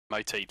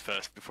MOT'd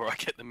first before I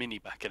get the Mini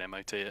back and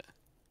MOT it.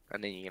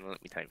 And then you're going to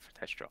let me take it for a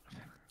test drive.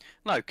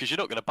 No, because you're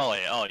not going to buy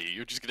it, are you?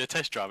 You're just going to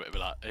test drive it and be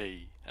like,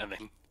 hey, and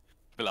then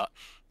be like,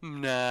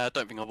 nah, I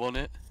don't think I want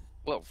it.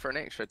 Well, for an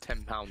extra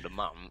 £10 a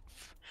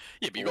month...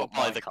 Yeah, but you've got to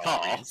buy the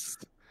car.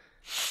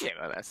 Yeah,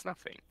 well, that's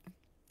nothing.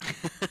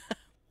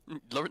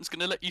 Lauren's going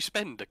to let you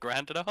spend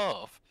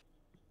 £1,500.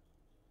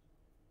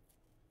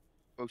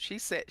 Well, she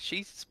said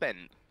she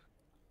spent...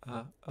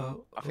 I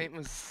think it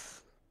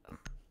was...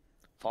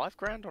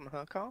 £5 on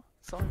her car?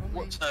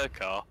 What's her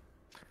car?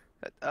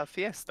 A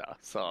Fiesta,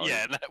 so...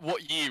 Yeah,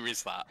 what year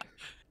is that?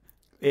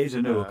 It is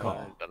a newer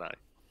car. I don't know.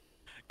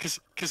 Because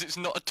it's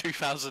not a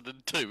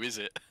 2002, is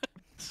it?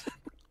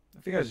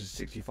 I think it has a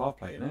 65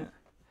 plate in it.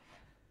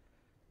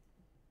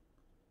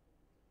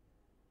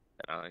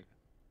 I don't know.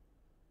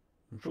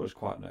 I'm sure it's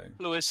quite new.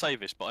 I'll always say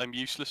this, but I'm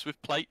useless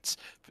with plates.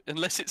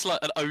 Unless it's like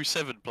an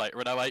 07 plate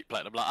or an 08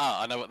 plate, I'm like,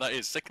 I know what that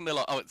is. Second they're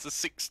like, oh, it's a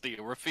 60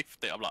 or a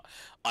 50, I'm like,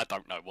 I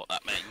don't know what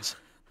that means.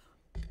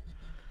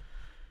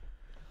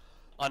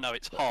 I know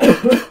it's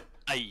half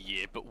a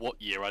year, but what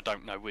year, I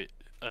don't know it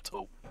at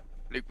all.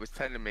 Luke was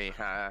telling me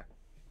how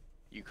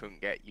you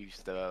couldn't get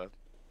used to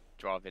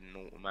driving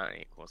an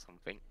automatic or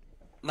something.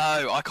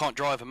 No, I can't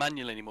drive a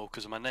manual anymore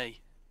because of my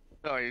knee.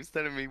 No, he was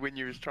telling me when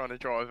you was trying to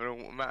drive an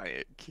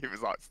automatic, he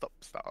was like, stop,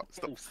 start,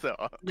 stop,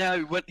 start.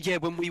 No,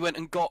 when we went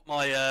and got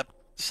my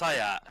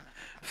Seat,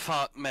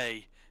 fuck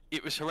me,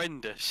 it was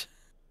horrendous.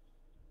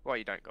 Why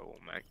you don't go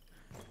automatic?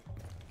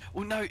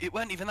 Well, no, it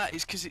weren't even that.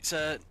 It's because it's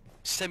a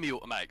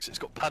semi-automatic, so it's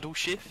got paddle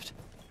shift.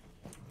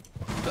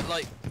 But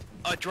like,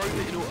 I drove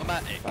it in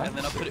automatic, and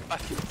then I put it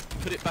back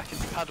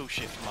into paddle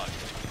shift mode,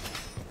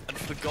 and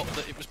forgot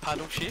that it was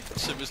paddle shift.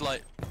 So it was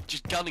like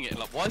just gunning it.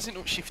 Like, why is it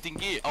not shifting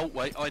gear? Oh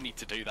wait, I need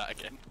to do that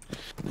again.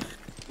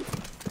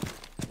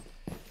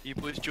 You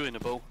boys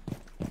joinable?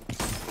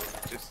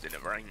 Just in a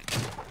rank.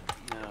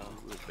 No.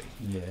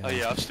 Yeah. Oh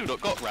yeah, I've still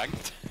not got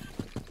ranked.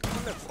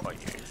 What are you?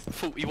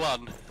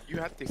 41. You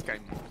had this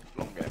game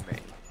longer than me,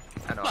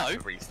 and I had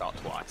to restart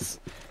twice.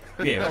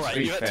 Yeah, Alright, to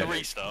be you had to fair,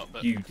 restart,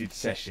 but you did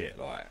sesh it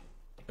like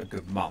a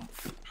good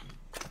month.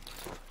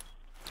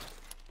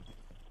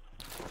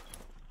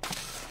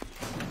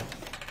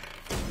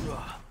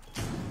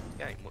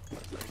 Game, what can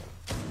I say?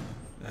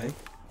 Hey?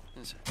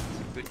 it's- It's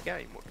a good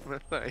game, what can I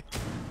say?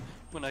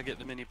 when I get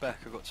the Mini back,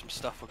 I've got some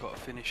stuff I've got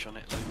to finish on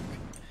it,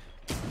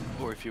 Luke.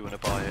 Or if you want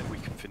to buy it, we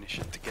can finish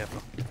it together.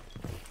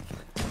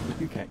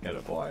 You can't get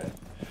a buy it.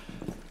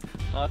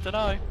 I don't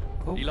know.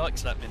 Oh. He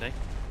likes that Mini.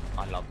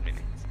 I love minis.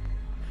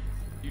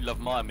 You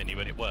loved my Mini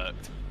when it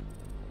worked.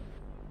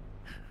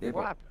 Yeah,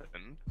 What but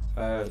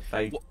happened?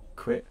 they What?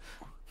 quit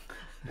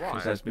because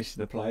Why? they was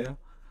missing the player.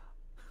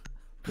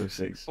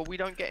 Pussies. Well, we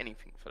don't get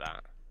anything for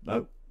that.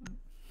 Nope.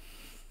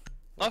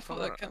 I thought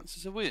that counts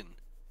as a win.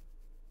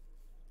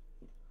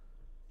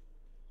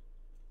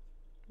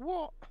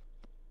 What?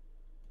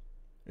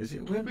 Is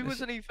it win? We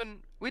wasn't even.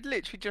 We'd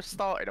literally just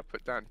started. I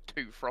put down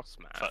 2 frost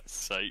For mats. fuck's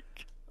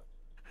sake.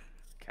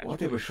 What I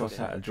did was shot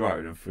at a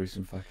drone and threw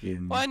some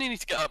fucking. Well, I only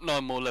need to get up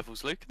 9 more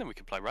levels, Luke, and then we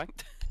can play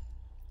ranked.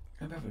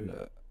 Let me have a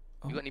look.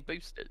 Oh, You got any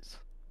boosters?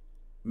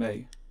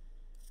 me?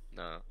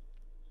 No.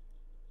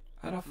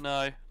 How'd I f-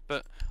 No,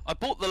 but I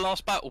bought the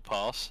last battle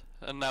pass,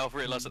 and now I've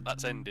realised that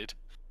that's ended.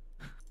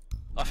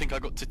 I think I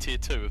got to tier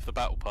 2 of the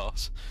battle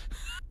pass.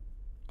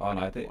 Oh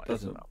no, it What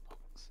is doesn't that?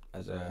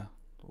 as a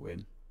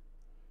win.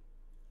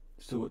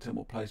 Still got 10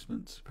 more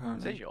placements Says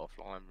apparently. you're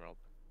offline, Rob.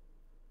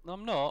 No,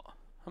 I'm not.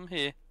 I'm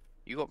here.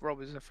 You got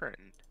Rob as a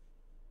friend.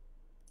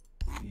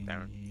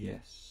 Darren.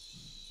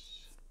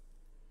 Yes.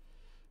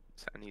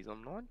 And he's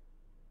online.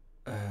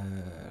 I'll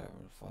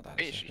find out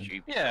in a It's second.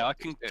 you. Yeah, I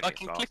He's can doing I it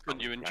can last click on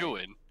time you we and played.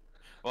 join.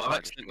 Well, Oh, I've you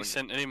accidentally wouldn't.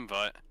 sent an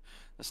invite.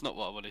 That's not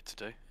what I wanted to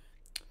do. I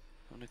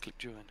want to click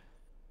join.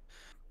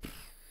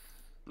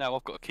 Now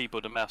I've got a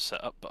keyboard and mouse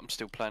set up, but I'm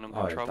still playing on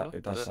Oh, controller.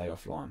 it does but say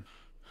offline.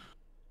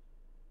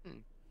 it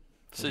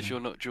says you're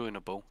not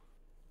joinable.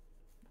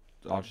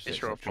 I'll just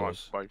It's your accept offline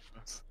yours. for both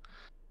of us.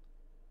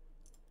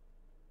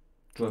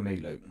 Join me,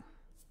 Luke.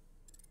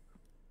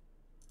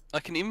 I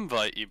can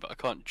invite you, but I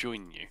can't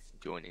join you.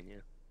 Joining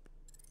you.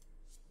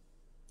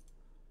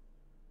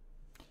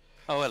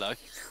 Oh, hello.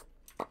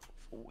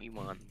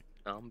 41.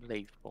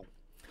 Unbelievable.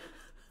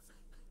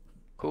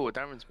 Cool,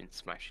 Darren's been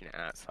smashing it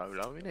out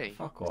solo, isn't he?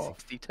 Fuck off.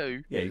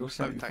 62. Yeah, you're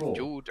So take 74.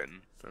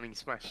 Jordan, and he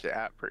smashed it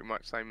out pretty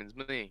much same as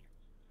me.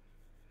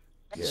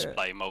 Let's Yeah.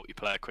 play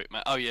multiplayer quick,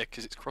 mate. Oh yeah,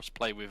 because it's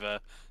cross-play with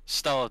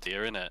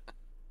Stadia, isn't it?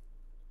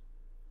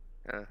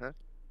 Uh-huh.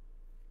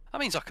 That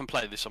means I can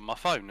play this on my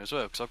phone as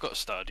well, because I've got a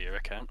Stadia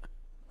account.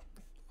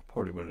 I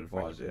probably wouldn't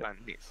advise it. And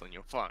it's on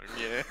your phone,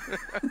 yeah.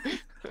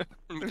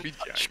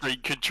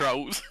 Screen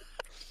controls.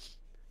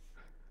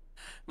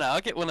 No,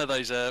 I get one of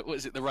those. What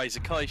is it? The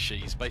Razer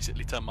Kaishis.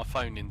 Basically, turn my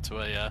phone into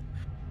a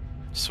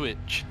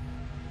Switch,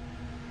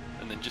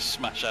 and then just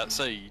smash out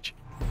Siege.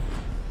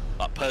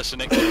 Like person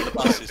next to me on the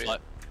bus is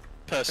like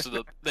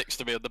next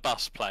to me on the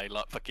bus playing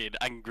like fucking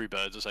Angry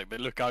Birds or something.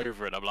 They look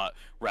over and I'm like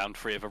round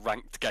 3 of a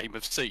ranked game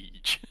of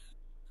Siege.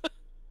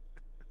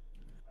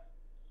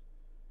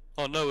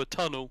 Oh no, a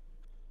tunnel.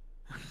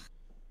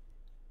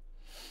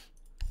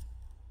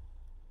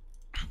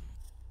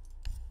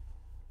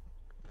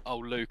 Oh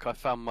Luke, I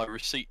found my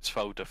receipts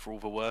folder for all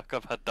the work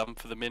I've had done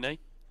for the Mini.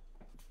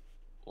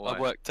 Why?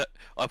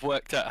 I've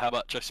worked out how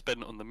much I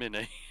spent on the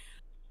Mini.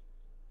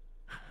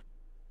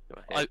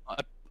 Go ahead.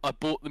 I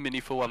bought the Mini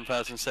for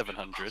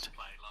 1,700.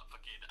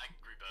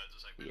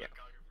 Yeah.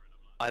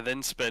 I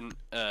then spent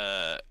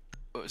what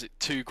was it,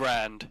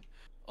 £2,000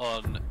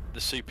 on the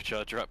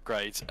supercharger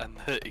upgrades and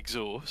the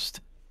exhaust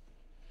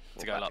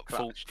What to go about like the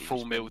clutch? Did you full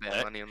spend mil bare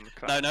tech. money on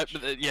the No, clutch?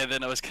 but yeah,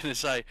 then I was gonna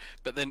say,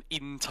 but then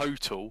in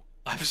total,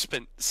 I've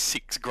spent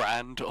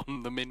 £6,000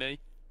 on the Mini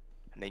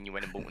And then you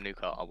went and bought a new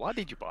car. Why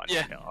did you buy a new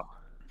Yeah. car?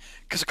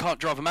 because I can't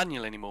drive a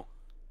manual anymore.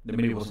 The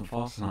Mini wasn't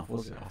fast enough,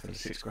 was it? After the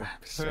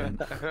 £6,000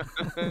 spent.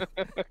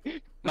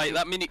 Mate,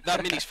 that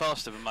Mini's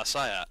faster than my Seat.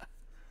 Well,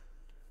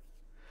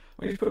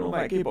 you just put an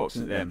automatic gearbox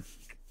in it then.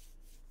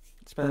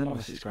 Spend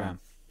another £6,000.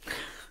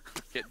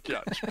 Get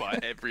judged by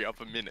every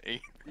other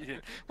Mini. Yeah.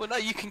 Well, no,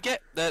 you can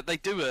get they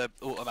do a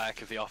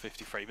automatic of the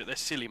R53, but they're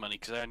silly money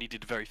because I only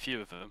did very few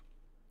of them.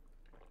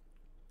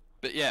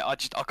 But yeah, I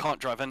can't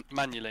drive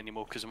manual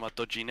anymore because of my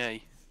dodgy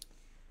knee.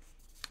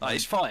 Like,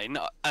 it's fine,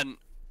 and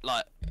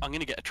like I'm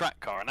gonna get a track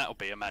car and that'll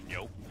be a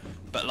manual.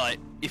 But like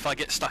if I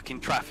get stuck in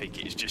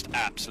traffic, it's just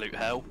absolute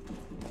hell.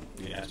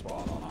 Yeah, that's what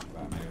I don't like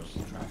about manuals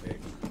and traffic.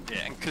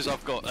 Yeah, and because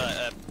I've got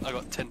I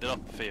got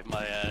tendinopathy of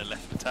my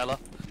left patella,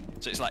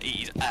 so it's like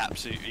it is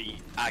absolutely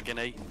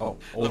agony. Oh,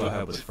 all I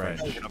heard was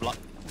French.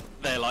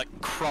 They're like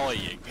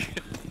crying.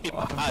 in I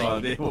have no pain.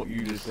 idea what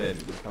you just said.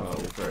 It was kind of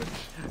all French.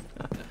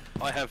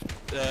 I have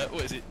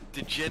what is it?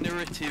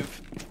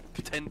 Degenerative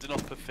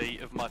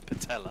tendinopathy of my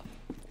patella.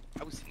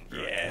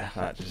 Yeah,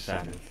 that just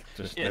sounded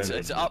just. Yeah,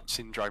 it's up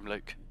syndrome,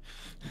 Luke.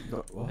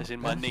 What? As in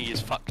my knee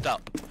is fucked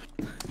up.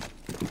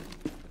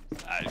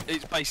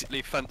 It's basically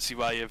a fancy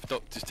way of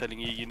doctors telling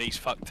you your knee's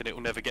fucked and it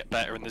will never get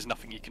better and there's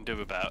nothing you can do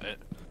about it.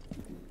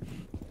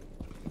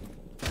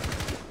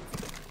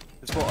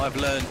 That's what I've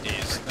learned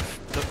is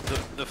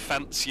the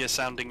fancier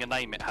sounding a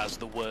name it has,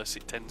 the worse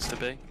it tends to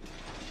be.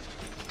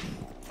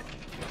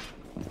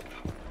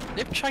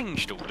 They've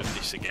changed all of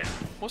this again.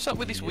 What's up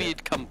with this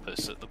weird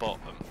compass at the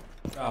bottom?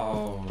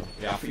 Oh,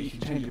 yeah, I think you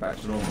can change it back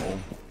to normal.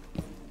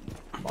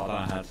 But I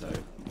don't know how to.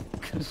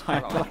 Because I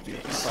left it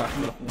for so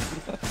long.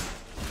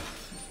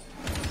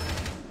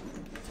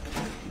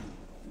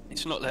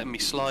 It's not letting me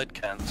slide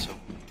cancel.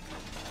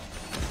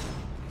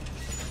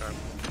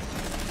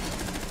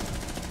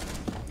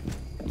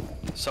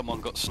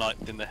 Someone got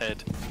sniped in the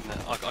head.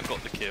 I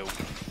got the kill,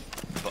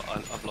 but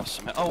I've lost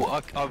some.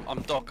 Oh,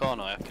 I'm Doc,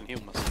 aren't I? I can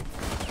heal myself.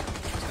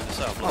 I was gonna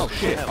say I've Oh lost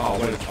shit! some Oh,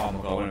 health. oh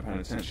my god, I wasn't paying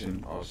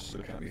attention. I was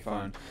looking at my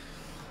phone.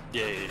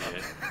 Yeah.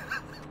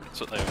 That's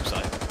what they all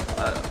say.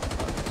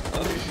 I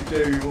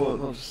literally do what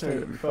I was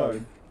staring at my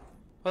phone.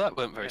 Well, that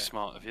weren't very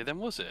smart of you, then,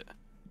 was it?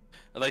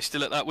 Are they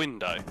still at that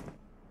window?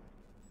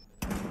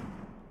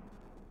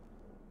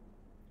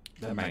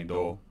 The main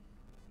door.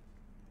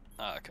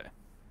 Ah, okay.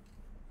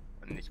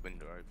 And this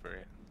window over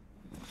here.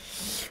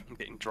 I'm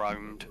getting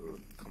droned.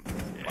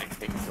 My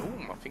fingers. Oh,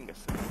 my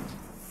fingers.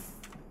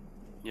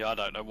 Yeah, I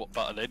don't know what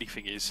button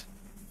anything is,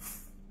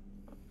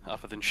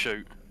 other than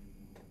shoot.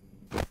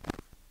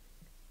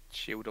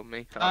 Shield on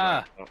me.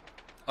 Ah. no.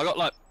 I got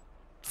like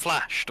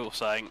flashed or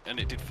something, and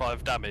it did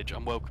 5 damage.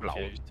 I'm well Lol.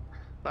 confused.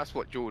 That's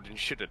what Jordan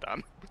should have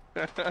done.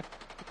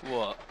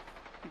 What?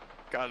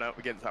 Going up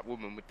against that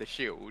woman with the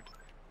shield,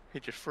 he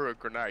just threw a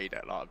grenade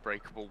at like a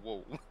breakable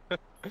wall.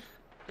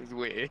 It was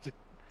weird.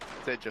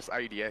 They're just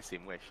ADS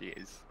in where she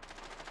is.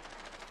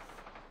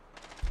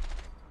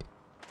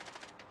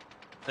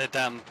 They're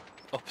down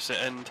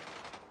opposite end.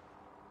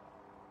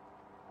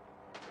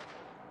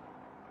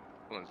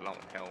 One's low on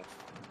health.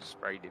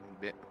 Sprayed him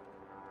a bit.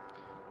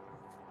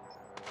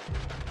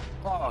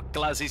 Oh,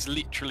 Glaz is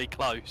literally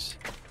close.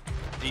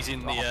 He's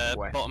in the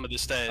Where? bottom of the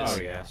stairs. Oh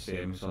yeah, I see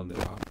him. It's on the.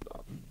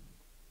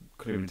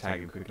 Couldn't even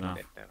tag him quick enough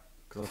Head down.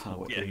 because I don't know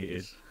what Yeah. tree it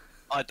is.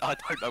 I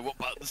don't know what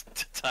buttons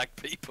to tag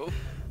people.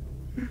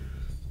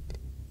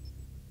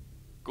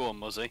 Go on,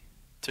 Mozzie.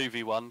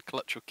 2v1,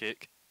 clutch or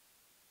kick.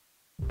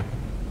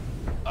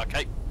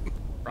 Okay.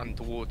 Run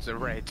towards the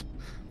red.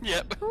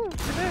 Yep.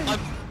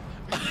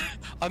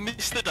 I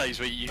miss the days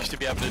where you used to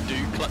be able to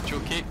do clutch or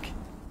kick.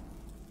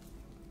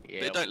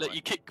 Yeah, They don't let well,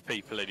 you kick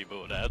people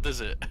anymore now, does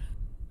it?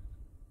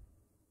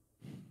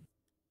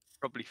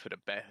 Probably for the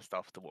best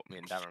after what me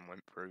and Darren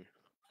went through.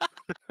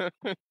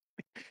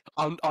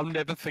 I'll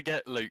never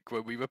forget, Luke,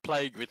 when we were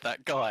playing with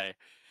that guy.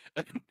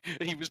 And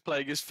he was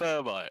playing as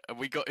Thermite, and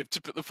we got him to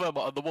put the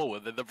Thermite on the wall,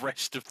 and then the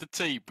rest of the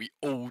team, we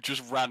all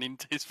just ran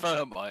into his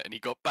Thermite, and he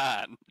got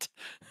banned.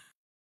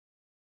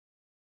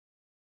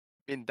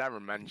 Me and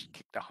Darren managed to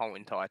kick the whole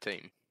entire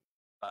team.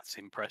 That's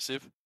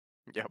impressive.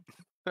 Yep.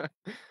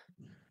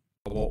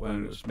 What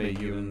when it was me,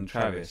 you, and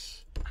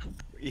Travis?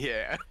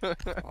 Yeah.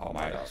 Oh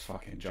mate, that's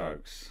fucking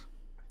jokes.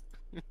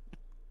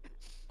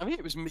 I mean,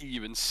 it was me,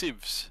 you, and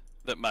Sivs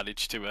that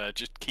managed to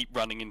just keep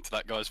running into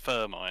that guy's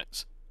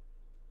Thermites.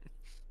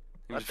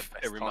 He was That's the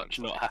best very much times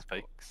on not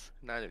happy. Xbox.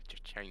 Now they've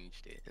just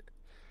changed it.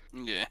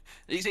 Yeah,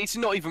 it's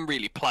not even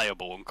really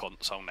playable on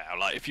console now.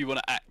 Like, if you want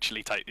to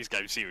actually take this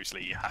game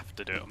seriously, you have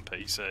to do it on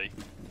PC.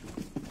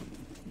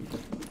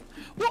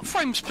 What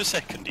frames per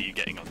second are you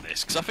getting on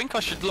this? Because I think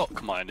I should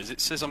lock mine, as it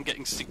says I'm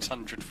getting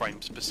 600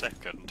 frames per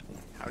second.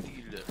 How do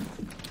you look?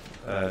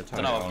 I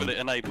don't know, I've got it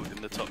enabled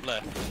in the top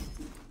left.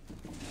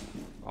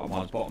 Oh,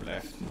 mine's bottom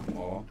left.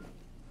 Oh.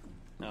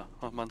 No,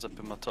 oh, mine's up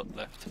in my top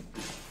left.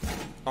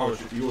 Oh,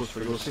 is it yours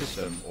for your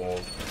system or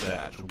the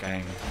actual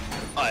game?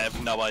 I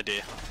have no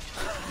idea.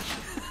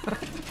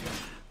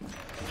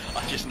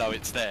 I just know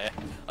it's there.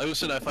 I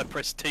also know if I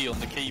press T on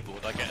the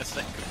keyboard, I get a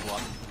second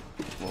one.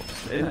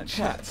 What? In that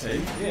chat, T?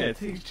 Yeah,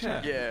 T's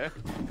chat. Yeah.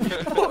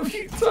 What have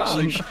you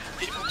done?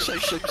 It also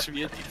shows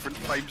me at different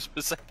frames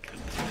per second.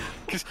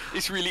 Because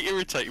it's really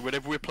irritating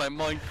whenever we're playing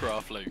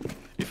Minecraft, Luke.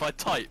 If I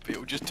type, it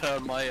will just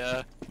turn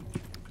my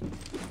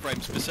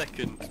frames per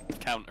second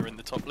counter in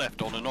the top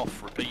left on and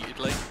off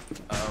repeatedly.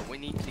 We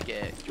need to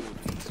get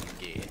Jordan some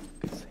gear,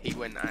 because he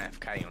went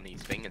AFK on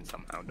his thing and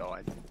somehow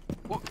died.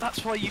 Well,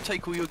 that's why you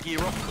take all your gear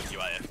off when you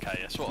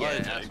AFK, that's what I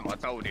do. That's what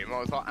I told him. I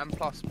was like, and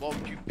plus, why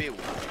would you build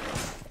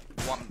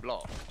one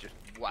block just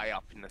way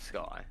up in the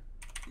sky?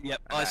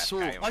 Yep, And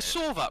I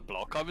saw that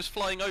block. I was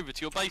flying over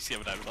to your base the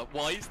other day. I was like,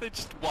 why is there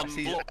just one That's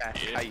his block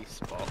here? AFK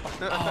spot.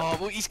 Oh,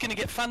 well, he's gonna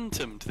get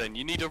phantomed then.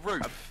 You need a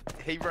roof.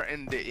 He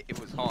reckoned it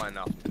was high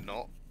enough to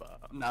not, but...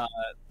 Nah,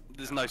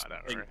 there's no I such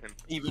don't thing. reckon.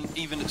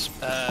 Even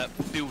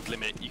at build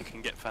limit, you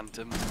can get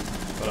phantomed.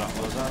 But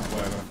what was that?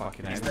 Where we're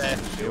fucking He's aiming there.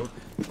 for the shield.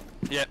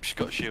 Yep, she's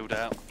got a shield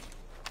out.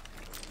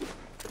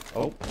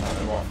 Oh, that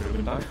went right through the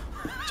window.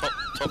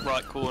 Top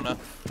right corner.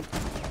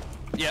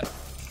 Yep.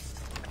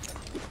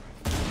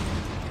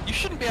 You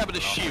shouldn't be able to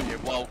shield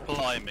while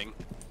climbing.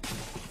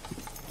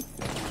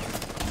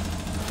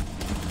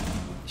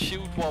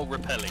 Shield while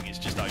rappelling is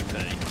just OP.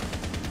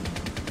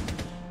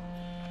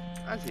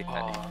 As it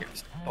Oh,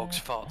 this Bog's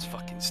farts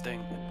fucking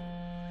stink.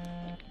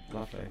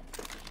 Lovely.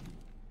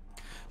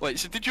 Wait,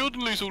 so did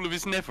Jordan lose all of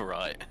his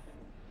netherite?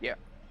 Yeah.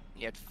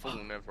 He had full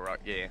netherite,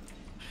 yeah.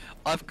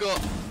 I've got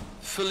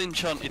full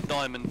enchanted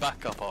diamond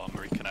backup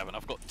armor he can have, and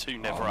I've got 2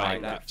 netherite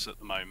mate, that- ingots at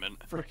the moment.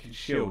 Freaking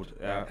shield.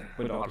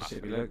 Window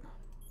opposite me, look.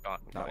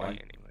 That way. Anyway.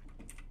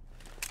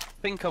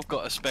 I think I've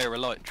got a spare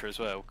elytra as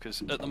well,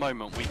 because at the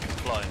moment we can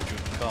fly and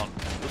Jordan can't.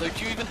 Although,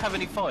 do you even have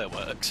any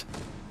fireworks?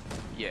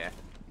 Yeah.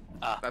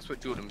 Ah. That's what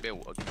Jordan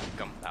built, a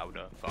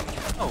gunpowder farm.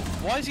 Oh,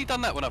 why has he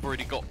done that when I've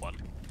already got one?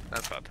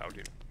 That's what I told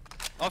him.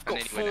 I've got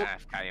And then he 4. went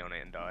AFK on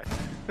it and died.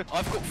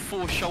 I've got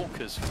 4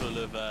 shulkers full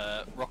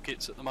of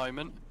rockets at the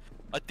moment.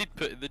 I did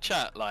put in the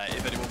chat, like,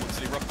 if anyone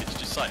wants any rockets,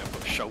 just say I've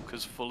got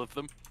shulkers full of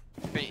them.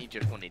 I think he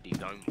just wanted his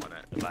own one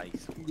at the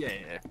base. Yeah.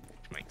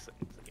 Which makes sense,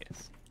 I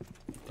guess.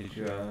 Did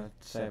you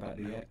say about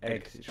the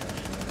egg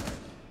situation?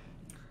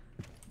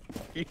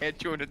 Yeah,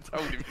 Jordan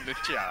told him in the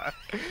chat.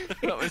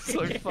 That was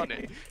so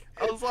funny.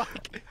 I was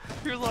like,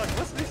 he was like,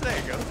 what's this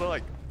egg? I was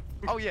like,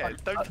 oh yeah,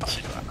 don't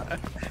touch that.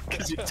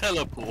 Because it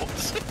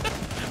teleports.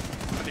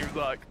 And he was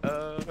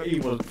like, He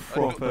was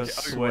proper get over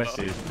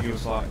sweated. He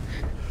was like,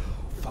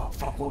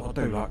 fuck, what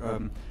do I do? Like,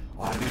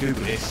 I had to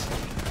Google this.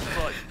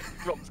 like,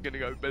 Rob's gonna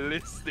go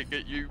ballistic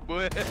at you,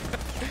 boy.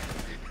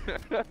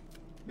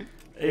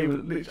 He was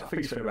literally, I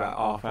think he spent about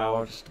half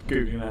hour just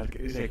Googling how to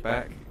get his egg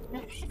back.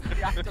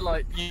 You have to,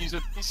 like, use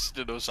a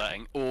piston or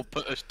something, or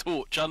put a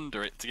torch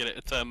under it to get it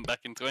to turn back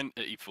into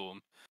entity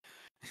form.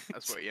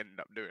 That's what he ended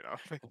up doing, I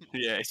think.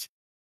 Yeah,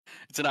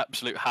 it's an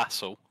absolute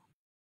hassle.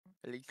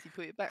 At least he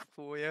put it back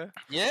for you.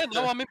 Yeah,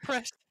 no, I'm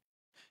impressed.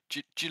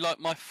 Do you like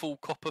my full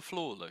copper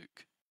floor,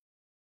 Luke?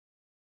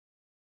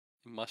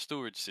 In my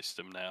storage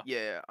system now.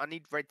 Yeah, I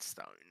need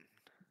redstone.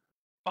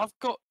 I've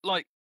got,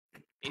 like,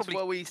 It's probably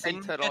well easy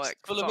 10 to, chests like,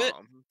 full of it.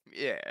 farm.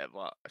 Yeah,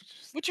 but it's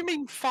just, What do you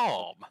mean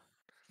farm?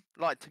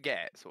 like, to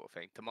get, sort of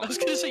thing, to I mine. was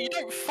going to say, you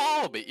don't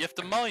farm it, you have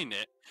to mine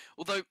it.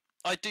 Although,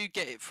 I do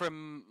get it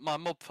from my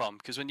mob farm,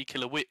 because when you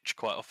kill a witch,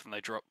 quite often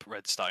they drop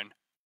redstone.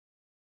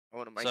 I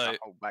want to make So- a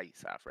whole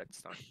base out of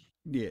redstone.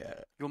 Yeah,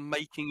 You're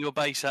making your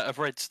base out of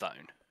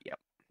redstone.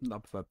 I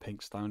prefer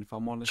pink stone if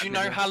I'm honest. Do you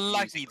know how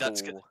laggy Use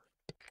that's core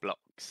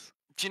blocks.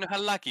 Do you know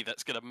how laggy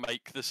that's going to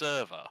make the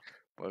server?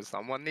 Well,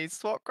 someone needs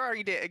to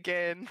upgrade it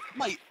again.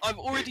 Mate, I'm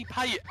already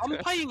paying. I'm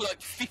paying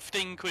like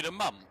 15 quid a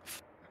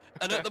month.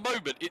 And at the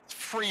moment, it's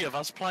 3 of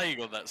us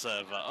playing on that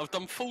server. I've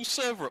done full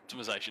server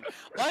optimization.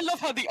 I love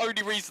how the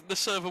only reason the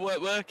server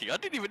weren't working, I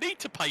didn't even need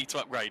to pay to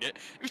upgrade it.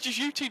 It was just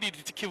you 2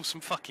 needed to kill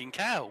some fucking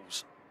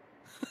cows.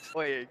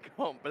 Wait,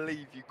 I can't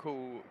believe you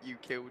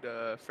killed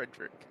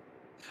Frederick.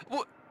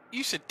 What?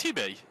 You said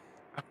Timmy?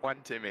 One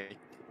Timmy.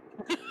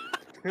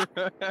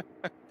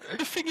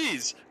 The thing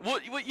is,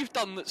 what you've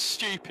done that's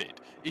stupid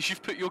is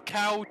you've put your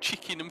cow,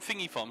 chicken, and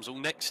thingy farms all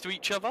next to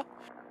each other.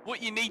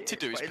 What you need to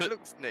do is But put. it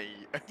looks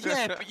neat.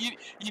 Yeah, but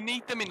you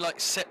need them in like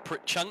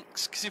separate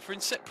chunks, because if they're in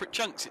separate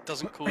chunks, it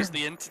doesn't cause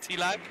the entity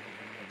lag.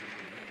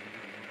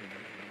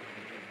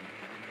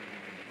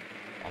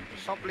 I'm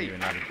just Can't believe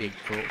doing how that big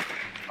talk.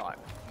 like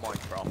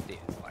Minecraft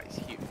is. Like, it's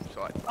huge.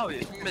 Like, Oh,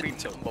 it's probably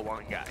mental.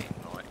 #1 game.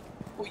 Like,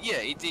 Well,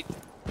 yeah, it did.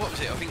 What was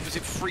it? I think was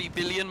it 3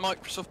 billion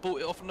Microsoft bought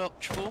it off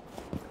Notch for?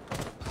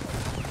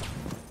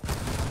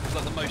 It's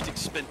like the most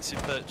expensive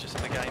purchase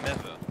of the game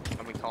ever.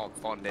 And we can't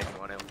find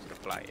anyone else to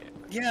play it.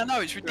 Yeah,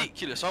 no, it's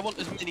ridiculous. I want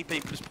as many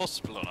people as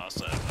possible on our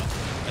server,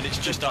 and it's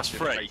just us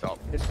three.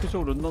 It's because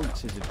all the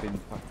nonces have been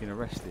fucking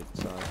arrested,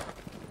 so...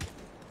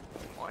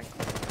 Why?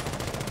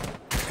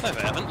 No,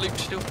 they haven't.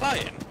 Luke's still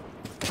playing.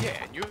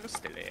 Yeah, and you're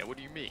still here. What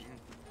do you mean?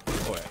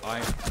 Boy, I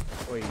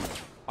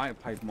ain't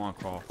played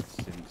Minecraft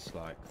since,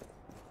 like,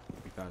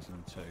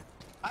 2002.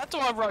 How do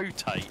I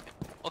rotate?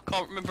 I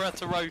can't remember how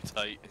to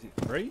rotate. Is it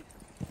 3?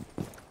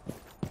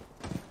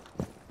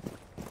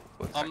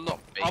 I'm not.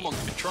 I'm on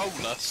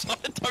controller, so I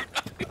don't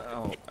know.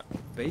 Oh,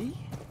 B?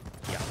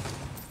 Yeah.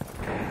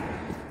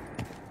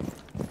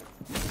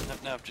 No,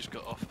 now I've just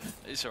got off.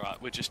 It's alright.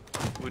 We'll just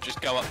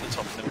go up the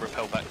top and then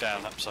rappel back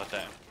down upside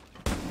down.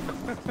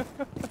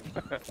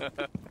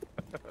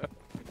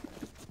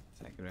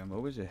 Take it around,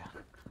 what was it?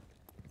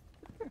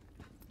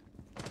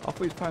 I thought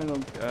he was playing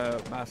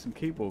on mouse and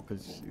keyboard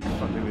because he was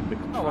struggling with the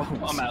controls.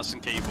 Oh, I'm mouse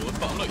and keyboard,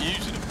 but I'm not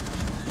using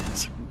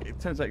them. It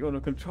turns out you're on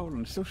a controller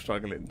and still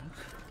struggling.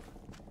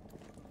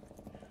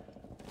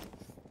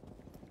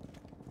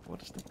 What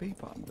does the B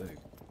button do?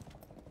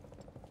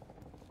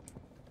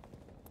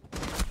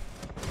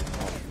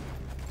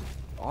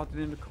 Oh,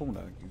 hiding in the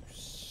corner, you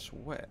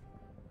sweat.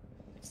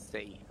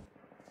 C.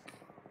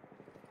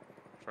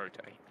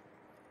 Rotate.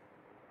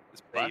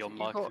 It's B on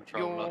my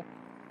controller. Your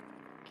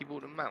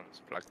keyboard and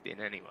mouse plugged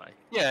in anyway,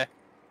 Yeah.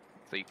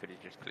 so you could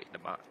have just clicked the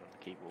button on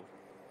the keyboard.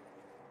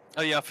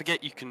 Oh yeah, I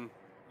forget you can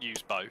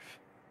use both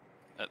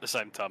at the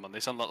same time on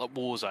this. Unlike like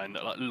Warzone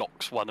that like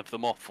locks one of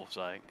them off or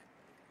something.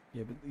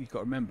 Yeah, but you've got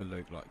to remember,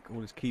 Luke, like,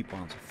 all his key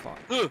buttons are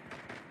fucked. Ugh!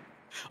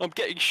 I'm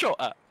getting shot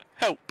at.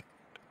 Help!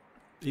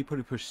 He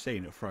probably pushed C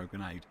to throw a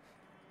grenade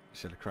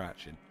instead of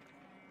crouching.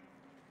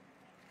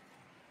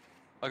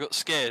 I got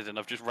scared and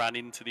I've just ran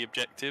into the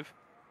objective.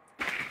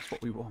 That's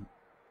what we want.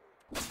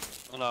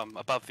 Oh no, I'm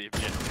above the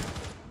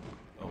objective.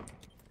 Oh.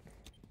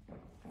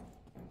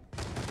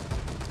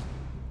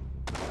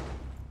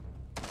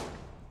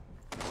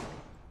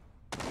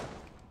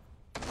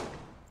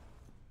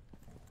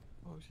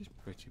 Oh, is this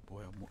pretty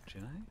boy I'm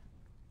watching,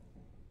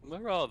 eh?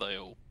 Where are they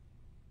all?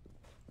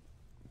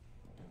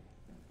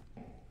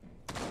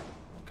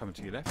 Coming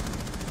to your left.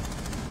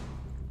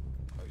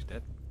 Oh, he's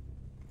dead.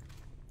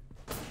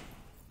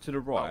 To the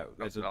right,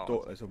 there's a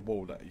door, there's a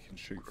wall that you can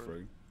shoot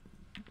through.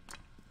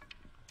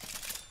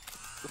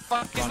 The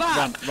fuck is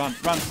that? Run!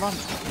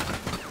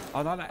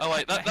 Oh, no, Oh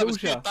wait, that was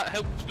good. That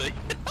helped me.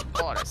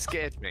 Oh, that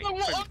scared me.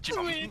 What I'm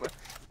Jump. doing?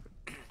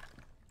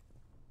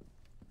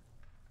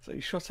 So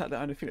you shot at the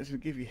only thing that's going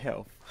to give you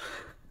health.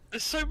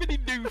 There's so many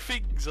new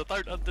things I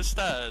don't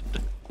understand.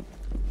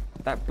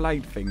 That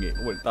blade thing,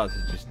 what it does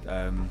is just,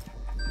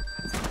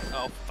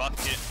 Oh fuck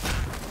it.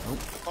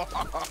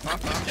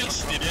 Oh.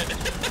 Just did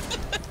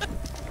it.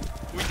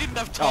 We didn't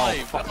have Oh,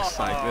 time. fuck's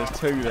sake, there's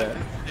two there.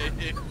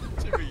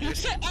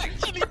 Is there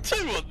actually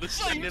two on the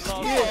same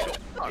spot?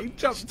 Yeah, he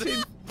jumped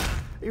in.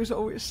 He was like,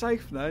 oh, it's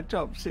safe now, he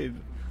jumps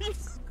in.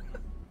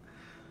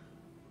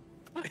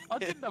 I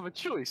didn't have a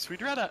choice.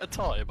 We'd run out of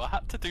time. I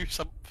had to do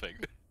something.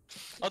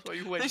 That's why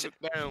you went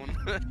down.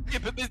 Yeah,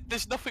 but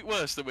there's nothing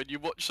worse than when you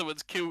watch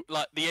someone's kill,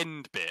 like the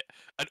end bit,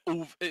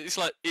 and it's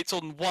like it's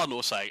on one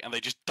or something, and they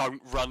just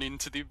don't run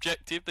into the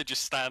objective. They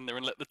just stand there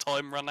and let the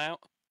time run out.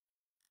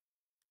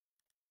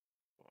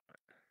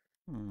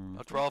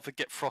 I'd rather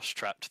get frost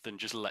trapped than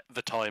just let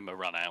the timer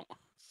run out.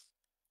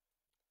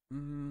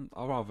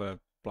 I'd rather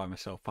blow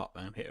myself up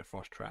than hit a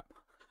frost trap.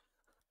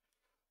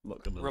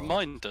 Not gonna lie.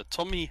 Reminder: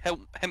 Tommy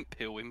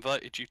Hemphill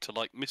invited you to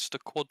like Mr.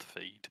 Quad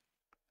Feed.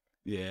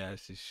 Yeah,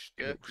 this is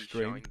Gertie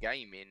stream. Shine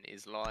Gaming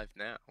is live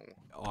now.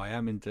 I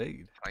am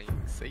indeed. Playing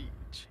Siege.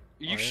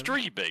 Are you I am.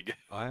 streaming?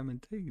 I am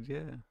indeed,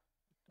 yeah.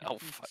 Oh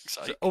fuck's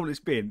So sake! all it's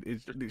been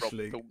is Just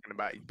literally Rob talking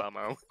about his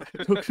bumhole.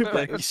 talking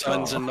about Your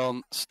son's a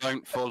nonce.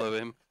 Don't follow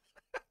him.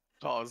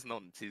 Lars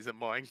nonces a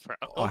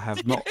Minecraft. I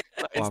have not.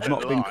 I have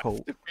not been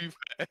caught.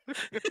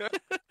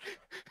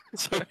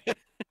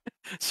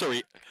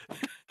 Sorry,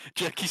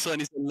 Jackie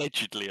Sign is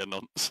allegedly a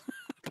nonce,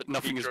 but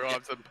nothing He is.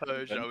 drives a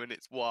Peugeot and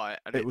it's white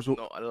and It it's was all-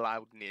 not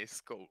allowed near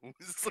schools.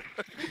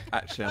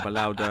 Actually, I'm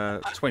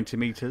allowed 20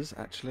 meters.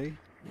 Actually,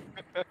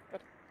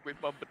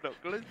 With my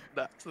binoculars,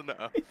 that's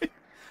enough.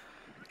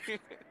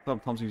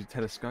 sometimes I use a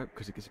telescope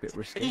because it gets a bit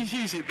risky. He's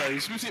using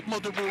those. Was it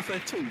Modern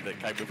Warfare 2 that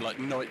came with like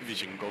night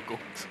vision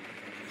goggles?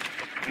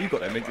 You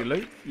got them, did you,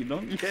 Luke? You know?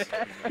 Yeah.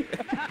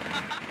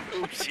 Of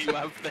course you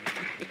have them.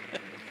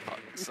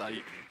 Fuck's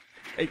sake.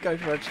 He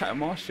goes around chatting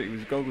my street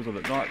with his goggles on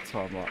at night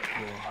time, like,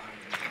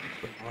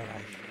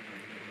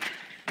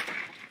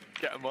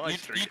 Get on my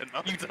street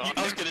another time.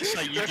 I was going to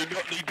say, you do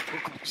not need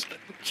goggles to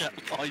chat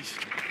my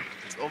street.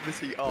 It's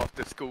obviously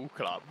after school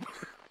club.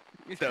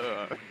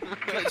 So,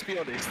 Let's be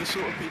honest, the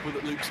sort of people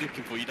that Luke's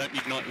looking for, you don't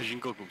need night vision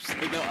goggles.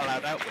 They're not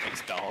allowed out when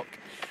it's dark.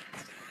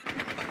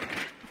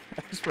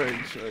 That's very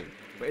true.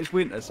 But it's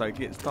winter, so it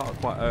gets dark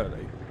quite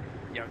early.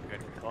 younger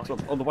So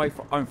on the way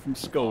home from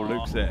school,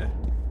 Luke's there.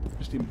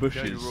 Just in No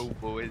bushes. rule,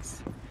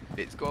 boys. If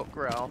it's got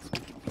grass, we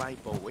can play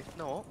ball. If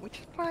not, we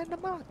just play in the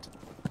mud.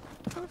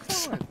 Have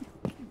fun.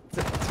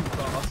 Too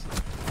fast.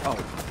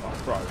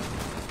 Oh,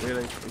 bro.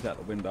 Really? He's out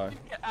the window.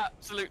 Get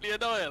absolutely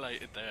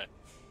annihilated there.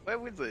 Where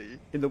was he?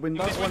 In the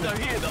window? This window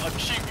here that I'm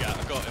shooting at,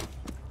 I got him.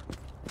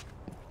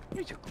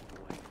 He's a good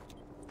boy.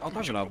 I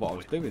don't even know what I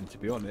was doing, to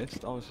be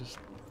honest. I was just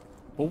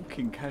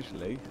walking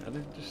casually and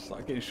then just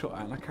started getting shot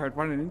at and I carried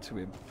running into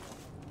him.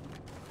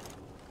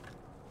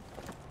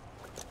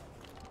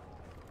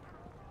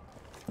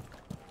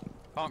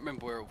 Can't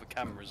remember where all the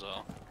cameras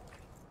are.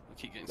 I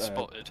keep getting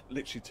spotted.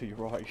 Literally to your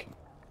right.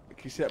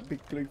 Can you see that big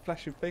blue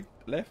flashing thing?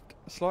 Left?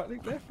 Slightly?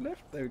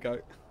 Left? There we go.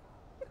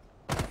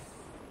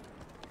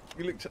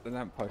 You looked at the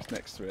lamppost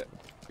next to it.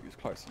 It was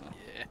close enough.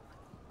 Yeah.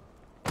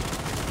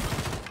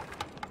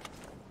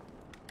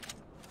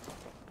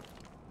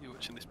 You're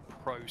watching this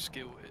pro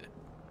skill here.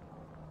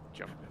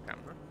 Jump the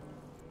camera.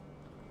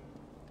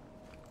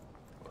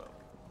 Well,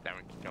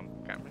 Darren can jump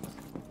the cameras.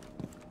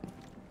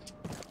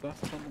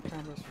 That's on the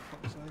cameras for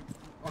fuck's sake.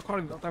 I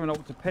don't even know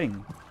what to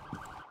ping.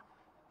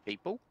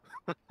 People?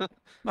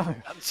 No.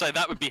 I'd say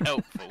that would be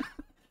helpful.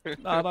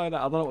 No, I don't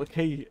know what the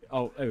key.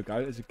 Oh, there we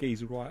go. There's a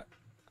geezer right.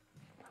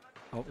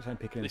 Oh, it's ain't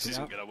picking This anything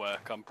isn't up. going to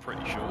work, I'm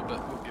pretty sure,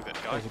 but we'll give it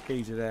a go. There's a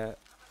geezer there.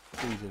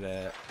 Geezer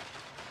there.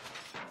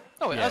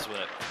 Oh, it Yeah. has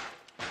worked.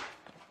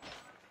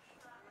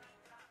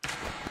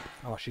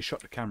 Oh, she shot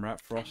the camera at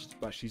Frost,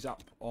 but she's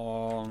up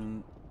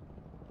on.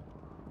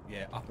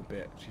 Yeah, up a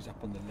bit. She's up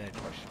on the ledge,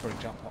 but she's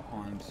probably jumped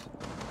behind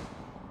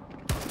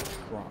the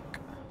truck.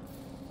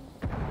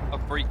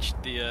 I've breached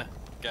the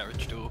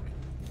garage door.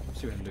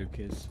 See where Luke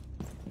is.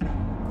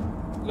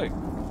 Luke,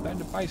 they're in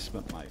the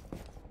basement, mate.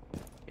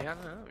 Yeah,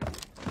 I know.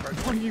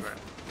 What are you?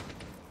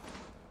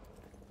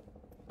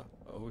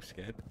 Oh, we're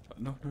scared.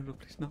 No,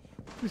 please no.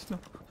 Please no.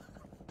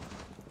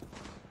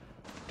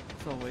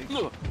 So weak.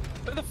 Look,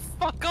 where the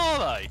fuck are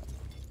they?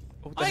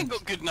 Oh, I ain't thanks.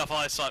 got good enough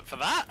eyesight for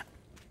that.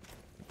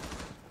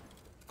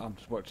 I'm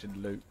just watching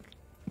Luke.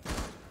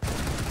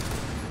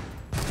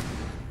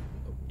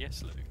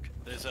 Yes, Luke.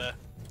 There's a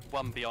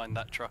one behind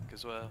that truck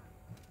as well.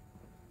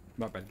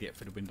 Might better get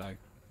through the window.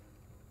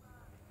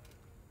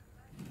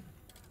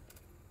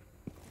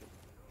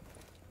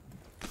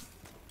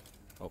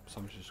 Oh,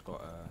 someone's just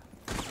got a.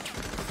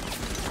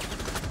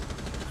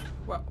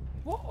 Well,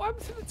 what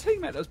happened to the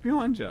teammate that was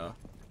behind you?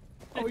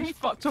 Oh, he's He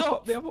fucked fucked up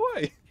off. the other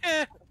way.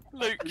 Yeah,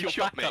 Luke, You your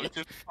shot backup me.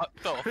 just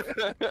fucked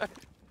off.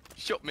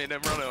 Shot me and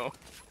then run off.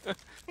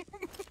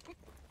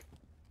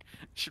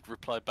 Should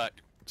reply back,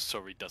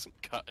 sorry doesn't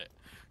cut it.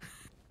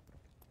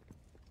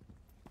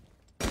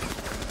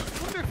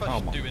 I wonder if I Oh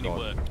should my do any God.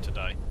 work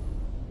today.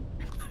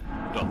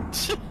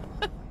 Not.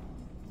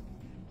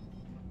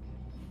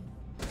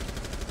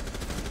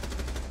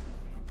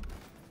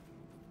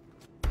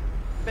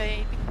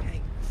 Baby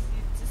cakes,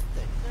 you just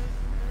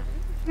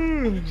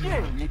don't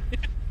know.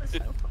 So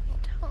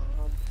fucking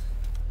hard.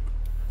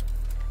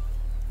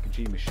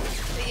 Kojima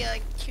shit. We are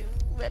too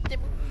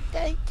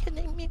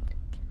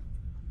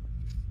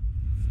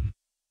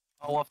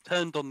Oh, I've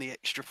turned on the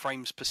extra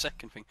frames per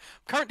second thing.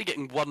 I'm currently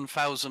getting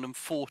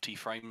 1040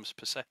 frames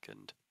per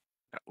second.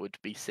 That would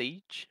be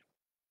Siege.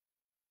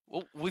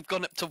 Well, we've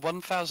gone up to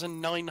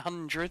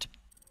 1900.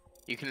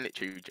 You can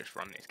literally just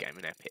run this game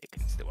in Epic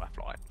and still have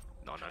like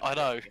 900. I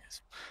know.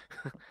 FPS.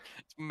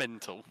 It's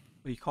mental.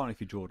 Well, you can't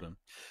if you're Jordan.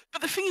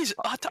 But the thing is,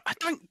 I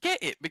don't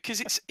get it because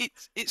it's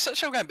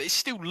such a game, but it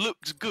still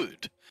looks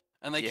good,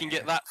 and they can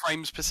get Yeah. that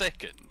frames per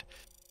second.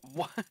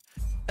 What?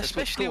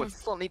 Especially a with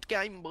solid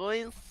game,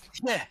 boys.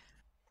 yeah,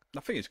 I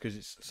think it's because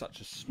it's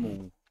such a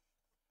small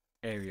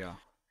area.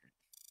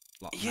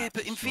 Like yeah. map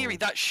But in theory,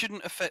 small. that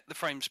shouldn't affect the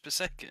frames per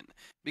second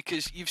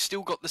because you've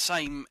still got the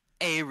same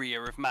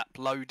area of map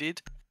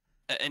loaded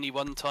at any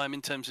one time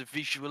in terms of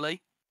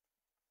visually.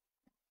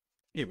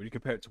 Yeah, when you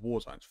compare it to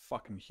Warzone, it's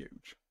fucking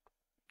huge.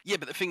 Yeah,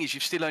 but the thing is,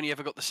 you've still only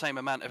ever got the same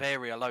amount of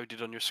area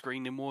loaded on your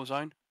screen in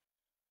Warzone.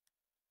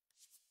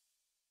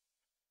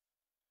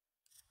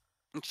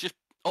 It's just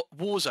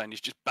Warzone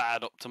is just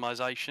bad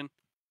optimization.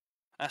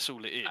 That's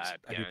all it is.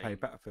 Have you played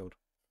Battlefield?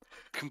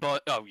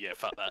 Oh yeah,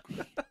 fuck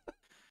that.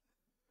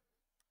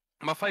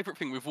 My favourite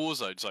thing with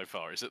Warzone so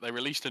far is that they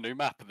released a new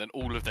map and then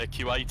all of their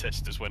QA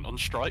testers went on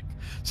strike.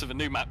 So the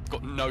new map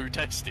got no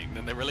testing,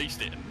 then they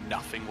released it and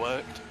nothing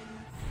worked.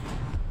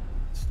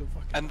 Still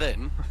fucking. And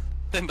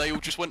then they all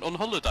just went on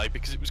holiday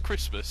because it was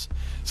Christmas.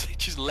 So they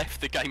just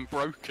left the game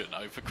broken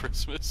over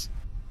Christmas.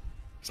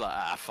 It's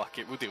like, fuck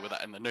it, we'll deal with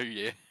that in the new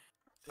year.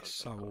 It's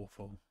so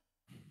awful.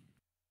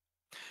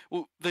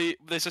 Well,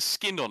 there's a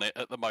skin on it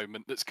at the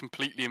moment that's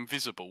completely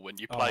invisible when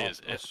you play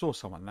as I it. saw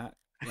someone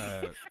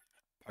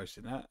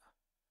posting that.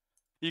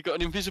 You've got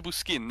an invisible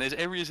skin. There's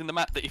areas in the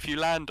map that if you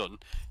land on,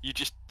 you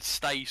just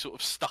stay sort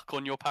of stuck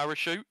on your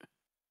parachute.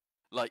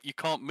 Like, you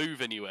can't move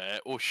anywhere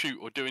or shoot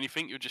or do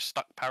anything. You're just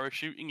stuck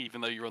parachuting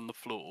even though you're on the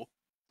floor.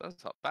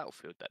 That's like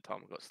Battlefield that time.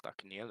 I got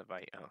stuck in the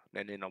elevator,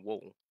 then in a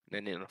wall,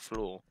 then in a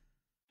floor,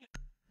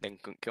 then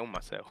couldn't kill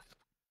myself.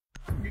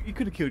 You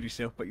could have killed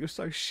yourself, but you're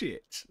so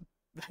shit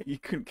that you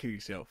couldn't kill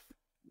yourself.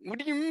 What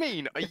do you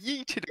mean? I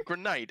yeeted a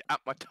grenade at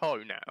my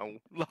toe now.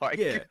 Like,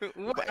 Yeah,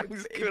 what but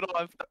else could I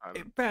have done?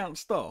 It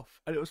bounced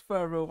off, and it was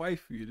further away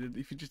from you than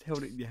if you just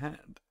held it in your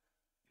hand.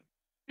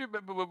 You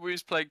remember when we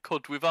was playing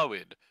COD with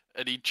Owen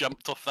and he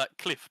jumped off that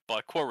cliff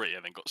by Quarry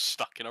and then got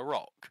stuck in a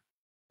rock?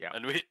 Yeah.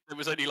 And there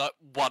was only like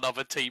one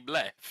other team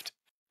left.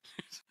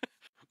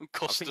 And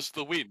cost think- us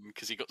the win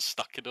because he got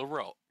stuck in a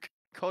rock.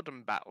 COD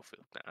and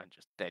Battlefield now are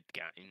just dead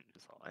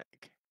games.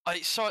 Like,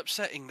 It's so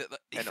upsetting that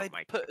they're if not they'd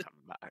making put. a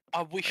comeback.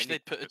 I wish They need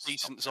they'd put to a just stop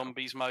decent now.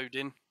 zombies mode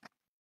in.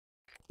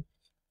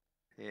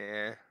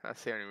 Yeah,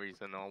 that's the only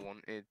reason I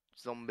wanted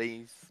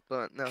zombies.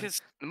 But no,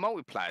 Because the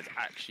multiplayer is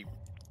actually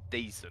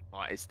decent.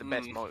 Like, it's the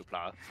best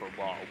multiplayer for a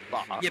while.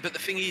 But yeah, but the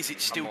thing is,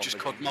 it's still I'm on just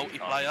the COD zombie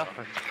multiplayer.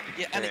 side.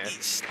 Yeah, and Yeah.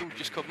 it's still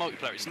just COD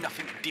multiplayer. It's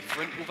nothing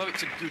different. Although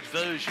it's a good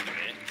version of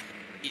it,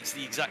 it's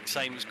the exact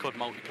same as COD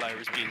multiplayer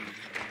has been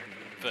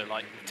for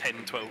like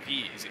 10, 12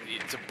 years.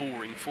 It's a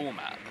boring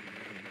format.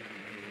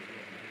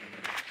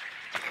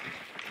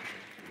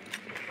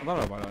 I don't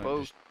know why they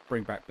Well, just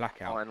bring back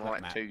Blackout. Iron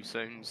Light Black 2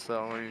 soon,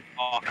 so...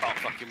 Oh, I can't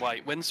fucking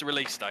wait. When's the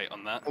release date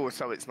on that?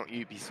 Also, it's not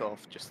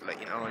Ubisoft, just to let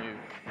you know.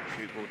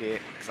 Googled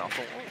it, because I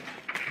thought,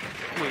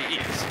 oh, Well, it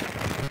is.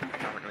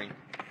 apparently.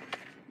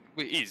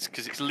 Well, it is,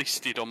 because it's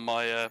listed on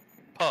my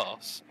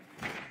pass.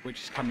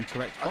 which is coming to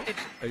Xbox.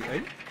 Oh.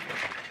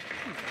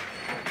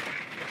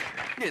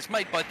 Yeah, it's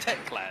made by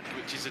Techland,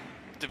 which is a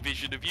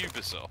division of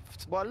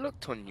Ubisoft. Well, I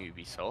looked on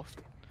Ubisoft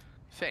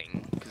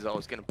thing, because I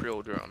was going to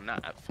pre-order it on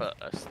that at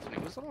first, and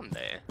it was on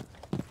there.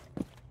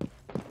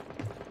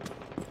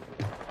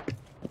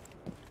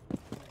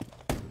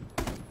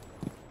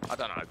 I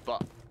don't know,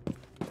 but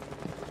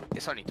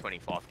it's only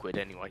 25 quid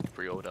anyway to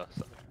pre-order,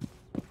 so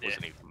it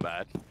wasn't even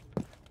bad.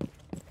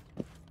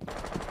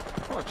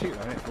 Quite cheap though,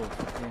 isn't it, for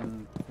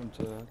fucking them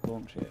to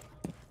launch it.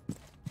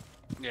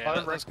 Yeah,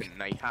 I reckon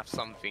they have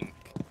something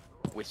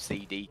with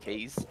CD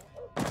keys.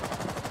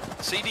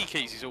 CD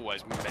keys is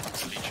always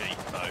mentally cheap,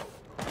 though.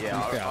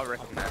 Yeah, Yeah. I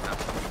reckon that has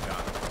something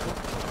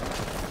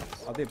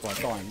done. I did buy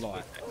Dying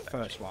Light, the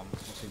first one,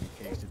 with CD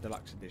keys, the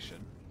deluxe edition.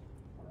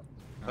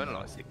 Only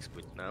like 6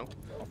 quid now.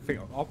 I think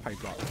I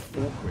paid like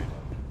 4 quid.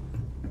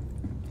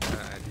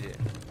 And yeah.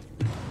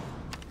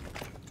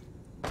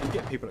 You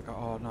get people that go,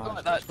 oh no. Like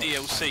it's that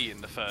not- DLC in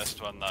the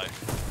first one, though.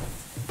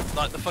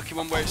 Like the fucking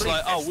one where it's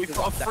like, oh, we've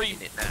got a free.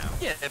 it now.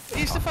 Yeah,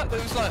 it's the fact that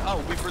it was like,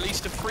 oh, we've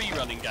released a free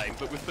running game,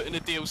 but we've put in a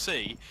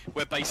DLC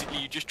where basically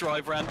you just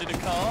drive around in a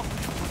car.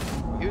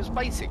 It was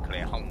basically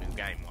a whole new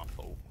game, I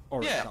thought.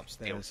 Or it's Yeah.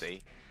 upstairs.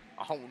 DLC.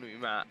 A whole new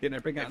map. Didn't they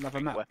bring out another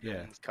everything, map? Yeah.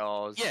 Weapons,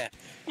 cars. Yeah,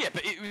 yeah,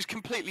 but it was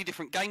completely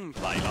different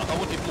gameplay. Like I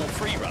wanted more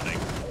free running.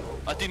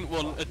 I didn't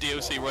want a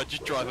DLC where I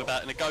just drive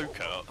about in a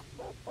go-kart.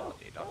 I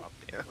did, I loved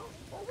it.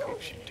 Of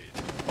course you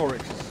did.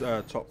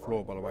 Oryx's top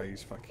floor, by the way,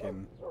 he's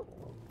fucking.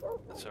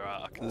 That's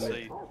alright, I can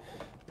see.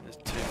 There's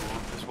two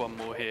more. There's one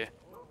more here.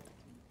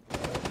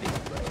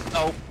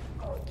 Oh!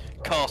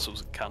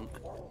 Castle's a cunt.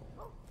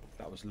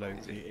 That was low.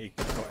 He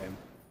got him.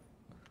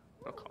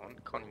 I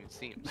can't even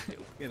see him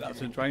still. Yeah,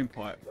 that's a drain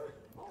pipe.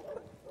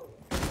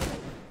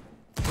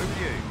 Where were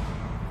you?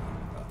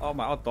 Oh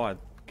mate, I died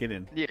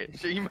beginning. Yeah,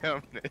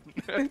 email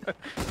me.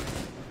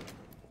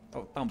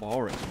 Oh, done by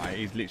Oryx, mate.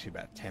 He's literally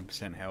about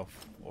 10%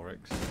 health.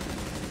 Oryx.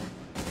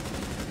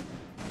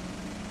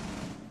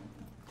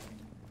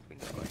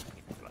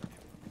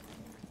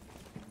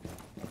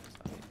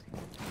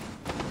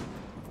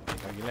 Go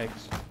your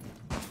legs.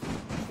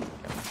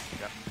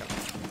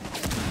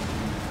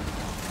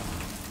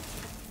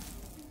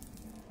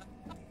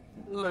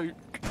 Luke.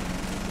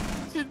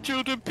 In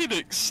Jordan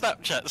Pinnock's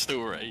Snapchat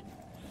story.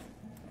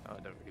 I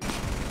don't really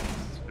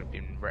want this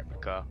flipping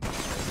replica.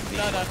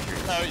 No,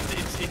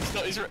 it's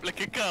not his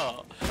replica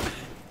car.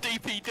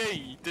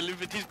 DPD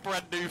delivered his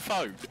brand new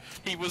phone.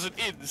 He wasn't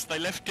in, so they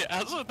left it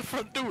outside the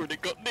front door and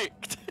it got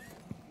nicked.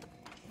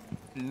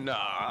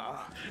 Nah.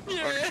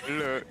 Yeah.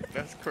 Look,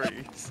 that's crazy.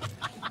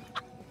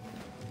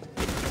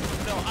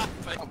 Not I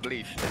happening. can't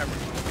believe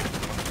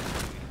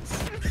everyone.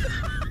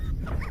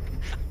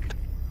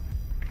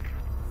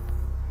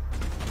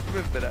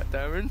 Remember that,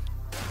 Darren?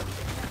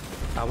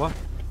 What?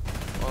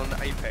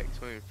 On Apex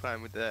when we were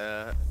playing with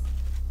the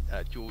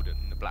Jordan,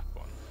 the black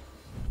one.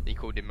 He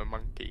called him a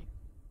monkey.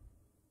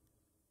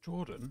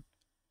 Jordan?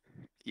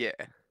 Yeah.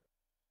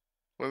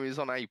 When we was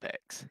on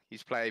Apex, he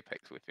used to play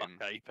Apex with him,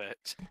 Fuck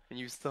Apex. and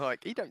you was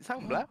like, he don't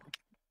sound black.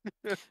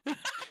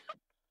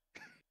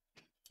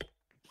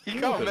 You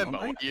can't Jordan remember,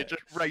 on what, you're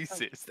Apex? just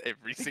racist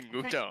every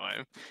single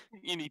time.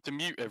 You need to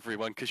mute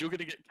everyone because you're going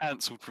to get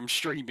cancelled from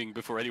streaming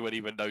before anyone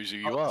even knows who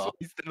you Oh, are. so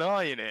he's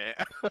denying it.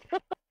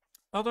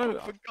 I don't.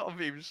 I forgot of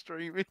him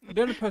streaming.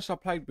 The only person I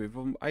played with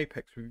on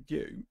Apex with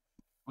you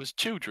Was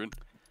children.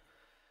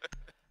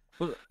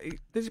 was.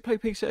 Does he play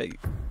PC?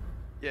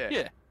 Yeah.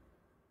 Yeah.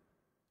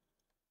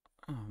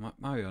 Oh,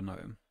 maybe I know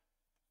him.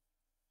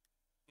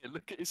 Yeah,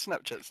 look at his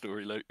Snapchat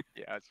story, Luke.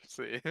 Yeah, I just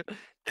see it.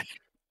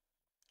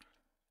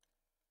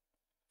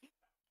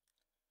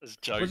 As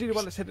jokes. Was he the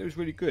one that said it was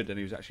really good and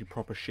he was actually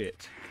proper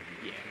shit?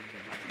 Yeah.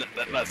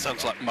 That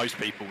sounds like most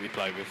people we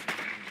play with.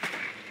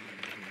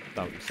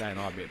 Don't be saying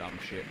I admit I'm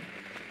shit.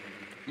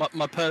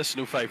 My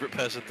personal favourite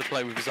person to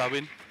play with is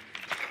Owen,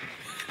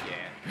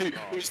 Yeah.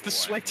 who's the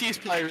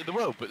sweatiest player in the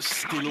world, but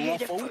still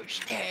awful.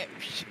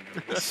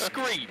 He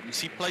screams,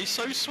 he plays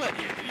so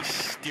sweaty, but he's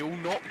still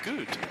not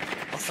good.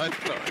 I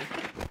know.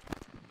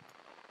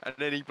 And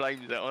then he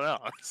blames it on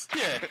us.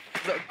 Yeah.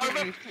 I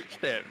remember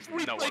There's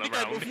we no played one a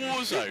game around. of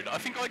Warzone. I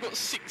think I got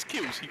 6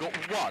 kills, he got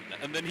 1,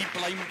 and then he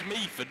blamed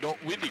me for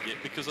not winning it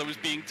because I was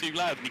being too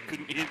loud and he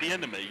couldn't hear the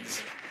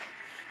enemies.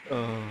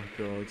 Oh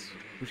god.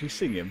 Was he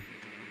singing?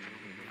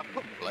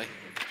 Probably.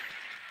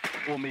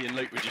 Or me and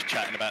Luke were just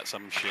chatting about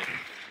some shit.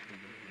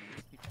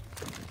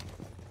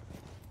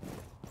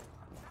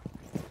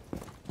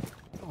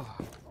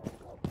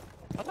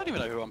 I don't even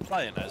know who I'm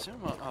playing as.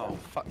 I'm like, oh,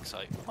 fuck's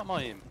sake. What am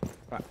I in?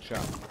 Fat chap.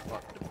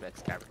 What the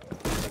best character?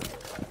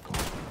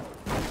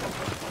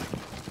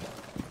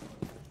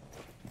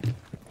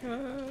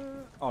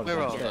 Oh, Where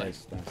are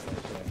downstairs. Downstairs,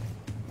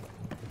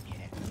 yeah.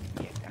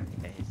 Yeah,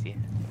 downstairs, yeah.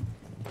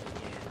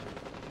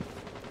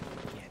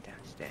 Yeah,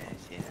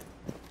 downstairs,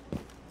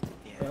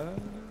 yeah.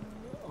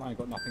 I ain't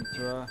got nothing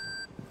to.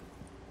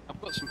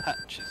 I've got some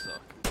hatches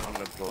though. I'm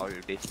gonna blow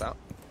this up.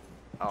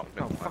 Oh,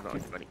 no, Oh, I'm not fucking-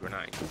 even got any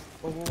grenades.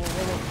 Whoa, whoa, whoa,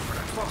 whoa,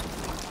 whoa.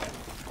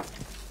 Fuck.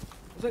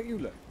 Was that you,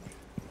 Luke?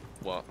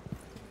 What?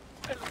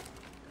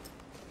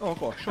 Oh, I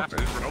got a shot.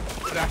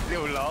 That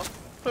little laugh.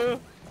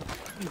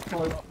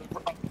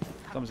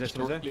 Someone's there,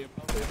 someone's there.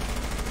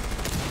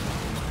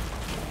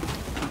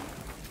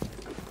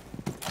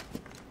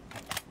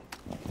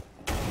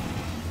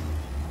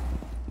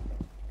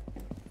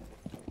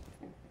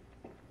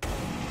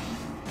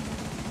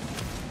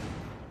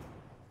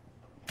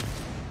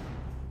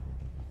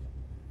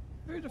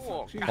 Who the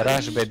fuck's you?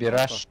 Rush, baby,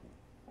 rush.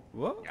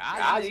 What?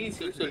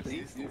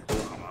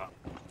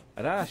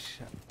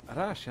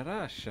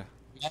 Rush.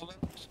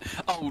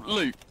 Oh,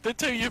 Luke, did I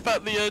tell you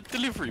about the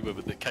delivery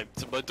woman that came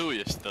to my door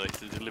yesterday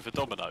to deliver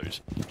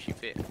Dominoes? She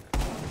fit.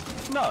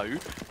 No,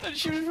 and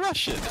she was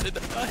Russian. And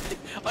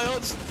I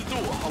answered the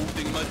door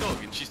holding my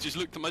dog, and she's just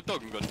looked at my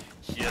dog and gone,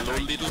 "Hello,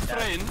 little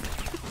friend."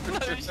 No,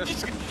 she's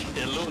just gone,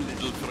 "Hello,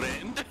 little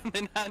friend," and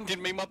then handed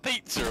me my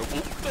pizza and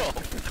walked off.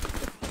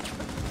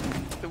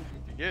 Talking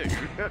to you,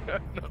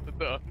 not the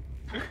dog.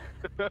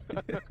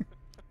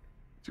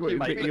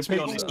 Mate, let's be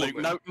honest, Luke.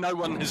 No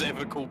one has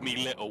ever called me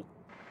little.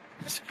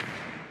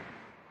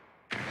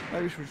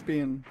 Maybe she was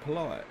being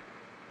polite.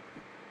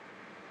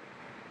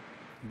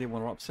 Didn't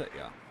want to upset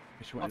you.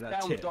 She I'm wanted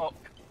that down, tip. Doc.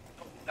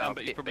 Down,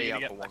 but he's probably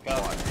gonna get back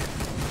up. I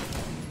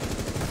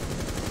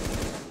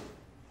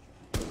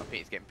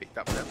think it's getting picked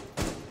up now.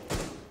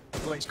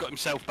 Well, he's got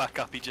himself back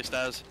up. He just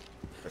has.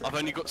 I've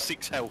only got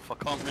 6 health. I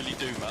can't really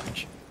do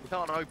much. We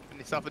can't open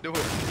this other door.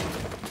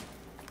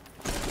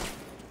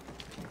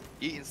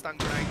 Eating stun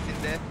grenades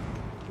in there.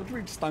 What do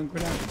we stun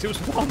grenades? It was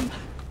one.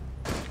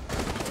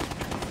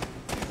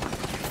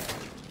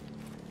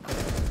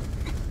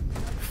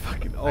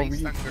 Fucking A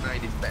stun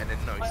grenade is better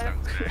than no stun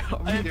grenade.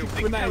 I had to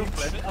think grenades.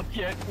 carefully.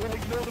 Yeah, well,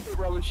 ignore the bit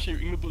where I was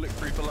shooting the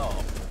bulletproof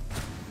alarm.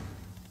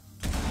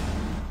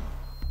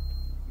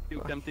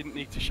 Them didn't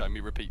need to show me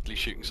repeatedly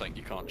shooting something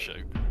you can't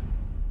shoot.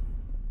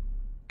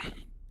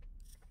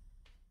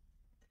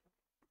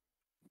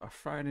 I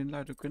thrown in a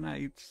load of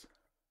grenades.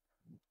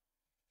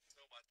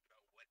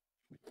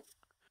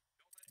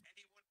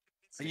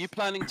 Are you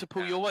planning to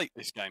pull your weight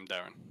this game,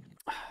 Darren?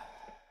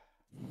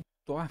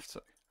 Do I have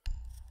to?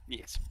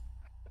 Yes.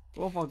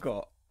 What have I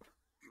got?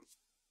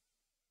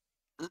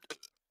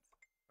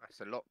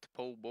 That's a lot to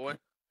pull, boy.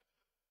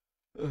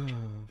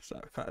 Is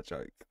that a fat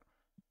joke?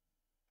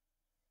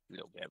 A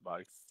little bit of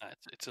both.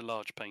 It's a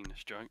large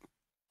penis joke.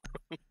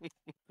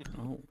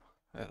 Oh,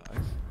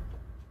 hello.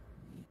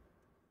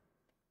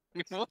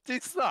 What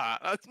is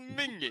that? That's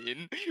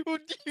minging.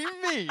 What do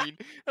you mean?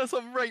 That's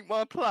on rate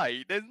my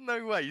plate. There's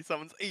no way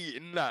someone's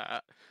eating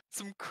that.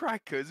 Some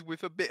crackers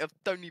with a bit of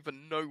don't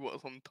even know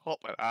what's on top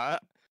of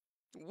that.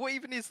 What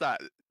even is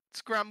that?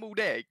 Scrambled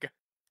egg?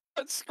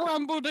 That's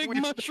scrambled egg, What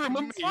does mushroom, that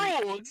and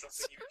mean?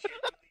 prawns.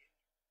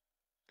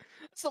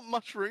 It's not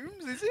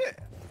mushrooms, is it?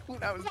 I thought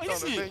that was What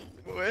is done it?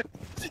 meat, boy.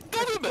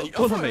 Dynamite.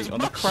 Dynamite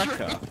on a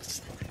cracker.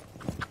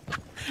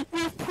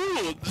 With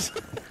prawns.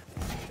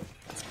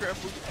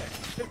 Scrambled egg.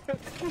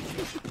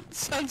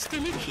 Sounds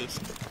delicious.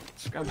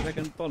 Scrambled egg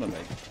and bonamy.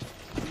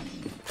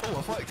 Oh,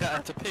 I've worked out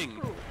how to ping.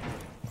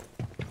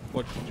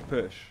 What did you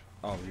push?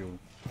 Oh, your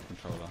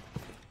controller.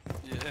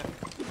 Yeah.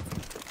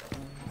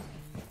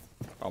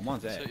 Oh,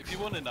 mine's So X. if you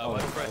want to know, Oh, I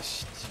okay.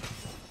 pressed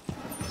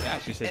It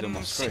actually says on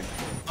my M6. screen.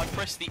 I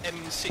pressed the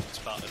M6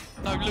 button.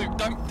 No, Luke,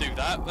 don't do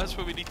that. That's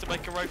where we need to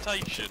make a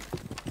rotation.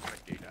 I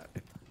do that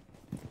then.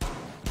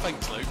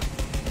 Thanks, Luke.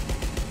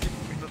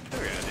 I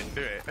didn't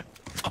do it.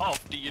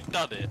 After you'd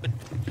done it.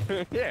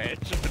 Yeah,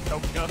 it should have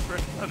told me after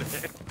I'd done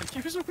it.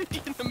 He was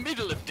already in the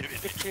middle of doing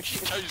it. She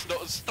chose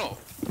not to stop.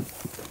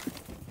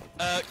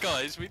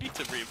 Guys, we need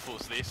to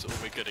reinforce this or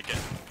we're gonna get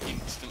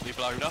instantly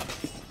blown up.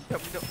 Tell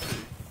me not to.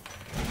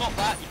 Not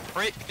that, you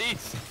prick,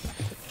 this.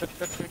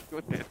 Go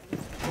ahead.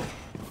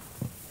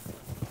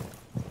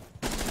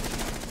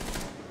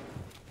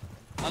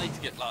 I need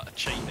to get like a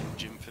cheat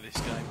engine for this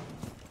game.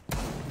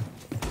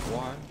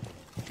 Why?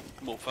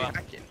 More fun.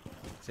 Hacking.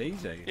 It's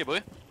easy. Yeah,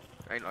 boy.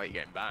 Ain't like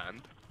you're getting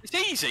banned. It's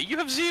easy. You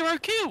have 0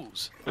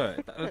 kills. Look,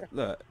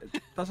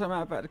 it doesn't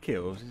matter about the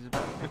kills, it's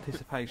about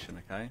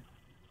participation, okay?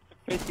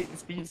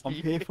 It's easy. I'm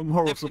here for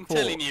moral They've been support.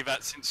 telling you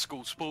that since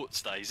school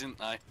sports days, isn't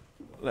they?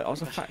 Look, I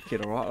was a fat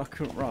kid, alright? I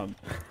couldn't run.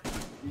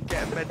 You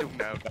get a medal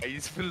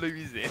nowadays for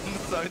losing,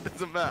 so it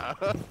doesn't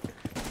matter.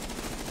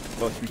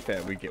 Well, to be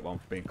fair, we get one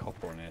for being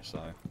copper on here,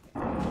 so...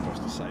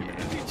 Just the same,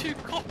 innit? You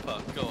 2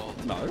 copper,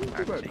 God. No, we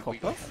Actually, weren't we copper.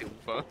 got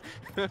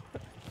silver.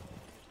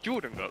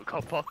 Jordan got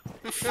copper.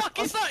 The fuck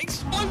is that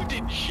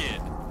exploding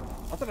shit?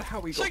 I don't know how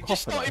we So got it copper,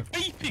 just started though.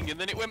 beeping and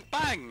then it went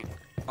bang.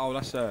 Oh,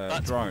 that's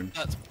a drone.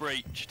 That's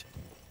breached.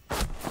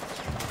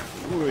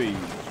 Ui.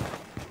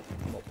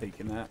 Not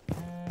peeking that.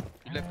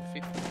 You level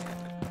 50.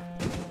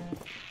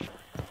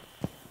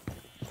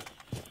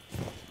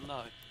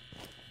 No.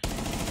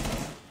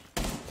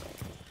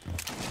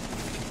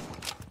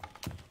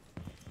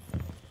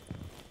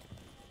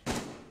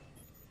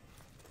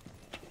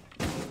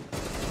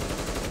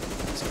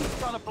 It's keep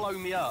trying to blow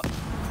me up.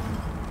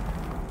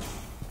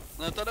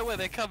 And I don't know where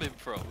they're coming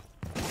from.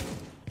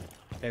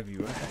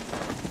 Everywhere.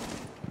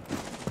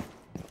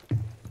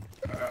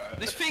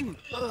 This thing,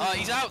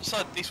 he's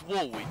outside this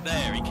wall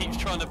there. He keeps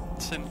trying to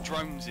send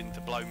drones in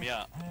to blow me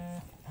up.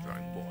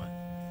 Drone boy.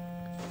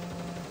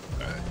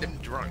 Them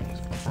drones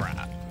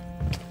crap.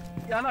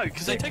 Yeah, I know,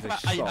 because they Yeah, take they're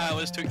about 8 soft.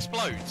 hours to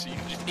explode, so you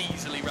can just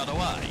easily run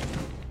away.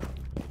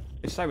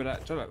 It's same with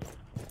that, do you know,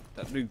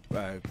 that new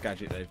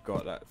gadget they've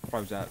got that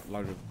throws out a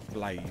load of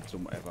blades or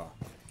whatever.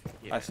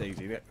 Yeah. That's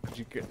easy, because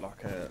you get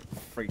like a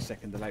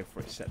 3-second delay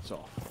before it sets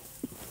off.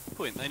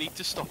 Point, they need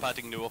to stop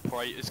adding new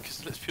operators,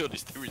 because let's be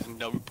honest, there is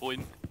no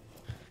point.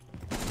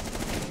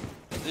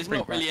 There's Bring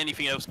not really back-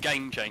 anything else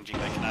game-changing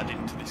they can add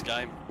into this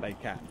game. They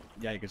can.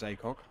 Jaeger's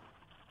ACOG.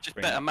 Just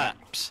Bring better it back.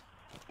 maps.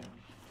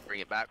 Bring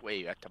it back where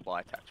you had to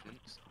buy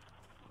attachments.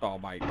 Oh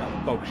mate, that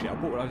was bullshit. I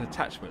bought those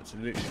attachments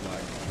and literally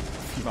like a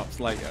few months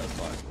later it's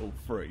like all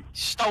free. You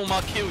stole my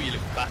kill, you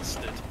little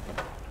bastard.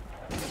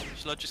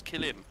 Shall I just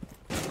kill him?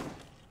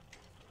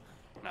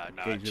 No,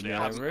 Gives you actually, the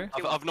I haven't.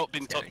 over. I've not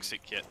been Killing.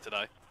 toxic yet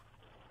today.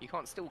 You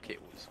can't steal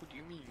kills. What do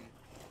you mean?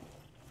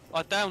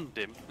 I downed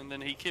him, and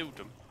then he killed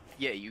him.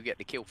 Yeah, you get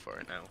the kill for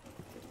it now.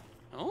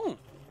 Oh.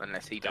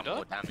 Unless he Did done I?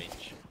 more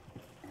damage.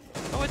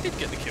 Oh, I did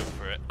get the kill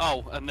for it.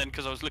 Oh, and then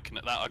because I was looking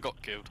at that, I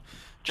got killed.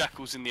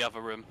 Jackal's in the other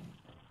room.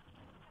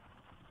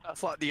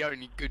 That's like the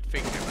only good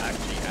thing they've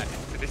actually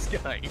added to this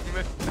game.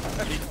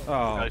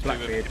 Oh, Those two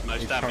Blackbeard, did most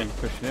he's damage.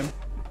 currently pushing him.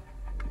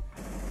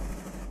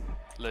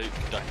 Luke,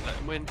 don't let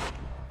him win.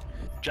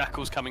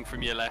 Jackal's coming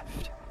from your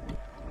left.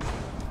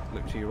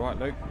 Look to your right,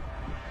 Luke.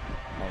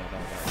 Oh,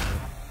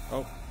 no,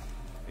 oh,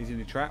 he's in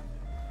the trap.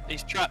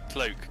 He's trapped,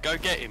 Luke. Go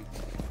get him.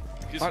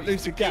 'Cause Don't he's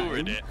lose the game.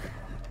 securing it.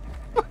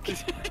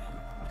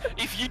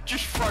 If you'd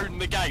just thrown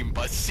the game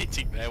by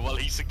sitting there while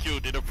he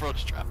secured in a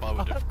frost trap, I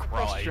would have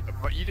cried.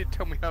 But you didn't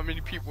tell me how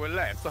many people were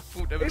left. I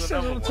thought there was It says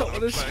another on the top one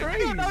of the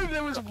playing. screen. No,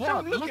 there was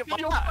one. look Look at at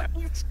your that.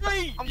 fucking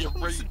screen. I'm You retard.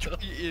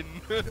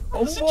 concentrating.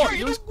 On what?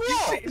 You're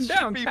what? sitting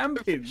down, Be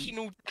camping.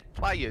 professional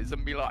players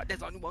and be like,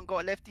 "There's only one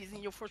guy left. He's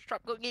in your first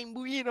trap. Got game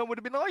boy in." I would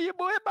have been, "Oh yeah,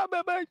 boy, bang,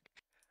 bang, bang."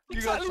 You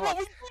Exactly guys what like,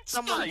 we did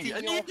 "Someone's say, in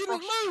and your you didn't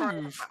frost trap."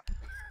 move.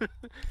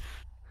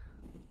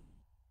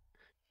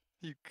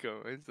 You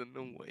guys are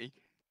naughty.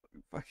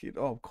 Fucking,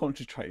 oh, I'm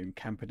concentrating,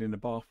 camping in the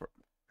bathroom.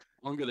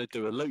 I'm gonna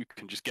do a Luke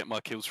and just get my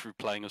kills through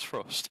playing as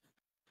Frost.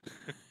 You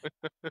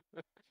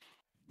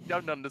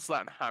don't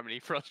understand how many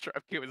frost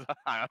trap kills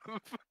I have.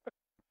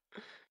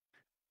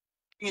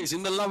 It's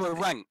in the lower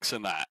ranks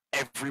and that,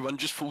 everyone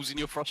just falls in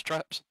your Frost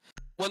traps.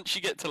 Once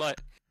you get to like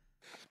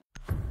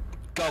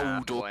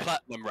gold or boy.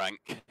 platinum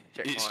rank,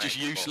 Check it's my just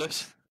Xbox.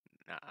 useless.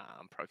 Nah,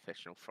 I'm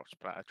professional frost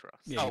player, trust.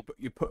 Yeah, Oh,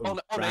 you put them On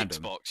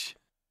random. Xbox,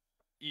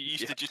 you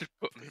used Yeah, to just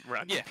put them in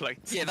random yeah,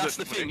 places. yeah. That's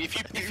the and thing. win.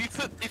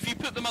 If you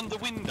put them under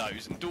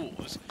windows and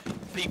doors,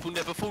 people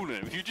never fall in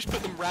them. If you just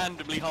put them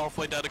randomly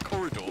halfway down a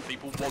corridor,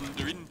 people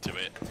wander into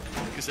it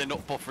because they're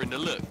not bothering to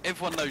look.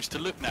 Everyone knows to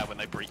look now when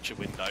they breach a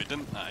window,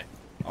 don't they?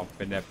 I've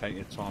been there plenty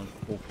of times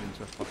walking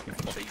into a fucking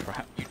So frost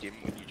trap. you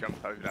didn't when you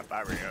jumped over that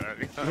barrier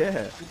earlier.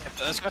 Yeah,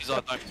 But that's because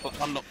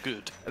I'm not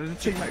good. and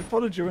the teammate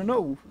followed you and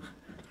all.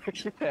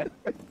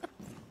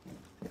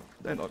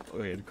 They're like,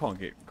 oh yeah, you can't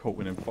get caught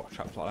in them frost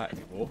traps like that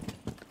anymore.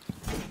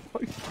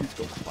 He's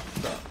got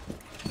fucked up.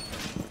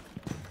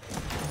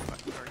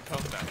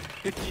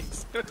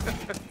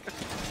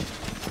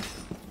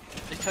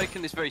 He's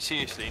taking this very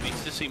seriously. He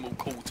needs to seem all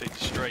cool to the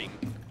stream.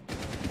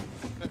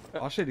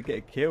 I should get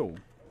a kill.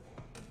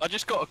 I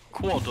just got a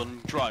quad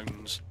on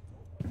drones.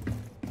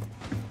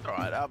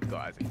 Alright, the other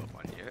guy hasn't got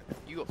one yet.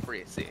 You got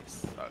 3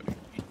 assists, so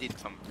you did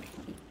something.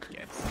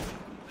 Yes.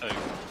 Who?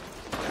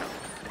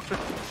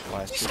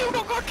 Why, You still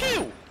not got a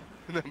kill?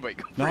 No, wait,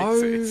 got 3 no,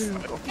 assists.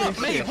 got Fuck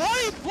three me,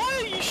 assists. why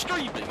are you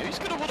streaming? Who's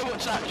gonna want to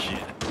watch that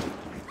shit?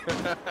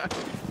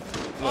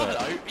 I don't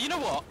know. You know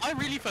what? I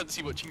really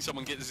fancy watching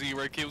someone get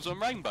 0 kills on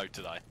Rainbow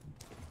today.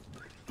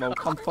 Well,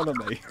 come follow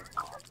me.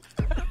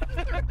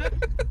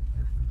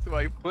 the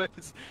way it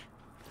was.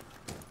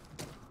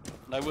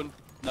 No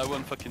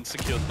one fucking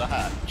secured the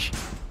hatch.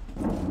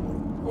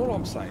 All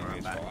I'm saying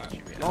is, back, right,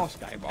 shoot it. last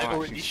game They're I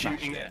already actually smashed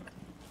shooting it. it.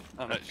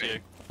 Oh, that's Okay. you.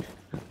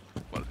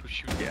 Well, we'll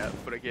shoot it out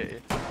before I get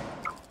here.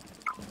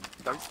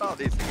 Don't start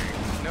this again.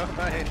 No,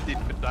 I ended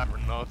for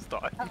Darren last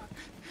time.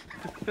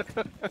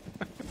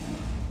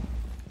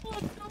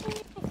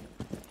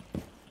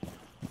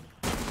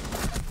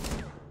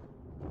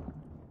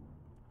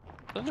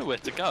 I don't know where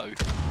to go.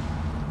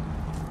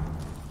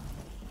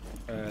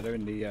 They're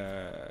in the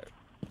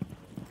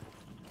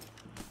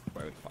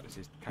where the fuck is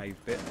this cave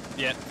bit?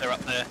 Yeah, they're up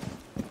there.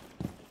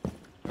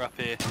 They're up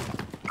here.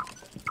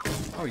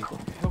 Oh, you've got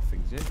health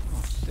things here.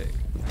 Oh, sick.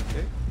 Thank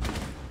you.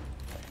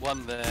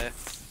 One there.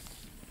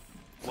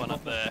 One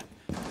up there.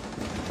 If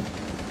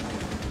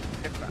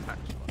that hatch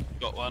one.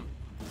 Got one.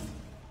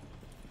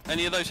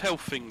 Any of those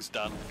health things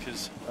done?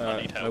 Because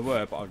I need They help.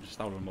 were, but I've just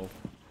stolen them all.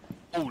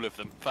 All of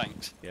them,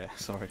 thanks. Yeah,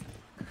 sorry.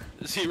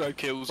 0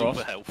 kills, all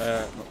Frost. the health.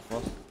 Not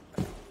Frost.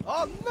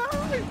 Oh no!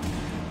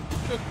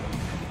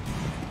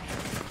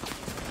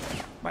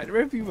 Mate, they're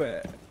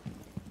everywhere.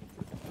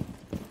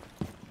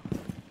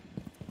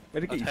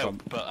 Where'd it I'd get you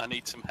help, from? but I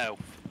need some help.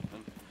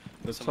 And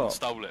The someone top.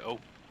 stole it all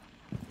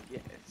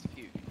Yes,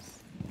 fuse.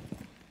 Let's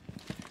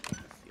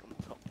see on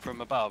top.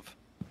 from above.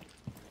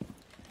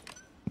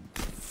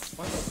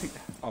 Why did I pick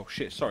that? Oh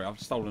shit, sorry, I've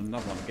stolen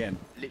another one again.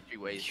 Literally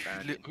where he's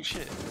standing. Little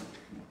shit.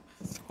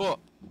 What?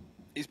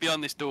 He's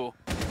behind this door.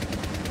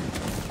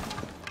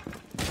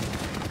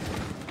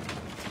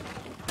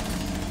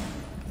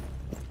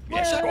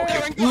 Yes, I got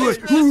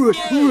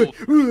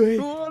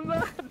you. Oh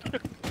lad!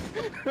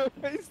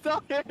 He's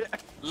done it!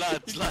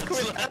 Lads.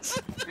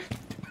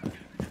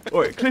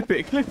 Oi, clip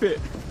it. We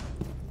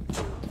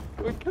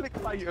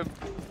clickbait him.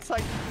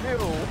 Take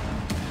kill.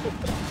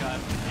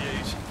 I'm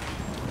confused.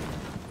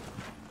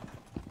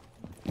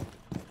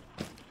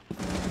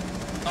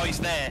 Oh, he's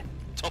there.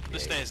 Top of the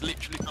stairs,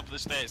 literally top of the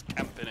stairs,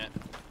 camping it.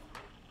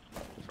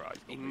 That's right.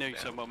 He knew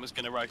someone was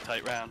going to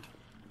rotate round.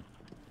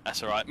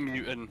 That's alright,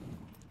 Mute and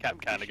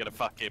Capcan are going to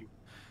fuck him.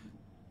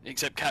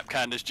 Except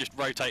Capcan has just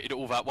rotated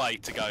all that way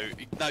to go.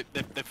 No,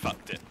 they've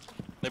fucked it.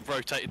 They've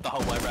rotated the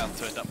whole way around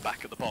to end up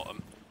back at the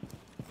bottom.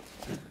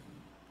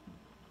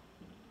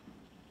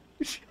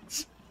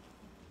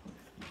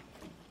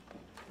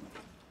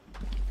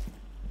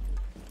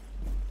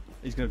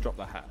 He's gonna drop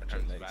the hatch at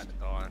That's least. bad to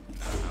die.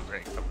 No, I'm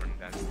ready covering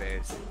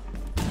downstairs.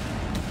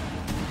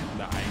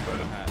 That ain't got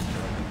a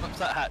hatch. Once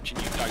that hatch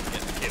and you don't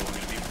get the kill, I'm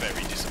going to be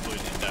very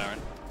disappointed, Darren.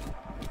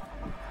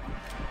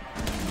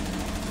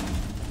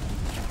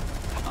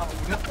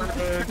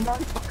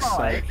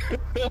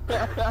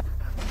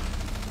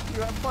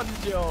 You have fun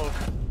job.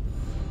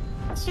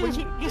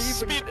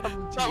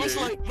 That was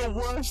like the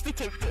worst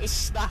attempt at a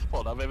snap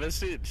on I've ever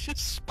seen.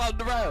 Just spun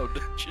around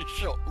and just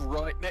shot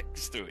right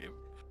next to him.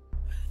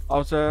 I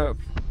was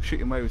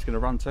shooting where he was gonna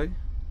run to.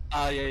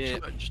 Ah, yeah.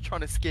 Just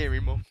trying to scare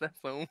him off, that's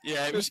all.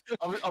 Yeah, it was.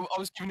 I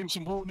was giving him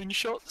some warning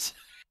shots.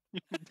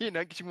 You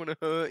know, because you want to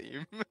hurt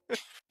him.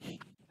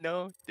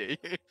 No, do you?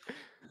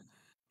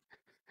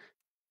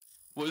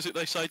 What is it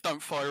they say?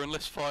 Don't fire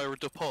unless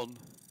fired upon.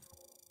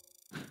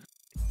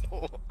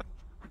 Oh,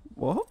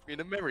 What? in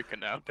America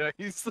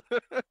nowadays.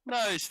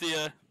 No, it's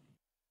the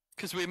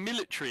because we're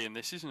military in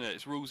this, isn't it?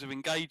 It's rules of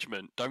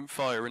engagement. Don't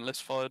fire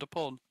unless fired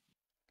upon.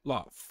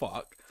 Like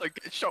fuck. So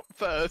get shot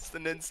first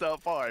and then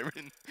start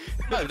firing.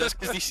 No, that's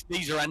because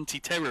these are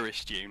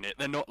anti-terrorist unit.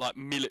 They're not like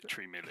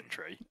military.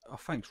 Oh,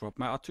 thanks, Rob,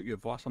 mate. I took your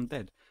advice. I'm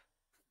dead.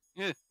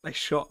 Yeah. They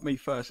shot me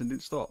first and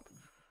didn't stop.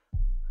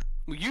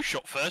 Well, you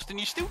shot first and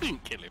you still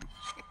didn't kill him.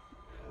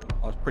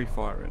 I was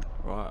pre-firing,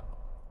 right?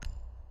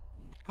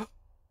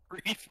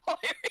 Really firing?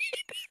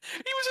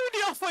 He was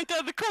already halfway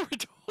down the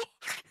corridor.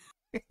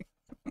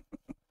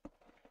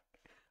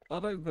 I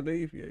don't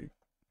believe you.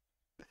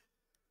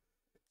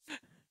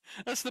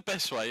 That's the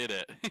best way, isn't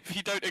it? If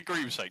you don't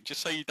agree with something,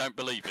 just say you don't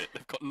believe it.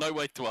 They've got no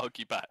way to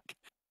argue back.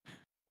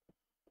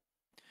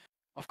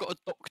 I've got a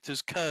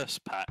doctor's curse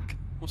pack.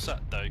 What's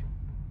that do?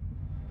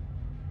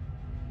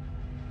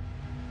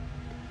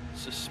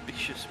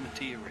 Suspicious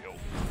material.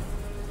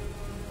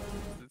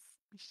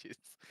 Suspicious.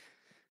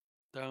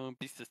 Don't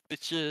be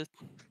suspicious.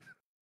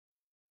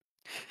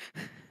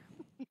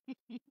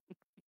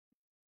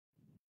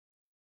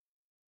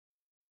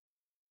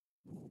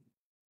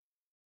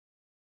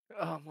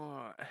 Oh, I'm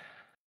alright.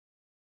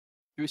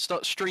 Do we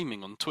start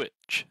streaming on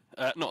Twitch?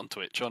 Not on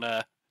Twitch, on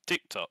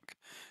TikTok.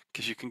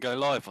 Because you can go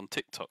live on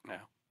TikTok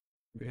now.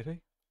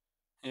 Really?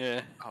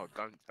 Yeah. Oh,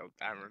 don't tell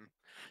Darren.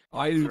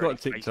 I ain't got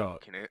It's already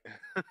TikTok. Facebooking it.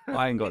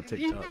 I ain't got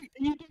TikTok.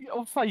 You do it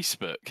on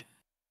Facebook?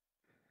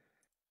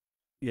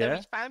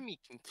 Yeah. family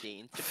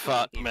contains.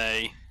 Fuck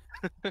me.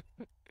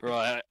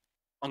 Right.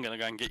 I'm going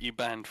to go and get you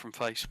banned from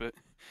Facebook.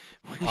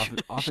 I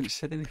haven't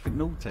said anything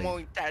naughty.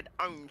 My dad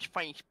owns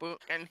Facebook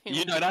and he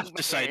You don't have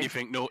to say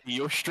anything naughty.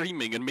 You're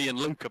streaming and me and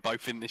Luke are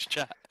both in this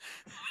chat.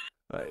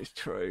 That is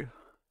true.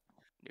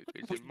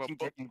 We can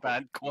get you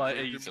banned quite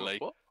easily.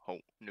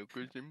 butthole.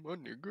 Niggers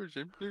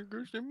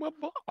in my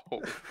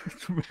butthole.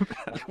 Remember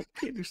that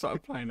kid who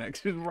started playing that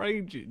 'cause he was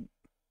raging.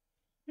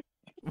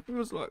 He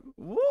was like,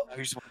 what?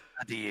 Knows what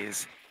daddy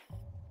is.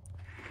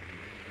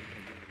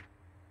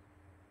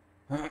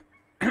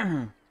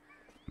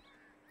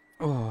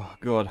 Oh,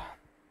 God.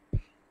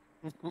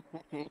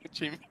 Watch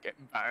him get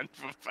banned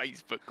from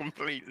Facebook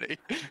completely.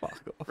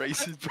 Fuck off.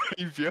 Racist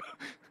behaviour.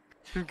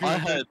 I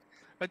heard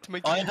had to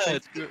make I a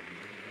heard- Facebook.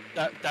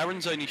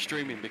 Darren's only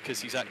streaming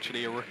because he's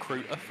actually a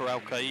recruiter for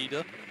Al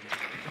Qaeda.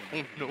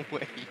 Oh, no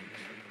way.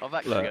 I've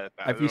actually Look, heard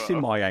that. have as you well.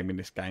 seen my aim in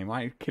this game?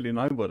 I ain't killing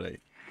nobody.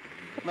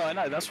 No, I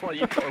know, that's why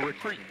you've got to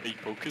recruit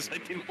people, because they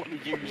didn't want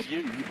to use you.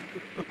 It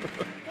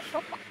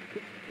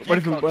You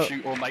won't even can't work.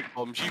 shoot or make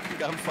bombs, you can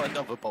go and find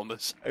other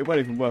bombers. It won't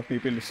even worth me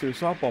being a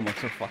suicide bomber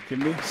to fucking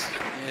miss.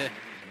 Yeah.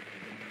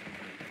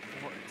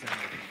 What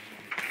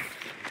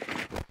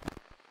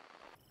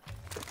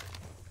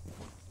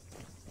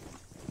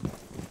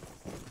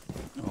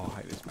Oh,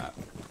 I hate this map.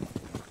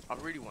 I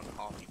really want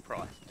Harvey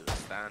Price to do a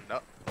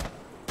stand-up.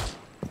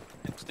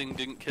 Next thing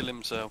didn't kill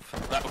himself.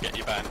 That'll get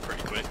you banned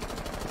pretty quick.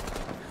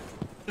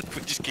 If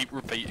we just keep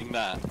repeating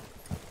that.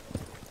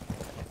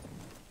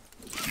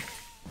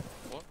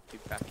 What? You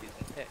back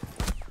his head.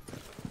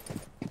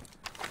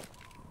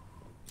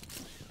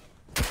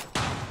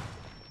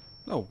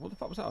 Oh, what the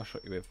fuck was that I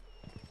shot you with?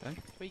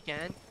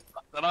 Weekend.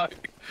 I don't know.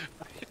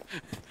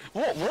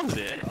 What was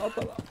it? I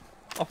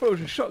thought it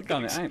was a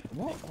shotgun, it ain't.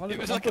 What? Why did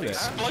It was I like put an it?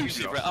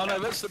 explosive round. Oh no,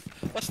 that's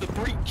the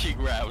breaching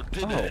round,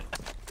 isn't Oh. it?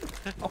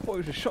 I thought it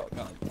was a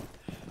shotgun.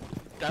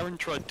 Darren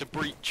tried to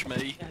breach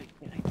me.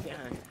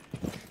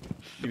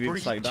 You didn't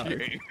say no.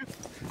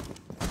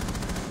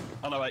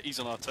 Oh no, wait, he's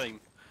on our team.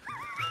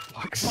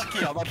 Fuck's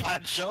Lucky I'm a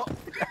bad shot.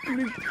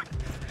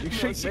 You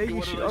shoot me,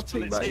 you shoot our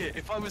teammate.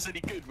 If I was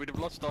any good, we'd have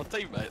lost our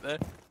teammate there.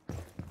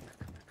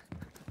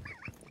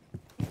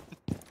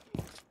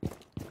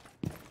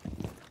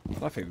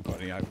 I don't think we've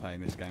got any outplay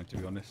in this game, to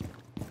be honest.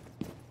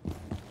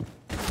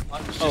 I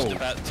was just Oh.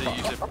 about to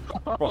use it.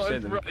 Cross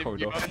end of the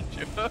corridor.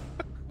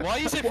 Why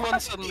is everyone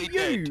suddenly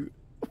dead? You!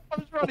 I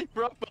was running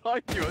right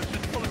behind you, I was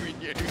just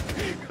following you.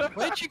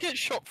 Where'd you get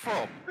shot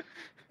from?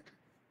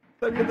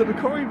 At the end of the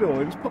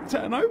corridor, it just popped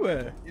out of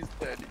nowhere. He's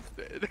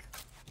dead.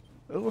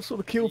 What sort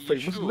of kill Are you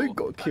thing? Was sure? Luke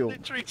got I killed?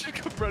 literally took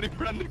him running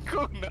around the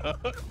corner.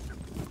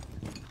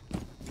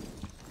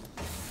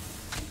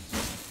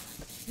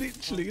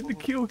 Literally in the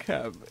kill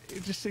cam,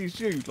 it just sees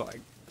you like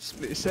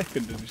split a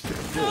second and just hit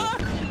the floor.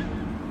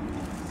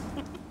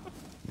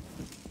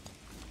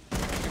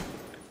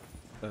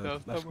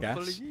 That's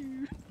gas.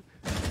 You.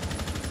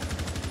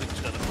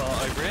 Luke's done a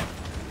fart over it.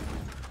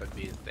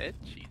 Sophie is dead,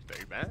 she's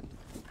very bad.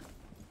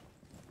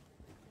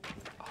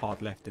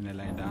 Hard left and they're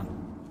laying down.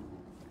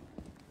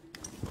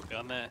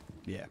 Down there.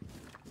 Yeah.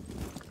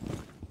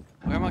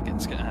 Where am I getting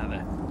to get out of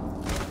there?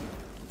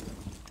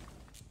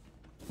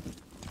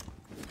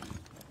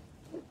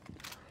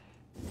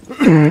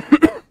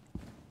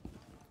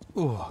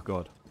 Oh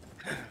god.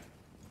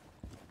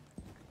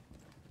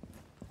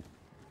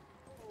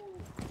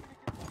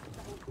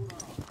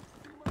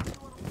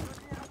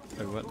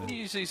 Oh, what Can the? you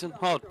use these on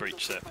hard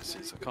breach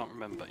surfaces? I can't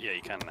remember. Yeah,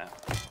 you can now.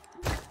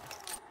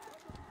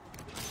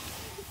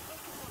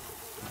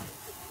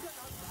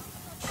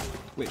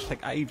 Which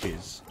take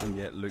ages, and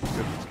yet Luke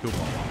still gets killed by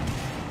one.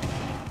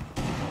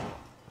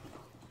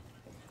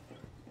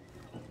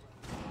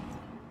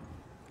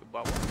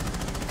 Goodbye.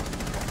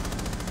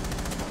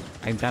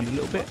 Aim down a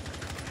little bit.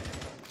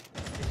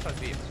 This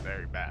Sophie is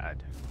very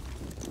bad.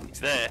 He's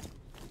there.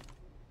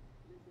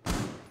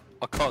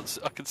 I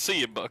can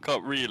see him, but I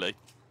can't really.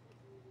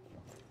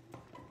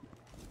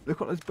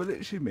 Look at those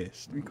bullets you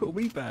missed. You caught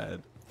me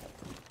bad.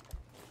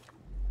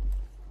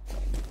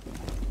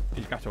 You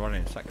just have to run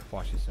in and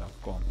sacrifice yourself.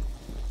 Go on.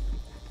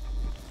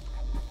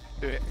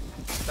 Do it.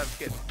 Don't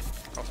forget.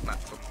 Cross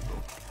maps on the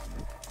floor.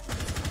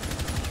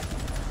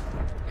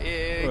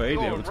 Yeah, Well, he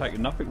go didn't on, take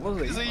nothing, was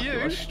he? Because of Fucking you.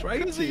 went straight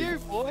Because of in. you,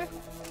 boy.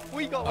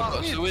 We got I've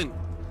that got to win. win.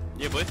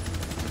 Yeah, boy.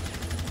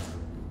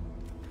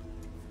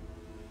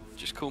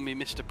 Just call me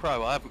Mr.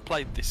 Pro. I haven't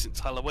played this since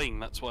Halloween.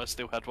 That's why I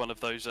still had one of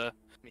those Mr.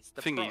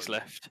 thingies Pro.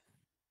 left.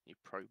 You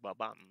pro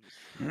bums.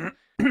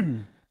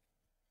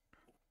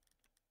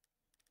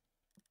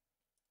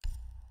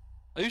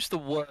 Who's the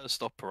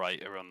worst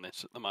operator on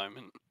this at the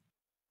moment?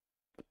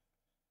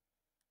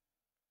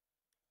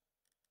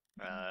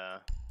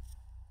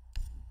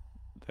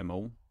 Them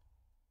all.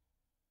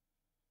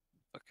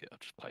 Okay, I'll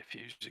just play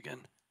Fuse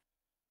again.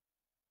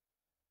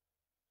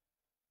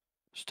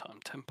 It's time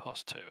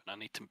 2:10, and I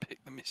need to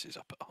pick the missus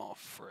up at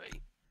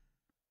 3:30.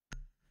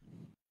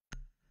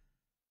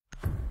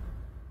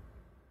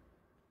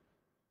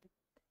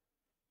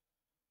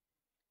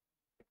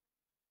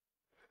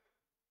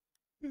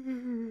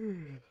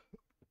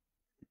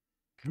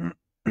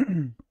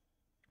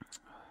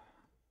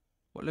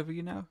 What level are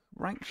you now?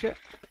 Rank shit?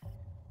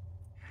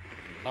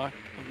 No,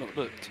 I've not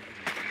looked.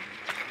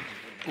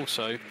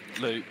 Also,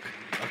 Luke,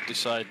 I've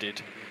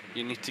decided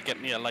you need to get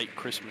me a late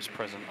Christmas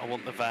present. I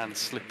want the Van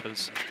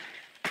slippers.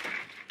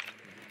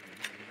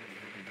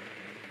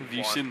 Have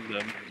you One. seen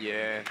them?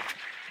 Yeah.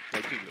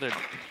 They do They, look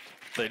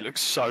they look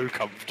so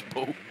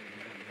comfortable.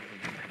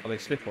 Are they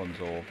slip-ons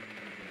or?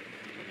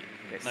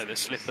 No, they're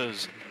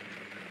slippers.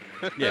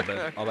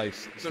 Yeah, are they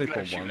slip-on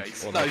actually ones?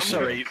 laces. Or No, they're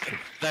sorry,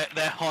 shorts?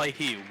 they're high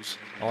heels.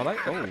 Are they?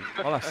 Oh,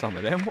 I'll have some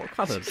of them. What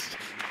colours?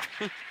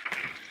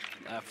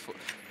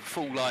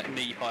 Full like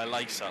knee-high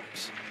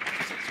lace-ups.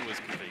 It's always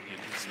convenient.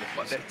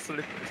 But Slippers.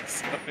 they're slippers,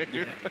 so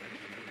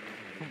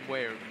I'm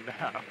wearing them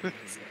now.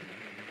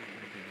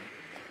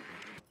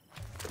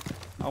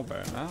 I'll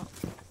wear them out.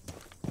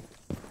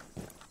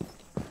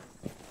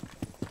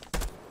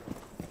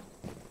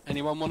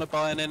 Anyone want to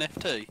buy an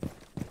NFT?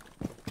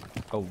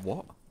 Oh,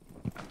 what?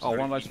 Oh,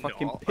 one of those Absolutely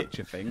fucking not.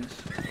 picture things.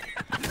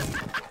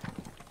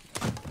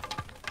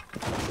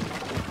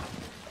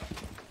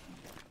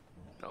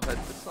 I've heard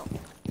the song.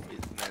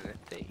 It's an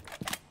NFT.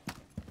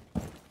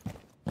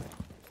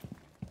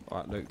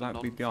 Alright, Luke,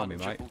 don't be behind me,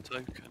 mate. Non-fungible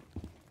token.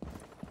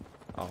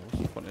 Oh, what's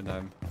the point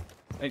in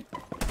Hey.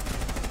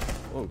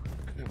 Oh.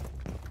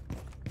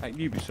 Hey,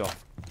 Ubisoft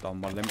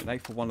done one limit day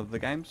for one of the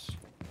games.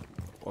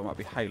 Or it might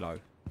be Halo.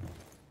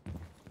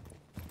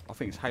 I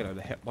think it's Halo,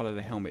 one of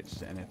the helmets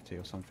NFT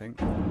or something.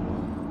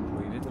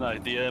 Reading. No,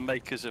 the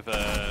makers of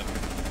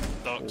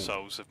Dark Oh.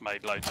 Souls have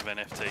made loads of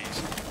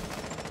NFTs.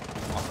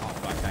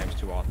 That game's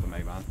too hard for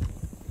me, man.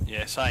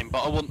 Yeah, same. But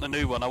I want the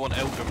new one. I want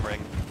Elden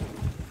Ring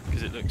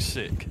because it looks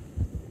sick.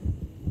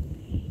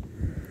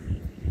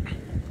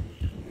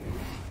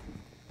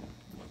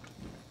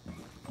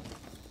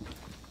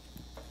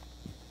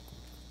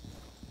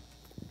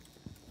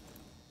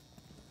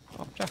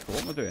 Oh, Jackal,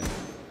 what am I doing?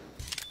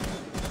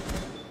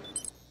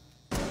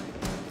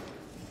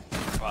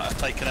 Right, I've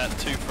taken out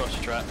 2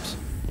 frost traps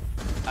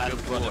and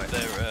Good one boy. of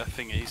their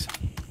thingies.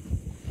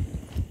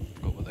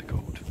 Forgot what they're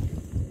called.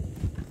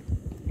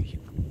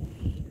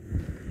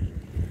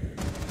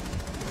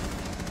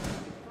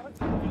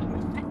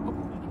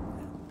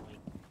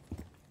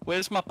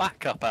 Where's my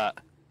backup at?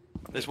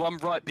 There's one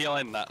right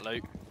behind that,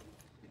 Luke.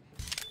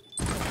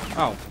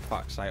 Oh, for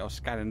fuck's sake, I was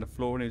scanning the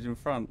floor and he was in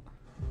front.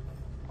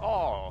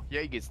 Oh,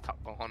 yeah, he gets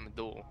tucked behind the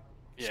door.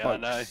 Yeah, I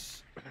know.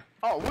 Spokes.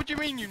 Oh, what do you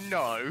mean you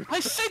know? I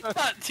said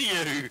that to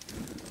you!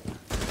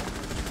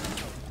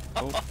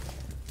 Oh,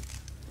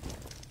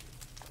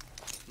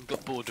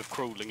 Got bored of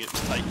crawling, it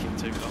was taking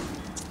too long.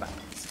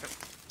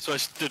 So I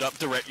stood up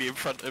directly in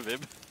front of him.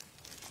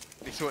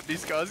 This is what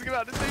these guys are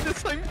about to do the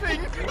same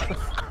thing.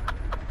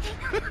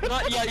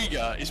 That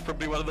Jaeger is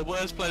probably one of the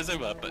worst players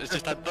ever, but has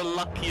just had the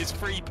luckiest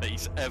free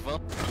piece ever.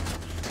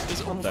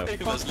 There's all the three of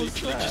fuck us was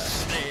literally that?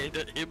 just stared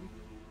at him.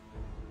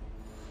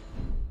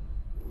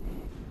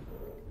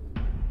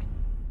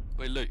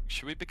 Wait, Luke,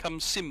 should we become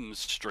Sims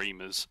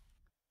streamers?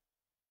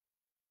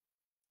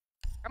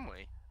 Can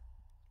we?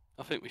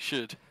 I think we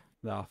should.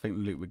 no, I think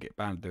Luke would get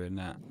banned doing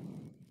that.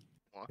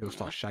 What? He'll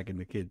start shagging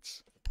the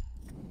kids.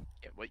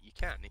 Yeah, well, you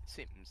can. It's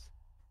Sims.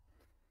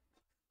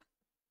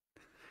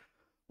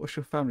 What's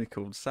your family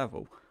called?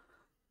 Savile?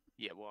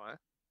 Yeah, why?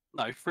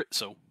 No,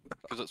 Fritzl,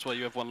 because that's why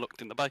you have one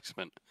locked in the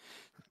basement.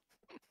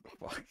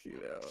 Fuck you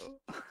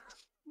know.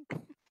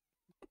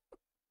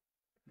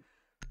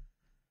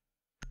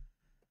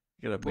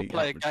 You're gonna We'll meet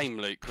play a up with game,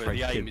 Luke, where Fred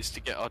the aim Gibbs. is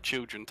to get our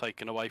children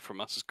taken away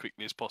from us as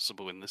quickly as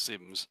possible in The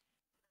Sims.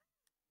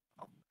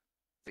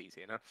 It's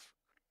easy enough.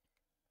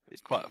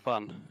 It's quite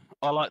fun.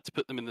 I like to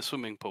put them in the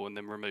swimming pool and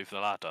then remove the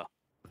ladder.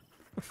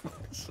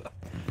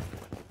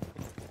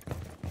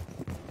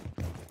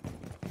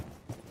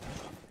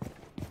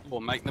 Or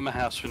make them a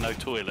house with no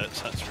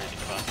toilets, that's really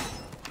fun.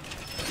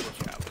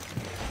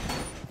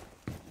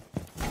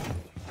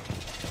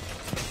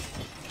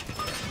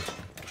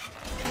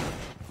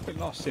 I think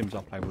last Sims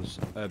I played was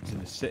Herbs in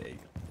the City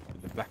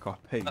with the Black Eyed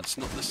Peas. That's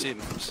not The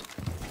Sims.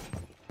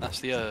 That's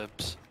the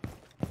Herbs.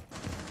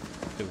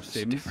 Still It's a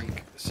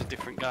Sims.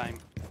 different game.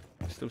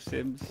 Still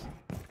Sims.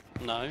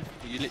 No,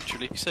 you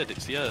literally said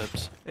it's the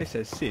Herbs. It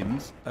says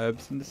Sims,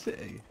 Herbs in the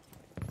City.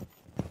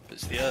 But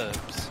it's the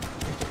Herbs.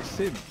 It's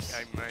Sims.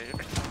 Game,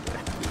 mate.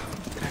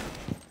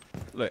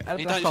 Look, add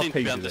He Black don't Eyed seem to Peas be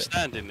with it.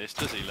 understanding this,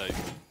 does he, Luke?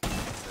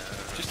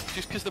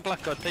 Just because the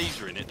Black Eyed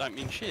Peas are in it don't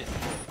mean shit.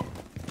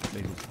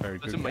 Means it's a very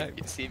good Doesn't make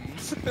game. it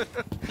Sims.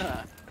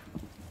 Nah.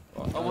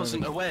 Right, I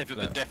wasn't think aware that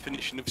the that-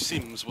 definition of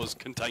Sims was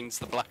contains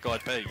the Black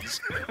Eyed Peas.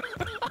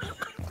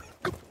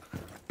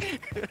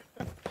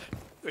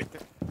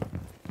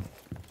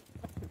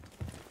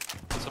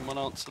 Someone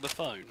answer the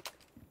phone.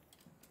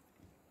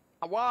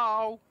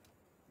 Wow.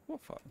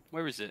 What fun?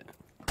 Where is it?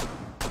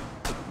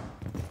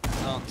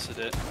 Answered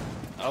it.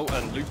 Oh,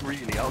 and Luke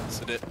really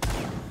answered it.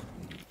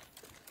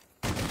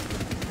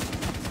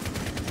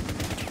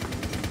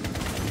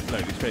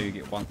 Look, it's ready to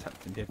get one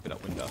tapped in the head for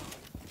that window.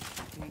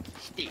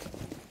 Stick.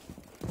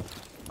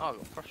 Oh, I've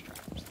got frost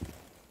traps.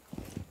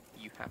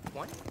 You have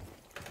one.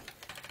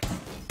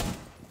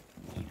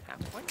 You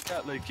have one.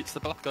 Yeah, Luke, it's the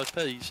Black Eyed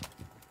Peas.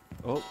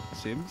 Oh,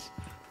 Sims.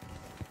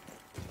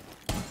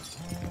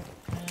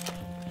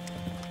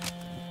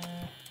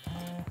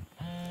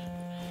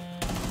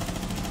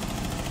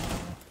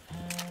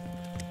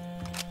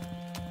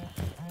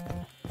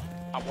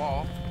 Ah,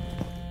 wow.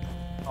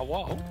 A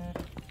what?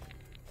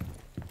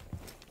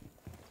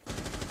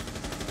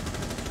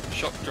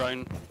 Shock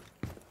drone.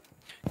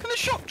 Can the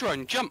shock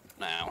drone jump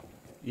now?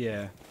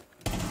 Yeah.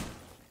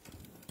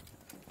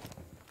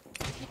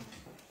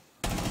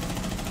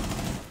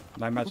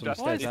 No imagine the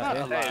Why is stairs out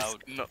that here.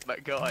 allowed? Knock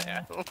that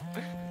guy out.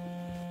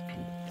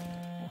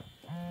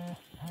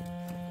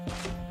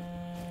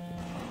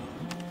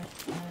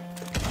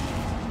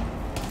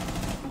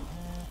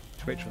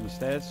 Twitch from the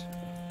stairs.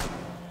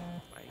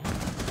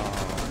 Oh,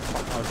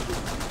 fuck, I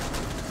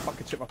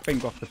fucking took my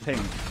finger off the ping.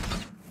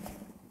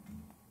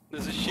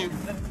 There's a shield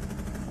there.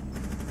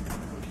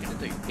 What are you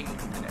gonna do? Ping him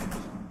to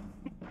death?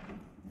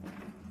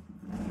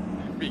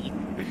 Me.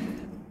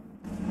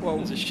 Well,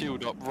 There's a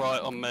shield up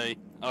right on me.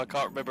 I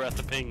can't remember how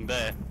to ping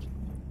there.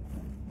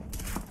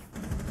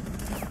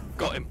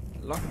 Got him.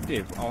 like I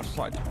did, I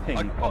started to ping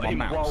I on got my him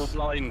while mouse.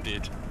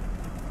 blinded.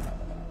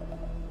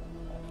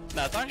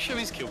 Now don't show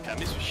his kill cam,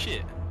 this was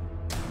shit.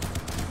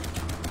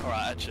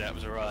 Alright, actually that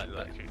was alright.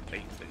 That's actually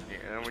decent, yeah.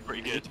 That was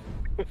pretty good.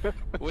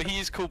 Well, he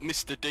is called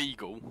Mr.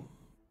 Deagle.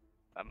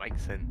 That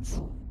makes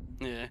sense.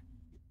 Yeah.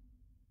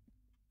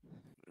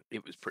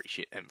 It was pretty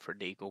shit then for a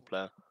Deagle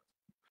player.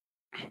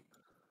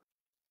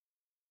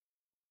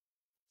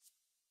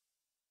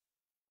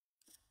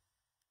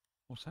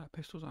 What's that?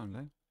 Pistols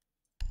only?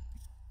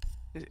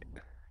 Is it?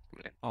 Come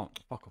on. Oh,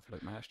 fuck off,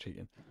 Luke, mate. That's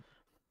cheating.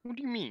 What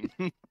do you mean?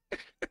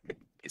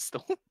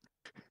 Pistol?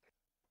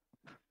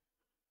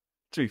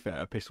 To be fair,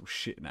 a pistol's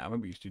shit now. I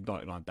remember it used to do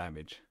 99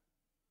 damage.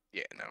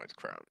 Yeah, now it's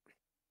crap.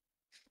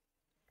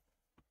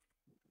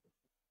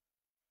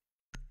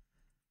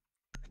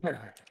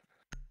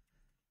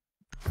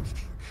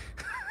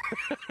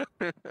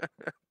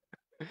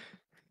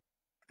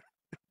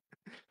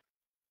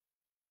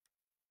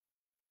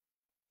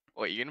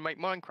 What, are you gonna make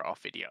Minecraft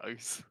videos?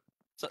 Is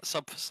that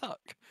sub for suck?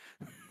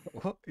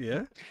 What?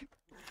 Yeah?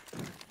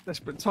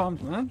 Desperate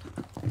times, man.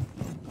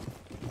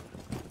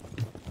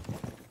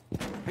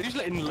 Who's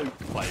letting Luke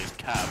play as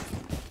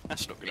Cav?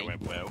 That's not gonna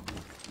end well.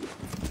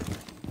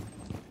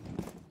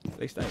 At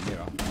least they ain't near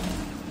us.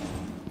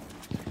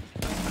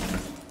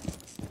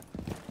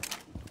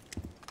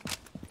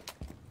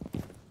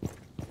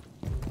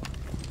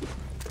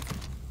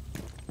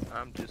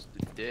 I'm just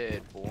a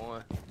dead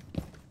boy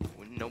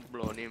with no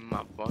blood in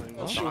my bones.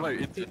 Oh, sure, I'm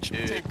mate, just a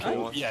intentional team dead kill.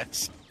 boy.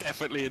 Yes,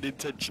 definitely an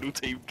intentional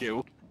team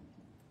kill.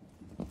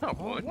 Oh,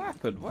 What what?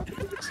 happened? What?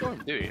 That's what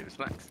I'm doing. It's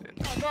an accident.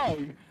 I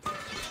know.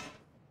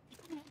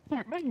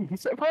 Man, he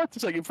set fire to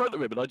something in front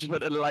of him and I just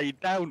went and laid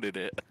down in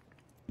it.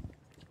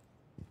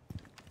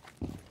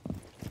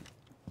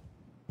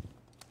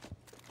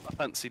 I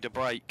fancied a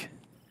break.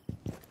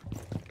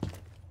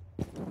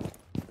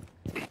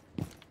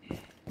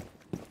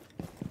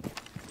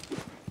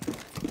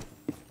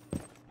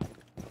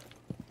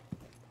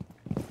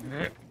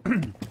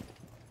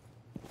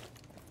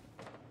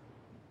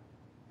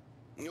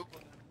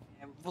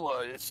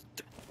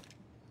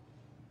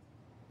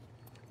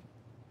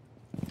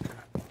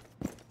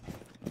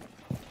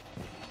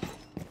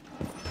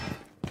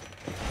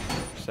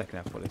 Second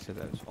half, what they said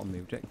that was on the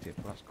objective.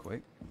 Well, that's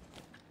quick.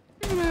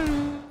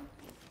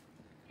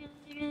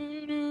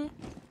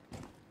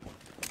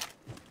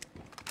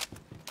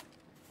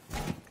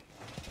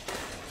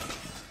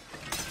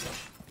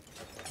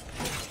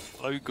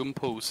 Logan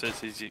Paul says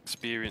he's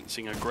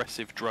experiencing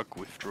aggressive drug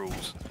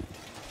withdrawals.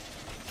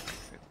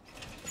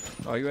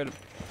 Oh, you had a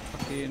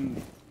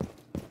fucking...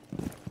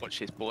 Watch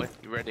this, boy.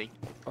 You ready?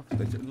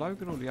 Is it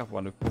Logan or the other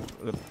one of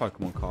the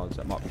Pokemon cards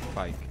that might be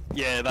fake?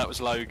 Yeah, that was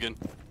Logan.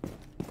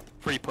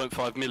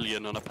 3.5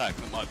 million on a pack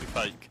that might be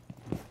fake.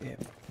 Yeah.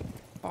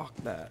 Fuck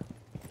that.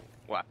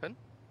 What happened?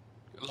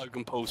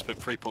 Logan Paul spent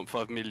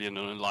 3.5 million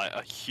on like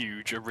a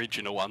huge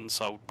original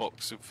unsold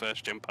box of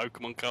first gen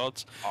Pokemon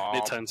cards. And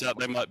it turns out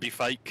they might be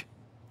fake.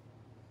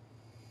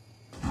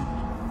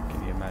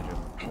 Can you imagine?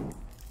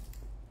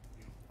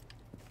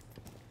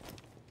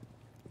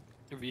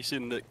 Have you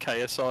seen that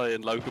KSI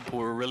and Logan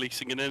Paul are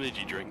releasing an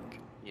energy drink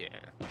Yeah.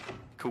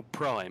 called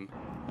Prime?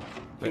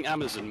 I think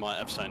Amazon might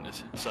have something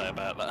to say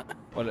about that.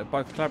 Well, they're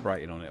both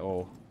collaborating on it,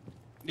 or...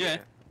 Yeah.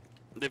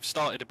 They've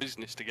started a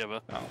business together.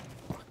 Oh,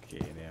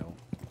 fucking hell.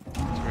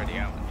 It's already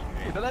out.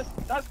 Yeah, but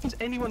that's because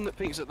anyone that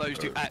thinks that those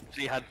two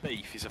actually had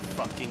beef is a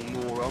fucking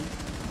moron.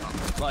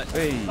 Like,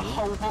 Hey. the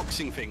whole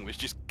boxing thing was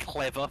just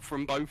clever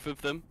from both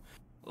of them.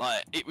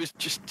 Like, it was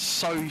just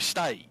so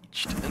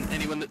staged, and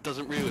anyone that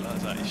doesn't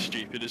realise that is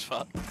stupid as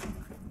fuck.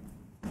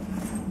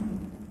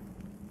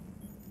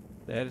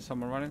 There's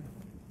someone running.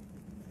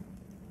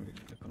 Let me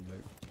click on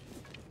Luke.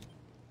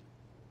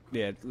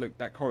 Yeah, look,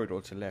 that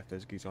corridor to the left,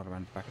 there's a geezer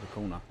around the back of the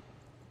corner.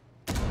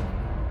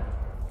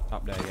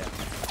 Up there, yeah.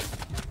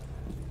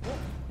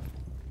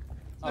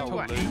 Oh,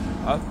 way. Luke.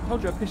 I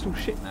told you a pistol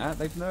shit now,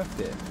 they've nerfed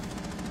it.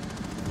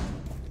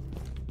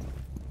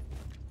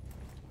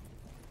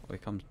 Here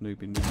comes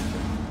Noobie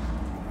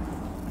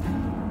Noobie.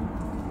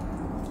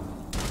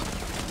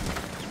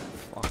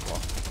 Fuck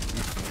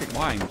off. I think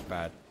my aim's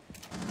bad.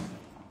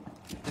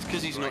 It's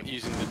because he's not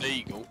using the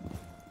Deagle.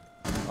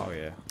 Oh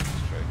yeah, that's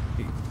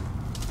true.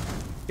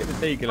 Get the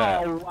deagle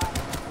out. wow.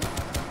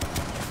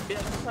 He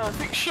had a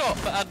perfect shot,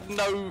 but had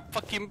no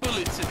fucking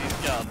bullets in his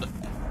gun.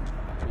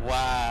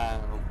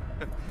 Wow.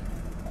 That's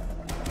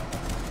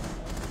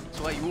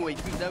why you always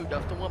reload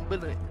after one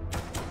bullet.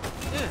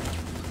 Yeah.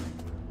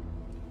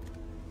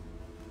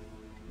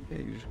 Yeah,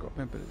 you just got to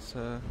remember it's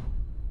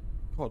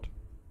COD.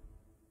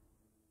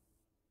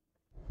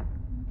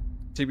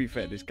 To be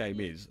fair, this game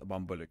is a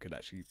one bullet could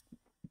actually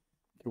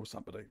kill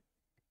somebody.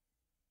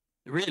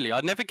 Really,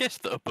 I never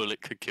guessed that a bullet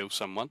could kill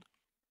someone.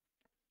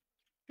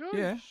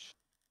 Yeah.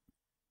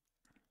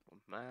 What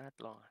a mad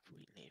life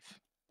we live.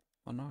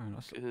 I know.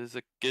 That's... Cause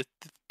I get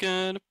it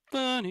kinda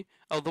funny.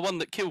 Oh, the one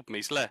that killed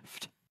me's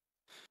left.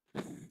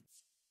 Oh,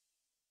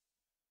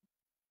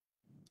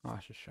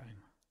 that's a shame.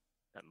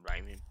 That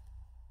raining.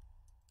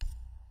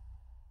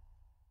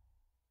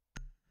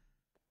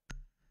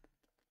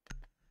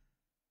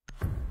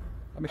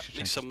 I miss At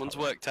least someone's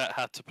worked out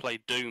how to play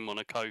Doom on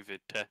a COVID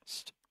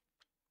test.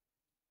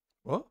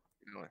 What?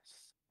 Nice.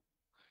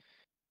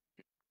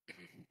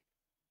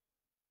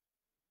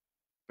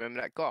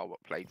 Remember that guy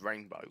what played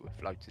Rainbow with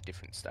loads of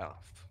different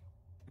stuff?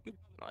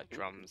 Like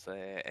drums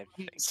there,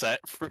 everything. Set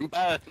from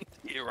Band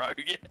Hero,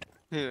 yeah.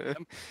 Yeah.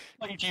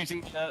 Played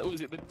using, what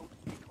was it, the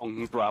Donkey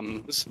Kong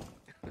drums.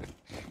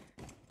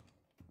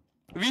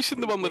 Have you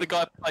seen the one where the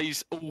guy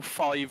plays all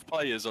 5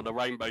 players on a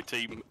Rainbow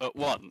team at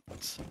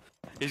once?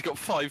 He's got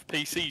 5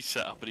 PCs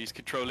set up and he's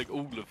controlling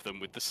all of them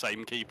with the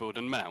same keyboard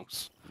and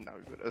mouse. No,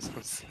 but that's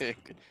not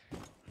sick.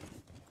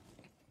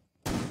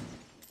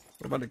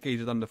 What about the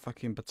geezer done the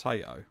fucking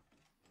potato?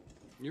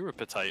 You're a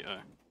potato.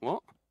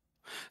 What?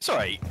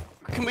 Sorry,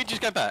 can we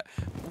just go back?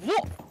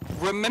 What?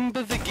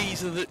 Remember the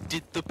geezer that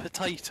did the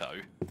potato?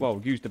 Well,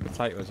 use the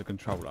potato as a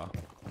controller.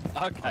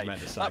 Okay,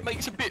 meant to say. that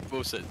makes a bit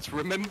more sense.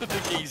 Remember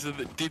the geezer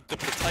that did the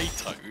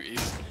potato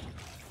is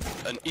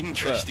an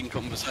interesting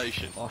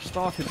conversation. I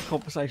started the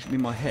conversation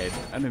in my head,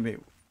 and then it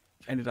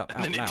ended up And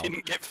out then loud. it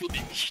didn't get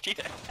finished,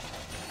 yeah.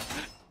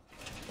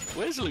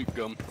 Where's Luke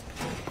gone?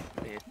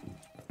 Yeah.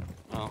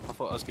 Oh, I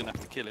thought I was going to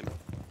have to kill him.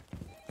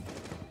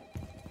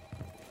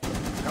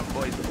 Come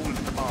boys, all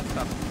in the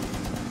bathtub.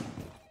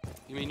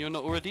 You mean you're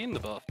not already in the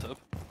bathtub?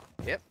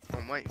 Yep,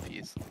 I'm waiting for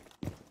you.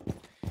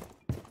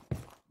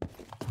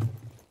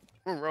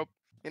 Come on, Rob,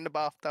 in the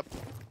bathtub.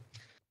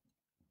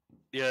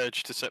 The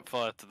urge to set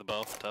fire to the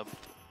bathtub.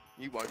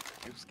 You won't,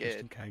 you're Just scared.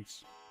 in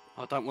case.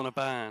 I don't want to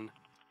ban.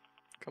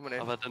 Come on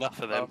in. I've had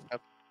enough of them.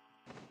 Bathtub.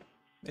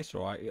 It's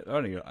alright,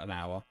 only an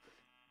hour.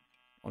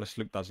 Unless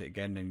Luke does it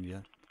again, then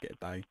you get a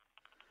day.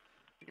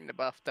 In the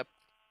bathtub.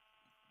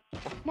 Oh,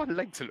 my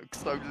legs look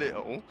so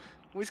little.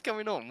 What's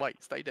going on?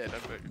 Wait, stay there,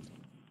 don't move.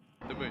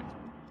 Don't move.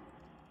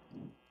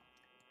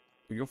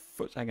 But your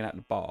foot's hanging out in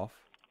the bath.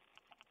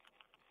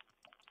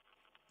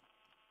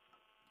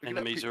 Look at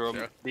that Oh, Enemies are on.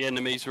 picture. The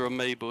enemies are on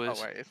me, boys.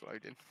 Oh wait, it's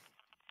loading.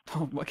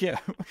 Oh my, yeah,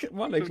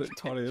 my legs look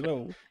tiny at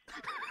all.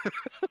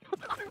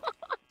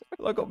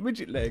 I got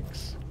midget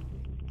legs.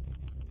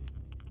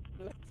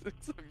 Legs look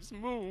so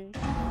small.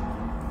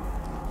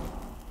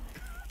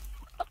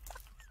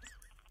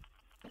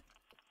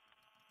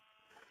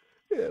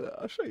 Yeah, look,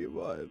 I'll show you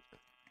mine.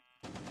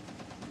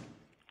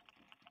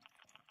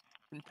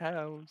 And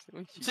towels.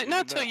 Does it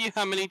now tell you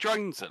how many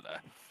drones are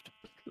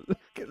left?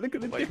 Look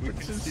at the Wait, we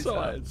difference can in see that.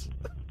 size.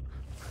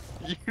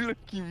 You look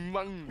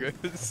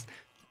humongous.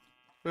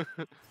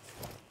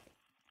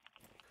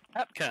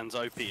 Capcan's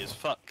OP as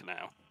fuck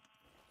now.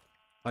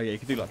 Oh yeah, you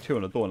can do like 2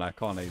 on a door now,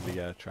 can't you?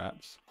 The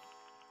traps.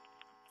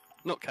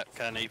 Not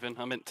Capcan even,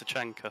 I meant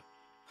Tachanka.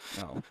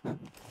 Oh.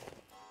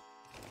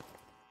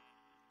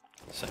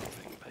 Same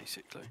thing,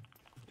 basically.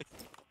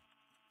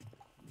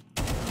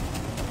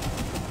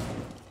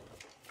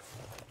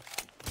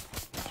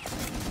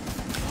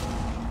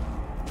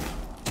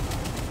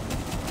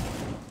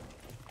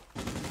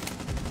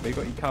 We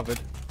got you covered.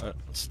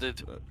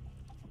 Did.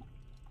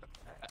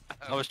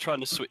 I was trying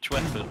to switch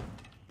weapon.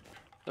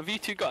 Have you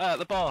two got out of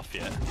the bath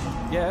yet?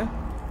 Yeah.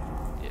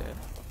 Yeah.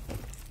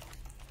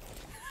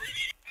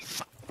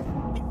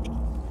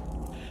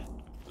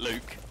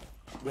 Luke,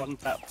 one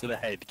tap to the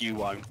head, you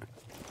won't.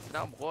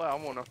 No, boy, I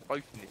want us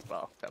both in this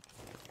bathtub.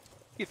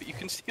 Yeah, but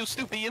you'll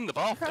still be in the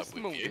bathtub How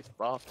small with you. this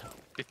bathtub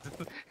is?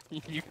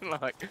 You can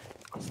like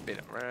spin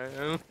it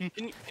around.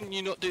 Can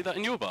you not do that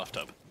in your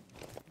bathtub?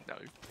 No.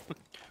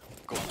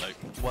 Go on, Luke.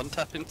 One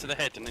tap into the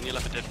head and then you'll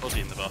have a dead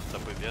body in the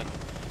bathtub with you.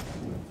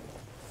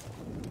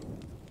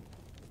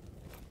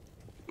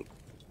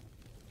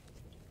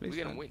 Please We're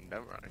gonna don't. win,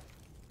 don't we?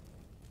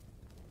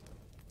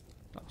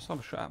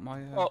 Someone shut out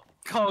my. Oh,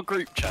 car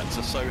group chats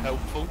are so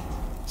helpful.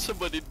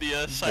 Someone in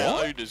the Sayer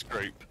What? owners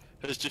group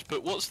has just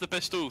put, what's the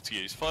best tool to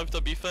use,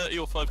 5W30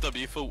 or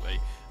 5W40?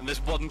 And there's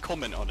one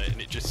comment on it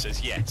and it just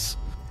says yes.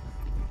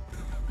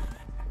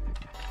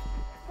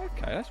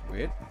 Okay, that's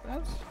weird.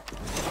 That's.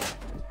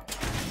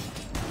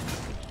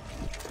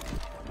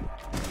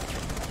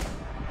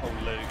 Oh,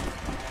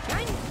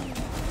 Luke.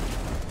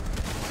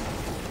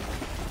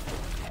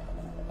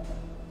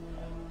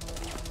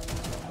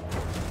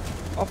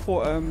 I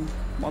thought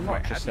my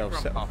Right, nitro cell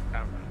set up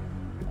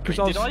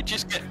because Did I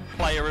just get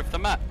player of the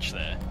match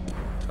there?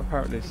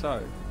 apparently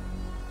so.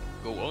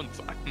 Go on,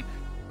 son.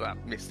 That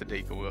Mr.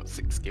 Deagle got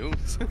 6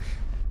 kills.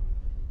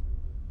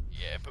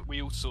 Yeah, but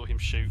we all saw him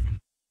shoot.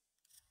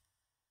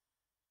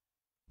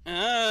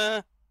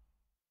 Ah!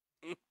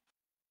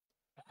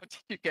 How did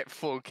you get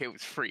 4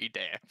 kills, 3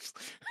 deaths,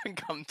 and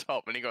come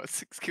top and he got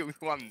 6 kills,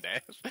 1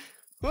 death?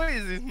 What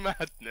is this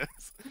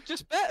madness?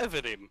 Just better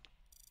than him.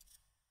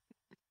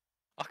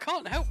 I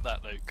can't help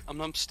that, Luke.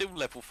 I'm still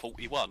level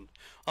 41.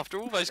 After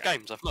all those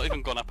games, I've not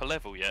even gone up a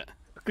level yet.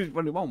 Because you've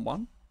only won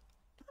one.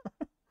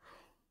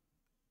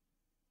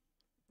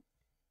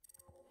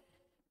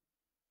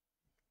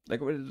 They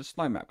got rid of the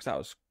snow map because that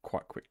was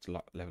quite quick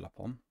to level up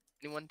on.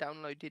 Anyone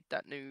downloaded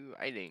that new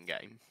Alien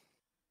game?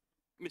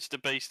 Mr.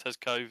 Beast has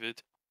COVID.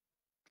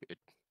 Good.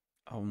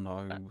 Oh no,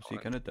 what's he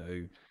gonna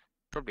do?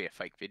 Probably a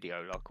fake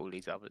video like all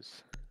these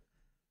others.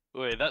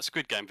 Wait, that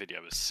Squid Game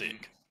video was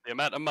sick. The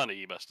amount of money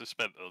you must have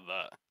spent on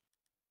that.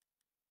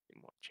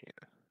 Didn't watch it.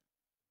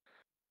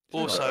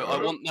 Also,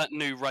 I want that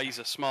new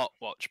Razer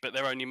smartwatch, but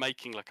they're only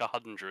making like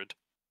 100.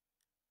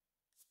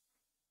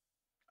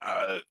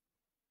 Oh,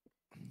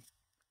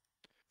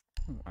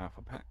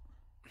 alpha pack.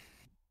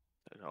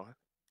 Don't know. I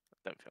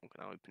don't think I'm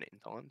going to open it in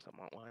time, so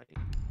I might wait.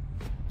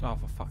 Oh,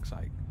 for fuck's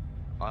sake.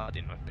 I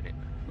didn't open it.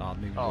 No,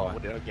 neither Oh, did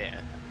what did I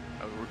get?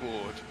 A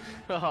reward.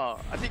 Oh,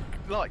 I didn't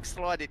like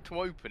slide it to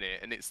open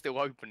it, and it still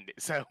opened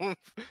itself.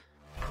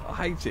 I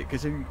hate it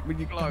because when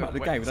you come out of the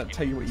Wet game, it doesn't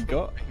tell you what you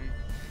got.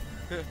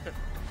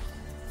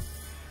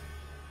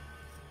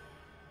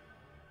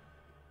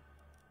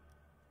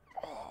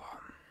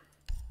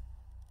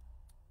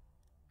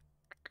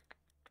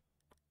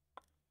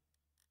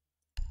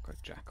 Go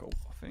Jackal,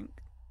 I think.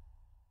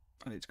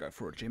 I need to go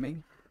for a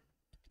Jimmy.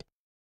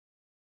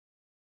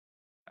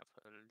 Have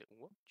a little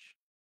watch.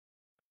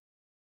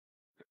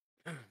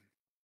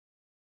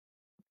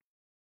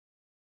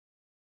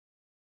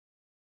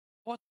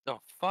 What the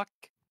fuck?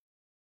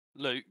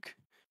 Luke,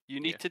 you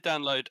need Yeah. to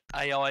download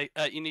AI.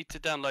 You need to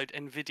download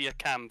NVIDIA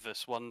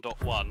Canvas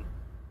 1.1.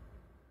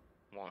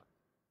 Why?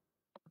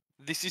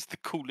 This is the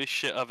coolest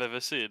shit I've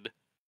ever seen.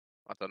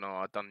 I don't know.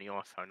 I done the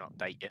iPhone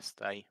update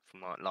yesterday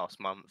from like last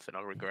month, and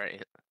I regret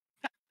it.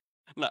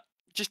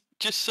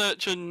 Just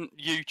search on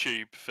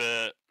YouTube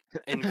for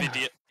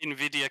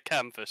NVIDIA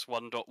Canvas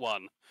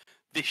 1.1.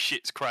 This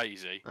shit's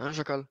crazy.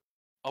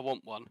 I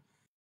want one.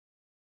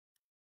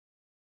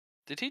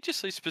 Did he just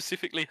say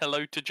specifically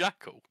hello to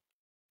Jackal?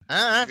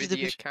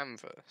 Video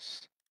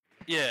Canvas.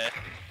 Yeah.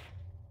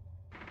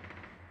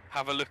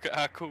 Have a look at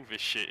how cool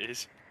this shit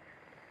is.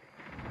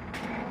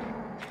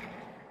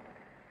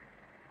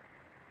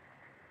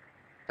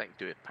 Don't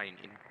do it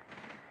painting.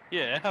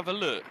 Yeah, have a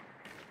look.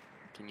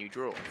 Can you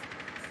draw?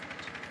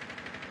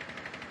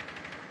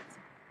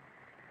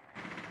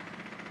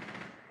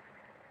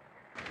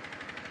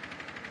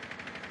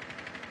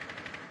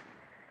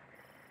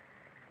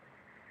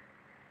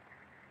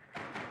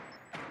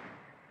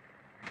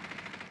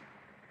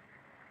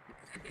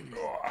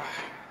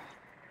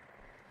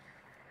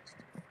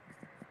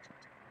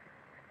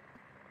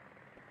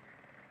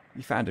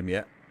 You found him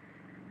yet?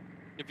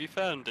 Have you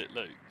found it,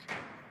 Luke?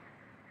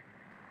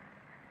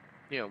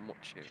 Yeah, I'm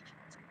watching it.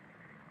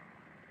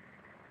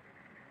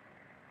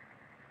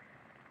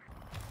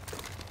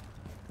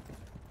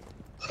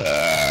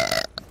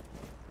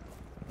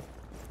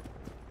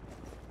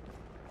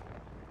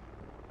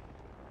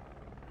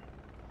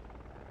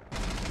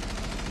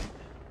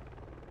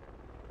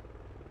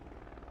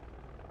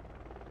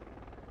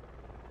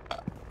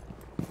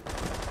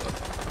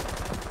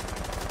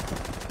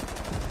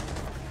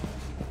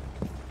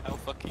 How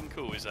fucking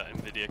cool is that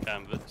NVIDIA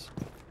Canvas?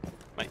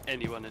 Make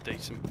anyone a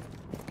decent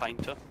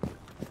painter.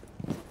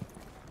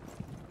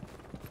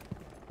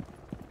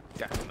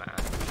 Damn man.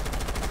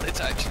 It's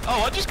actually.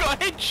 Oh, I just got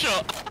a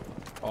headshot!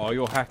 Oh,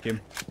 you're hacking.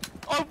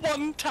 I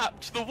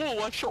one-tapped the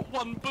wall, I shot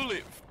one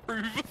bullet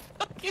through the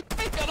fucking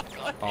thing and I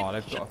got a Oh,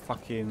 they've headshot. got a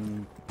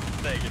fucking...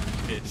 They're gonna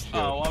be pissed. Sure.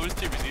 Oh, I was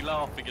too busy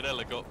laughing and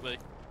Ella got me.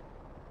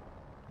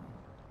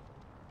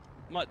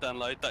 Might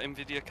download that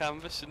NVIDIA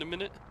Canvas in a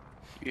minute.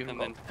 You even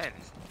And got a pen?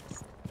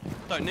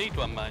 Don't need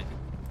one, mate.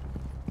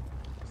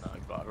 No,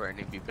 but I reckon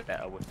it'd be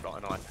better with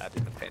like an iPad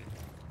and a pen.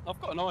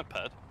 I've got an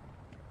iPad.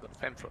 Got a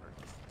pen for it.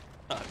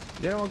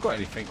 Yeah, I got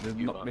anything to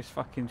You knock got- this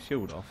fucking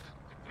shield off.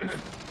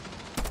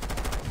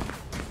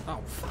 Oh,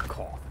 fuck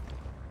off.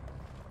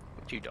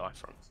 Where'd you die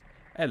from?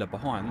 Ella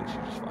behind,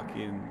 literally just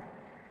fucking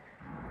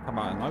come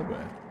out of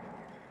nowhere.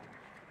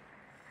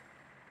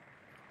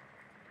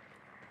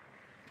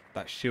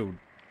 That shield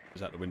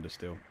is out the window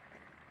still.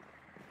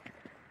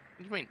 What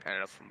do you mean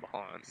Ella from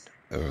behind?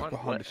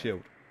 Behind the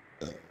shield.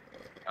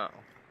 Oh.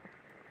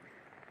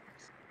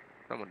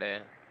 Someone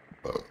there.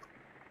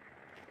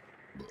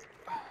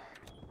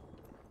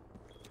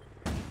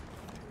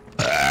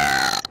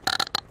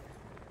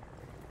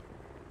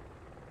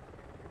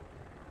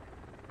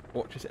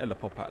 Watch this Ella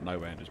pop out of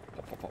nowhere and just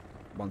pop, pop, pop.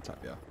 One tap,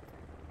 yeah.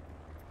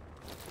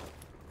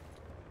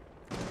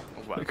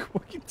 Oh, well. Look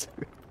what you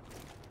doing.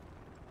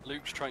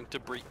 Luke's trying to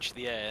breach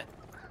the air.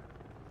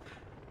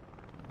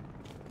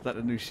 Is that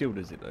the new shield,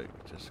 is it, Luke?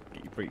 Just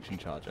get your breaching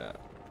charge out.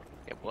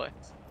 Yeah, boy.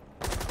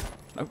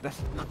 No,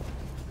 that's.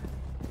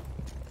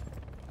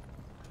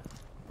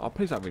 Oh,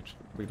 please don't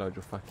reload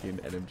your fucking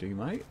LMG,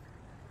 mate.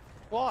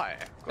 Why?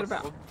 What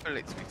about- Got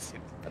bullets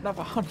missing.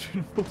 Another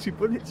 140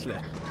 bullets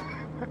left.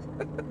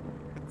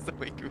 So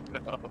we can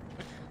now.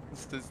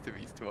 It's just to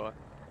be twice.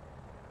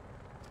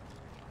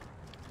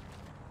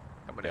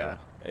 Coming Yeah, out.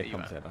 here You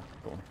comes out. Heather.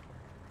 Go on.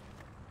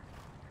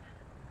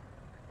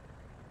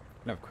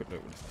 Have a quick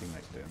look what his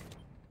teammate's doing.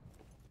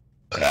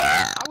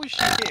 How is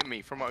she hitting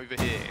me from over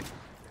here?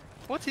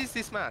 What is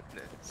this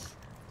madness?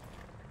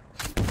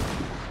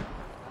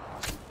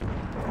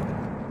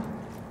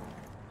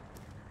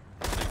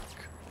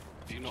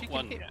 Have you not She can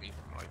won hit yet? me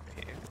from over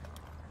here.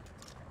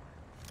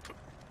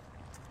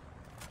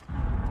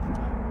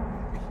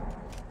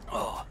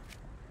 Oh,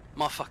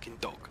 my fucking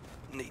dog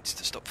needs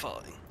to stop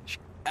farting. She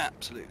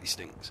absolutely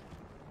stinks.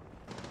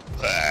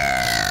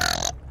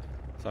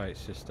 So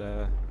it's just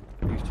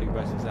these two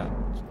versus that.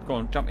 Go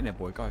on, jump in there,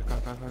 boy. Go, go,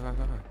 go, go, go,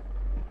 go.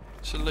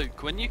 So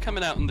Luke, when you're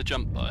coming out on the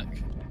jump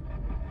bike,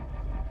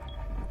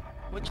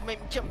 What do you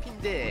make me jump in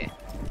there?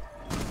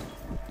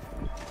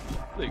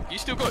 Luke, you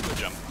still got your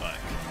jump bike.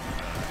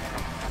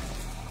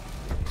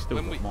 Still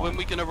When got mine.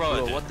 we gonna ride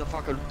Bro, it? what the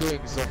fuck are you doing,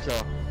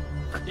 Zofia?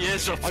 Yeah,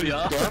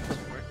 Sophia.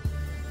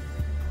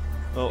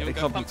 Oh, You'll it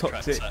go can't be pump track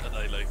toxic.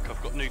 Saturday, Luke.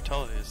 I've got new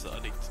tyres that I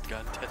need to go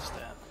and test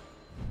out.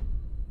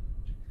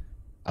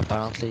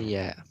 Apparently,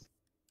 yeah.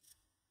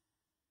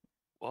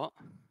 What?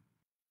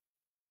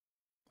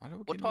 Why don't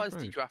we What get in tyres the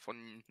did groove? you have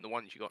on the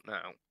ones you got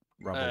now?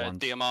 Rubber ones.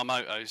 DMR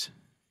motos.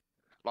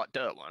 Like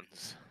dirt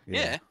ones?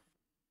 Yeah.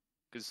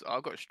 Because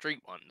I've got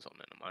street ones on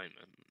at the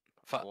moment.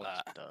 Fuck I want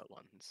that. some dirt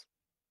ones.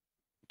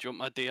 Do you want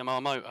my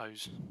DMR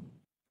motos?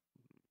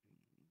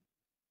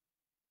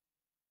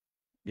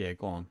 Yeah,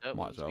 go on. Dirt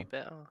Might ones as well. be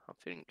better. I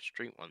think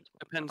street ones. might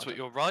be Depends what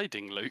better. you're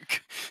riding,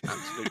 Luke.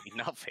 Absolutely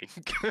nothing.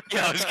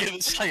 Yeah, I was going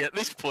to say, at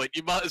this point,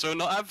 you might as well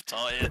not have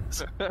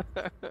tyres.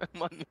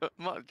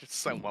 might just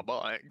sell my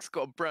bike. It's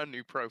got a brand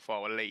new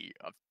Profile Elite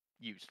I've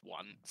used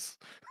once.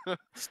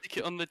 Stick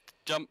it on the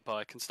jump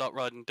bike and start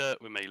riding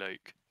dirt with me,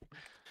 Luke.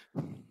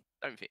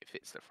 Don't think it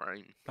fits the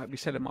frame. Don't be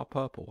selling my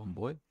purple one,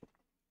 boy.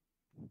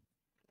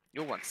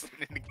 Your one's sitting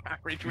in the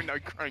garage with no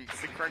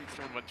cranks. The cranks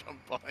are on my jump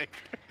bike.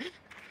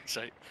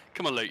 So,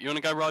 come on, Luke, you want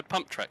to go ride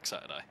pump track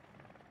Saturday?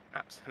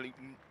 Absolutely.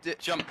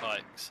 Jump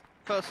bikes.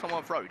 First time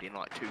I've rode in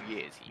like 2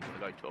 years, you want to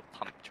go to a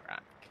pump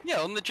track.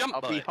 Yeah, on the jump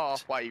I'll bike. be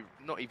halfway,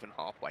 not even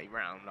halfway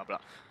round. I'll be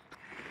like,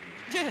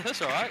 Yeah,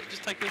 that's alright.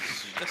 Just take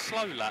a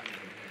slow lap.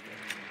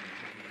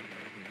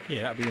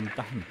 Yeah, that'd be them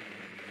done.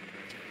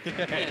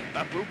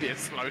 that will be a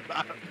slow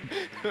lap.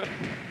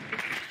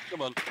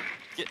 Come on,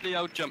 get the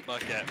old jump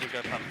bike out. We'll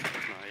go pump track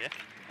tomorrow, yeah?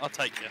 I'll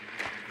take you.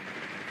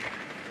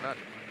 No,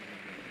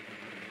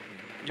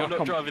 You're I'll not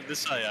come- driving the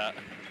Seat.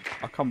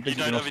 I'll come You visit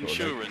don't the have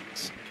hospital, then.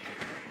 insurance.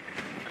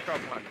 I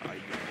drive my car.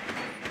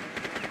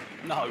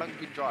 How No, long have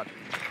you been driving?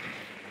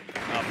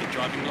 I've been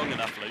driving long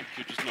enough, Luke.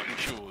 You're just not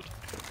insured.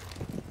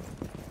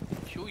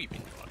 Sure you've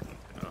been driving long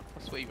enough.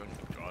 I swear you've only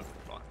been driving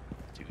for like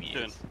 2 years.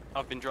 Doing.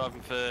 I've been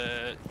driving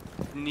for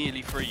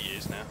nearly 3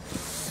 years now.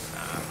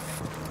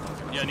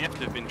 You only have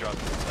to have been driving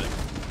for 2.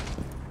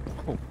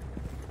 Oh,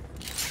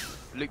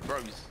 Luke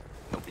Rose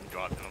not been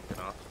driving long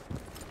enough.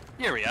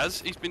 Yeah, he has.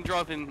 He's been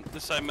driving the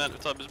same amount of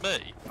time as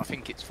me. I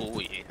think it's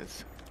 4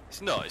 years.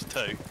 It's not, it's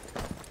 2.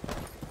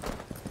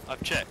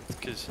 I've checked,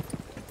 because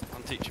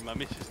I'm teaching my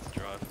missus to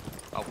drive.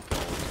 Oh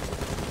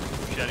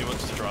god. She only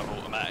wants to drive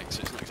automatic,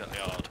 so it's not exactly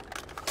hard.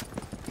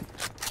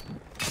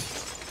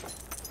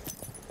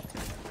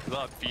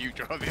 Like for you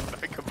driving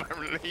back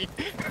apparently.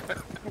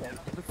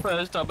 The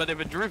first time I'd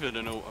ever driven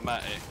an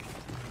automatic.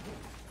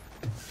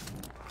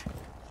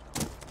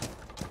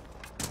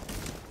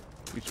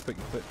 you just put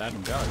your foot down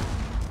and go.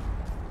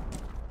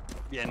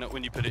 Yeah, not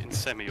when you put it in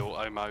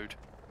semi-auto mode.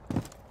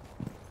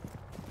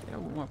 Yeah,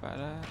 what more about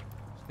that?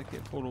 Stick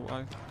it full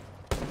auto.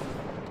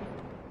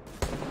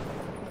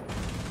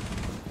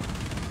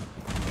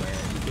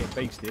 You get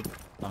beasted.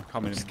 I'm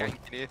coming in. boy.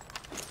 Skanking here.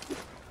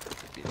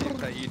 Being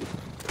paid.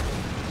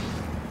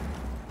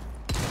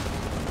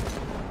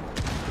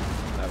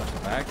 No, that's a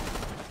bag.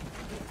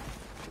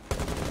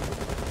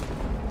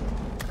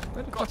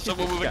 Where the Got fuck is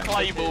someone this with a guy?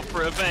 claymore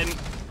for a vent.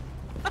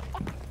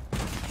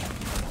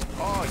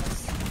 Oh,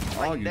 it's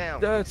Oh, laying you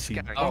down. dirty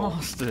Skank.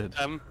 bastard!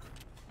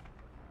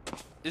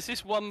 Is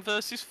this 1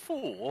 versus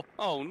 4?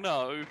 Oh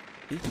no.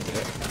 You can get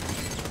it.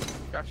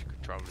 You have to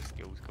control the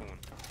skills, come on.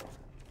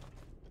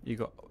 You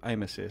got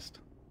aim assist.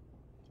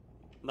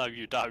 No,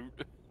 you don't.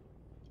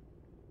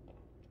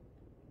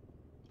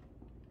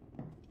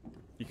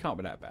 You can't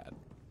be that bad.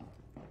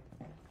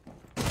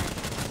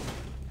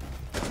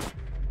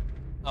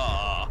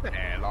 Ah.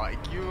 Yeah, like,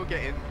 you're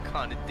getting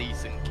kind of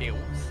decent kills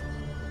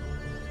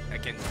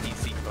against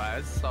PC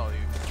players, so,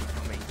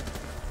 I mean...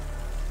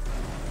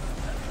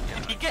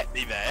 Did you get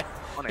me there?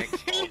 on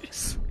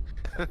Xbox.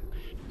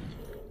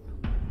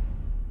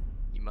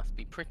 You must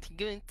be pretty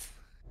good.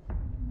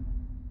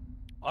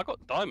 I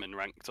got diamond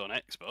ranked on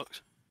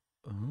Xbox.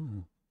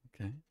 Oh,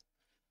 okay.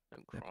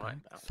 Don't Yeah, cry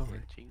bad. about Sorry.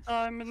 it, jeez.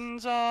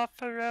 Diamonds are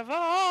forever.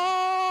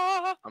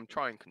 I'm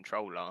trying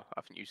controller. I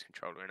haven't used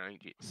controller in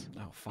ages.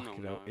 Oh,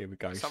 fucking No, hell. no. Here we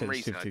go. For some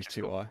reason, I Sensitivity's just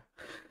too got- high.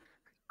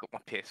 Got my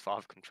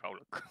PS5 controller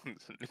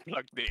constantly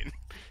plugged in.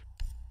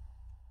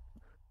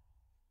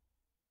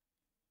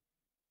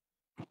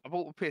 I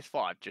bought a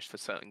PS5 just for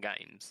certain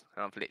games,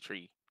 and I've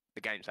literally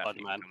the games haven't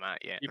even Spider-Man. come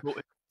out yet. You bought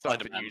it. So I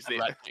haven't Spider-Man used and it.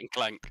 Ratchet and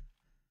Clank.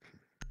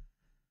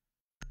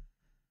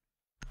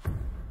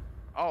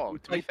 Oh, We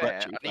to be played fair,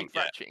 Ratchet and I need Clank,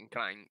 yeah. Ratchet and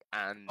Clank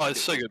and Oh,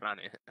 it's so Little good.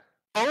 Planet.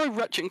 Borrow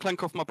Ratchet and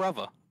Clank off my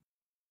brother.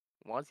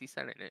 Why is he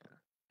selling it?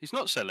 He's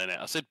not selling it.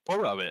 I said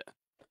borrow it.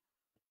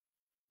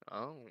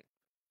 Oh,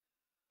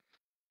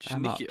 Just How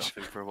nick it much? off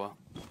him for a while.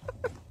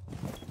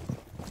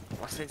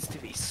 my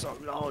sensitivity's so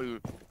low.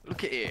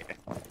 Look at it.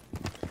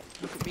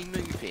 Look at me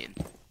moving.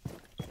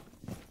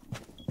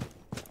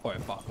 Oh,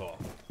 fuck off.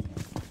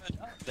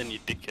 Then you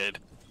dickhead.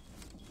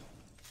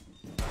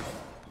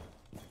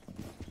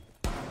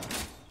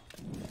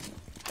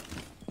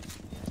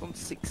 It's on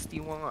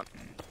 61.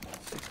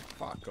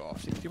 Fuck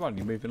off. 61,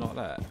 you're moving like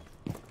that.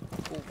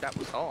 Oh, that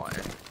was high.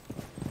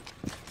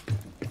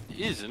 It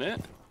is, isn't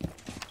it?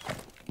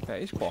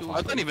 That is quite high.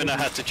 I don't even know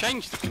how to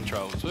change the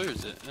controls. Where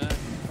is it?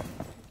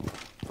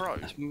 Bro,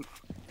 Mm.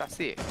 that's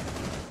it.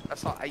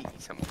 That's like 80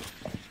 something.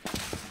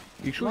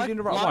 You sure you're in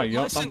the right way?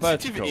 You're not done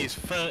vertical. sensitivity is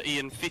 30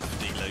 and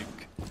 50,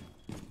 Luke.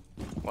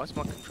 Why is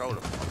my controller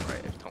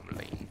operated Tom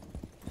Lean?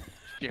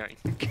 Yeah.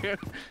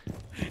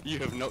 You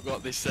have not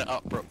got this set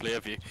up properly,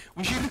 have you?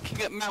 Was you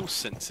looking at mouse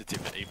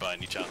sensitivity by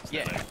any chance,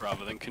 Yeah. Luke,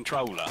 rather than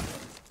controller?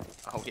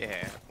 Oh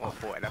yeah. Oh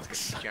boy, that's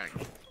gonna be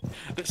jank.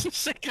 There's a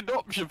second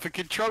option for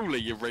controller,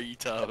 you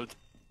retard.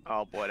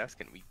 Oh boy, that's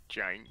gonna be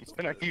jank.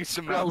 Can I use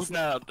some Scroll mouse?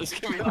 down. There's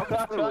gonna be on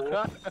the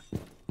floor.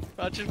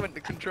 I just went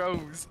to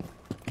controls.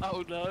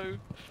 Oh no.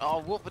 Oh,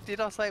 what did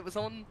I say it was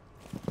on?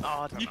 Oh,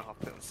 I don't You- know. I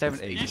put it on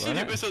 70. You 60. said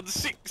Wasn't it was on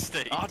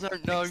 60. I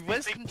don't know.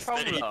 Where's 60.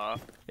 controller?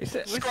 Is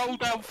it? Scroll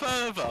down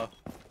further.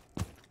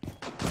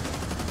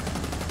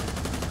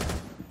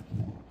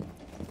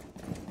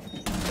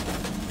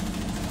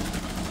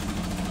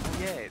 Oh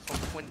yeah, it's on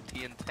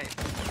 20 and 10.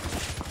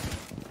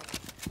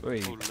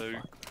 Oi, Oh, Luke.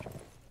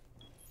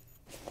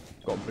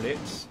 got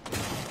blitz.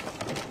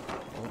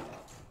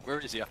 Where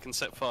is he? I can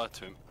set fire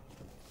to him.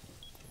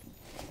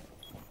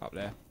 Up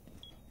there.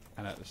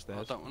 And at the I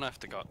stairs. don't want to have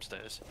to go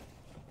upstairs.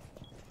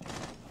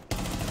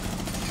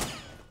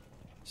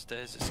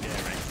 Stairs are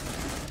scary.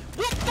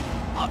 What the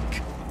fuck?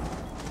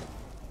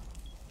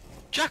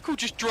 Jackal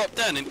just dropped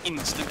down an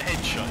instant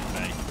headshot,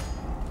 mate.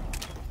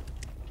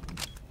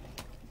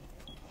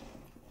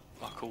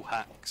 Fuck all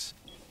hacks.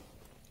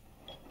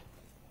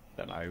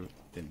 Don't know.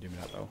 Didn't do me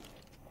that well.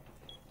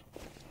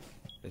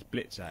 There's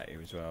blitz out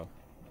here as well.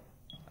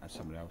 And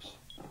someone else.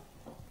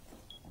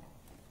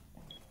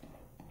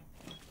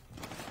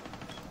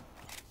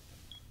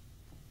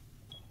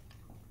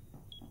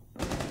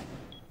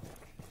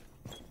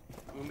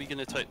 When are we going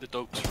to take the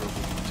dogs for a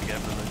walk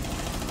together, Luke?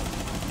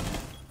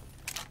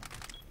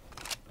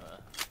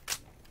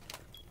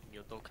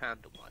 Your dog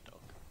handle my dog.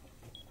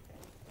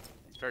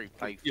 It's very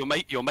playful.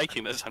 You're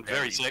making that sound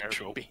very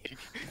sexual. big.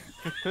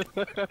 Your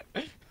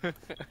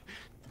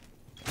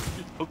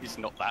dog is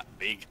not that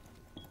big.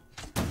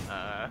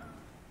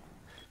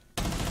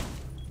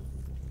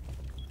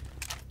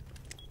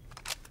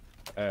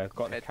 Got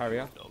the Pet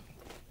carrier. dog.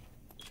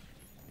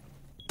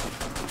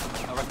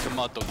 I reckon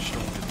my dog's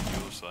stronger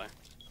than yours, though.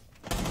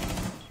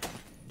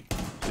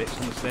 Blitz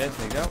on the stairs.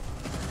 There you go. Look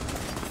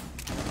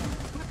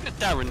at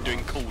Darren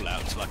doing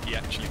call-outs like he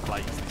actually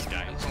plays this game.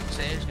 Hands on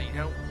stairs, you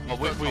know. Well,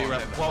 we're I've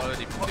at- never heard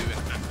him do an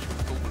actual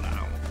call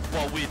out.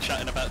 While we're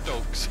chatting about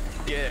dogs.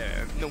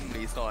 Yeah,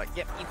 normally it's like,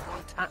 yep, he's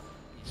one tap.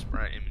 You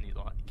spray him and he's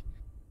like,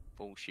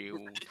 full shield.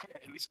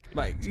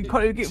 Mate, you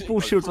can't even get full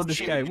shields on this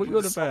game. What you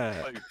on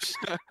about? It's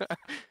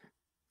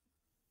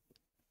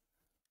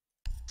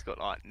It's got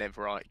like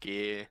Neverite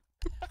gear.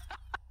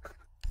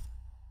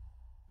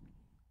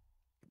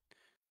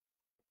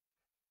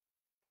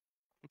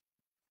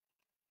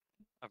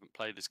 I haven't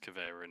played as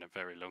Kavera in a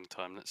very long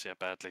time. Let's see how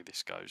badly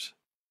this goes.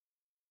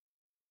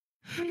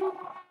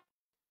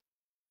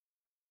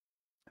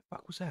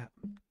 What was that?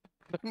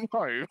 No,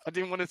 I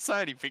didn't want to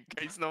say anything in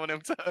case no one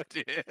else heard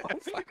it.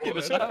 What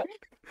was that?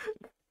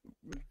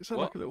 It sounded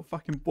What? like a little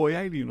fucking boy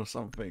alien or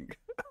something.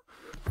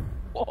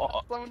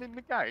 What? Someone in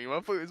the game. I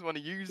thought it was one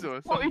of you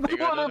or What are you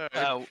something. I on don't know.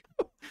 about?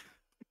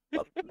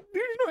 Did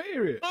you not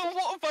hear it? Oh,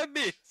 what have I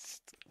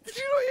missed? Did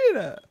you not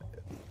hear that?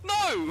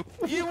 No!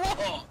 You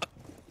what?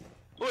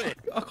 Wait,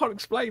 I can't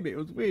explain it. It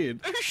was weird.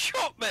 who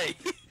shot me?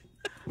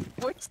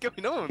 What's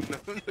going on?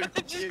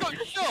 I just got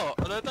shot,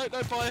 and I don't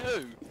know by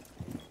who.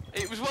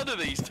 It was one of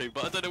these two,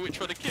 but I don't know which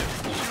one to kill.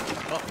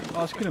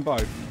 I was killing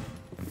both.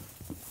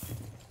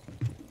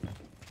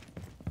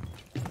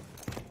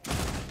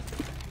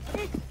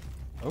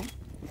 Oh,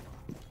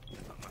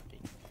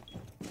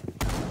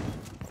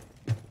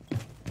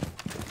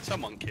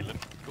 Someone kill him.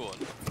 Go on.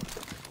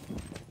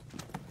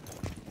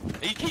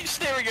 He keeps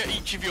staring at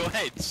each of your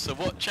heads, so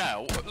watch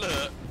out.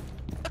 Look.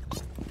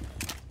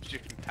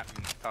 Just tapped him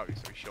in the toe,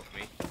 so he shot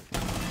me.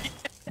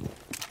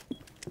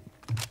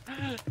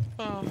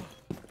 Oh.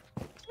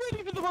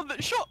 the one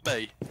that shot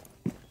me?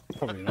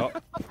 Probably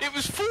not. It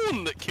was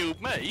Fawn that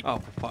killed me. Oh,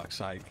 for fuck's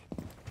sake.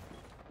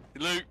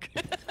 Luke.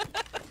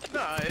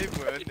 No, it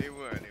weren't.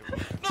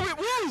 No, it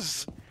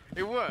was.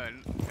 It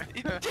weren't.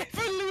 It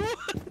definitely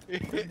was.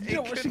 You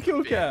don't watch the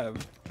kill cam?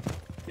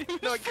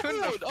 No, it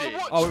couldn't have I been.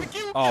 watched Oh, the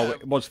kill oh,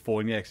 cam. it was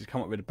 4, yeah, 'cause he's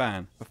come up with a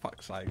ban. For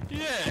fuck's sake.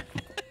 Yeah.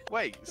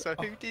 Wait, so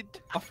who did?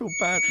 I feel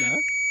bad now.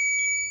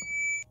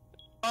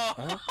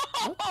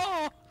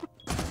 Oh.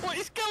 What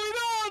is going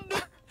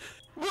on?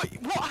 What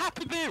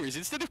happened there is,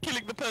 instead of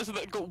killing the person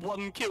that got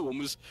 1 kill and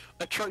was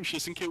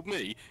atrocious and killed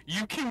me,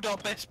 you killed our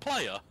best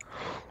player.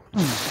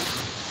 I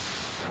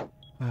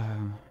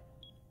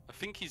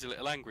think he's a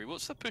little angry.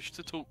 What's the push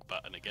to talk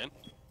button again?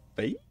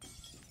 B?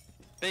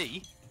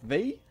 B?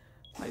 V?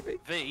 Maybe?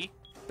 V?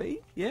 B?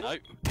 Yeah? No.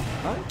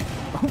 No?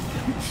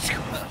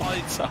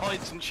 That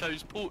hides and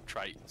shows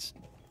portraits.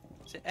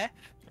 Is it F?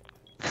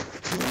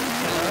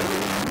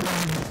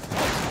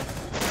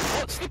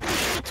 What's the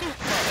push to talk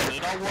button?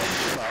 And I'll wind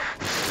you up.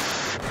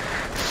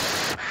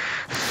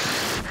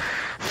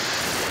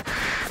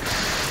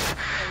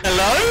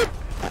 Hello?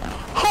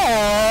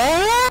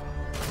 Oh!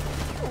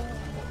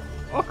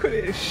 I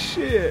couldn't hear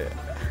shit.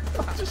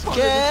 I just Boy,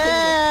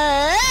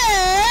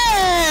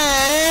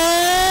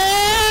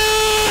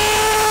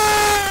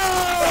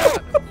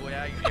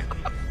 ain't you?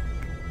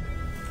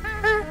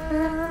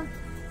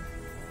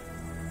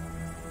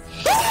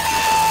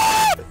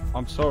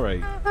 I'm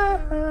sorry.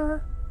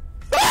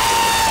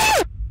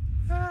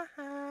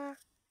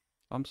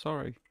 I'm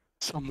sorry.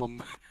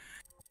 Someone.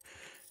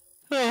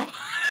 Oh.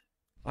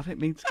 I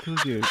didn't mean to kill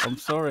you. I'm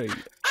sorry.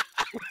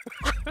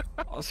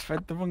 I was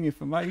fed the wrong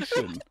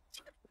information.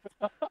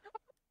 Oh,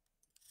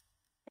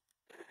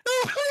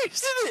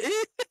 isn't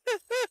it?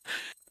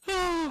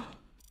 Oh.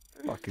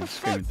 Fucking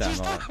screaming down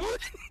Just like that. happened.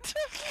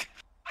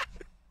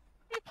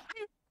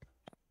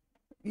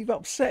 You've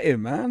upset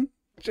him, man.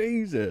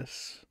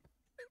 Jesus.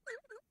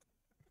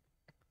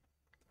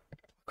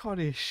 I can't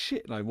hear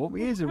shit no more. My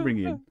ears are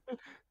ringing.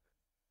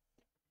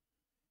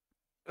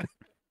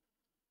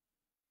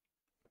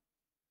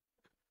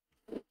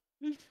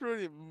 It's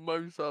probably the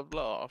most I've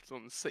laughed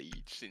on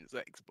Siege since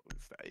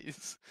Xbox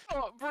days.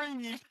 Can't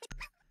breathe.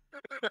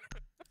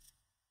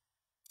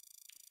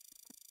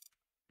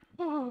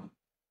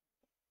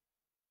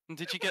 And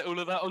did you get all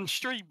of that on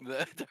stream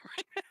there?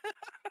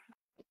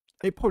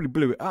 It probably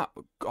blew it up.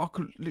 I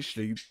could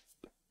literally.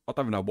 I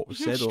don't even know what was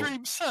Your said. Or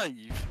stream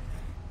save?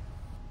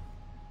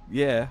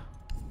 yeah.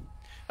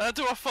 How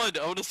do I find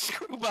it? I want to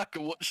scroll back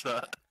and watch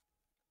that.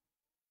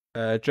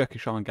 Jerky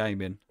Shine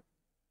Gaming.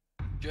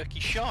 Jerky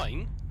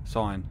Shine?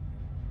 Sign.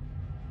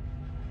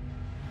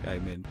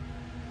 Gaming.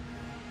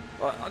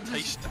 I just...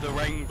 Taste the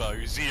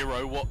rainbow,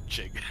 0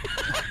 watching.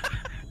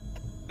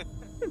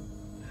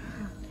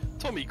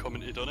 Tommy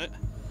commented on it.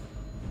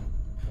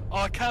 Oh,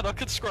 I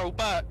could scroll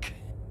back.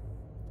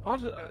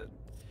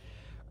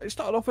 It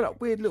started off with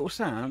that weird little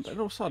sound, and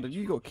all of a sudden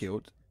you got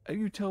killed, and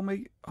you tell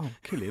me, "Oh,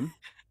 kill him."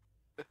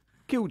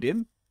 Killed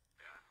him.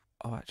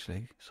 Oh,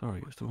 actually, sorry,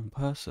 it was the wrong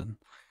person.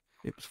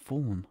 It was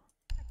Fawn.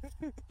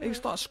 And you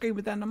start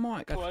screaming down the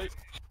mic. Going, Wait.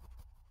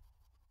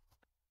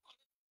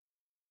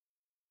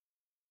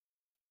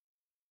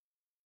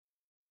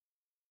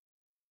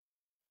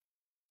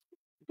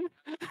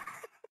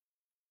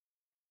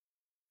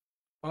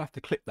 I'll have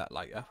to clip that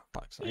later. For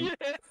fuck's sake.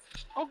 Yeah.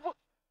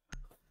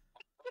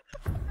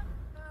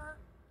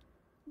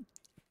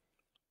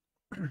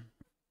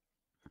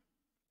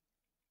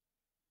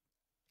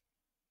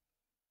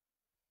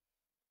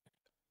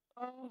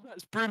 Oh,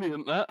 that's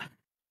brilliant, that.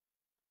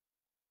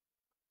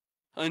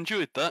 I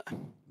enjoyed that.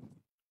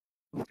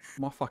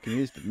 My fucking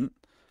ears didn't.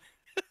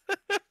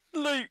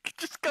 Luke,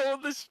 just go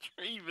on the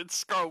stream and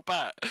scroll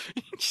back.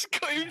 You just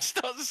got him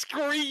start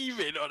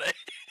screaming on it.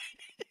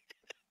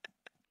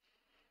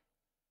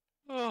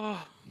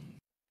 Oh.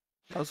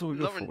 That's all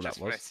your Lauren fault. That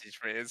just was.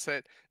 messaged me and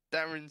said,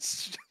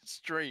 Darren's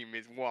stream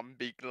is one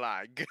big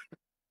lag.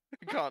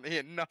 You can't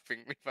hear nothing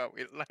without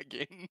it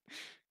lagging.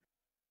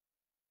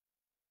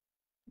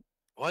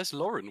 Why is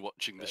Lauren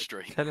watching the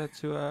stream? Tell her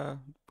to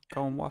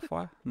go on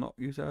Wi-Fi, not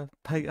use her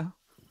data.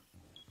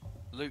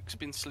 Luke's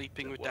been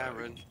sleeping with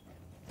Darren.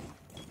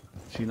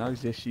 She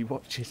knows this. She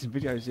watches and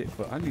videos it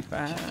for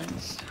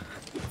OnlyFans.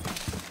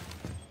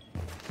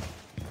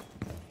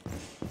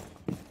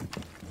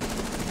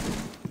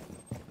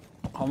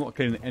 I'm not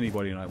killing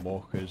anybody no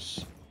more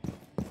because.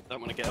 Don't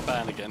want to get a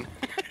ban again.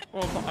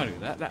 Well, not only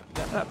that,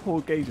 that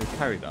poor geezer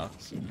carried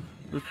us.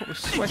 Was probably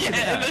sweating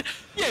yeah, out.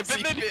 yeah,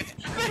 but then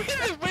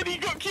when he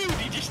got killed,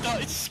 he just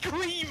started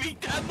screaming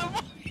down the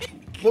mic.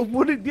 Well,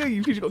 wouldn't you?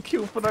 You just got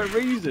killed for no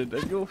reason,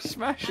 and you're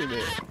smashing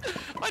it.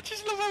 I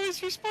just love how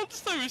his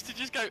response though was to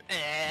just go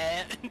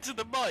into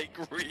the mic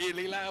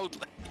really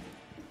loudly.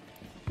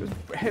 It was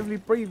heavily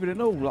breathing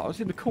and all. Like I was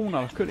in the corner,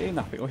 I couldn't hear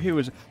nothing. Or he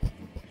was.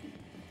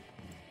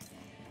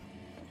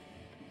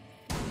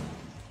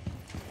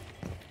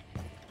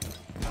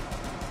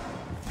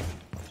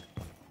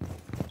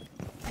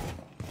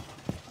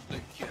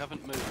 Luke, you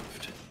haven't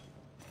moved.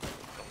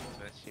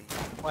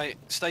 Wait,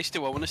 stay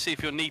still. I want to see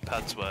if your knee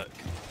pads work.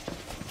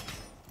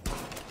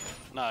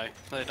 No,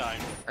 they don't.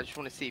 I just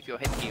want to see if your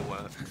headgear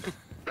works.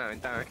 No,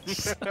 it don't.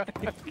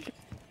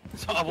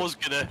 So I was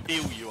gonna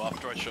heal you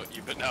after I shot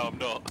you, but now I'm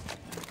not.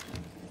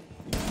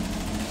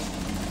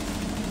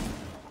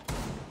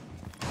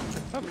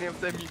 How many of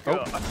them you Oh.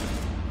 got? I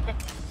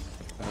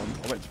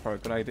went to throw a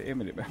grenade at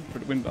him and it went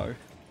through the window.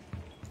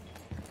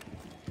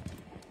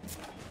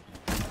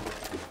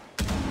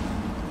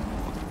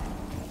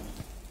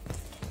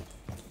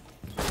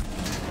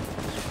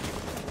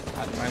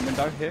 At the main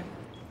window here.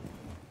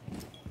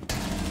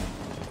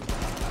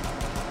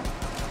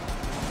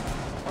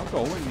 Oh, go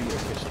on, when you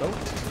little pistol.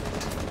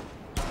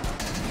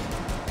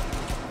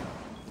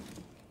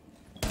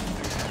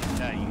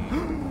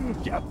 Game.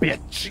 Yeah,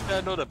 bitch! What's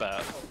going on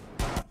about?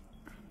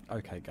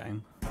 Okay,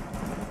 game.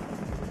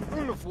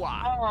 Au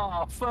revoir.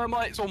 Ah,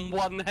 Thermite's on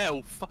 1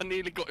 health. I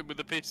nearly got him with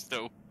a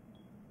pistol.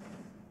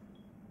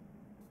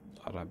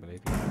 I don't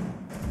believe you.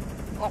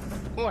 Oh,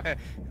 boy.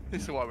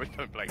 This is why we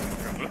don't play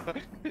controller.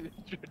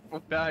 Dreadful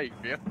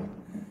behaviour.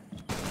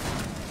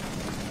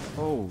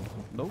 Oh,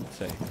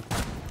 naughty.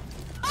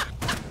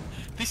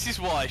 This is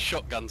why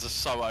shotguns are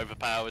so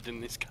overpowered in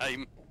this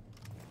game.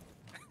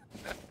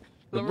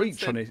 The Lauren reach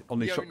said on these he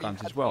only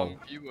shotguns had as well. one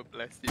viewer,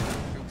 bless you. I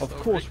feel Of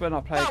sorry. course, when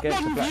I play That against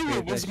the one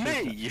viewer Blackbeard, they was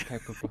shoot me.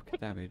 capable of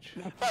damage.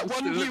 That Just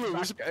one to look viewer back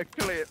was... at a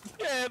clip.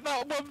 Yeah,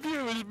 that one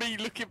viewer was me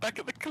looking back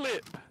at the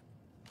clip.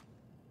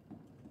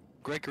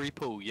 Gregory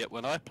Paul, yet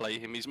when I play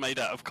him, he's made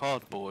out of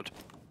cardboard.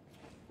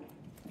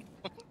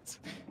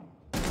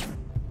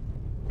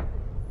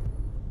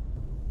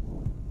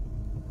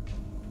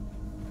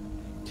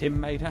 Tim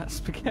made out of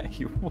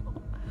spaghetti. What?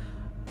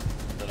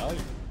 Dunno.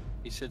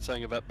 He said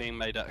something about being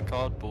made out of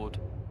cardboard.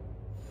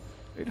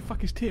 Who the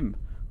fuck is Tim?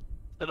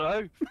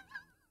 Dunno.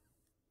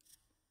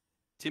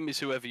 Tim is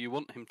whoever you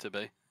want him to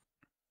be.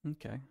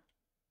 Okay.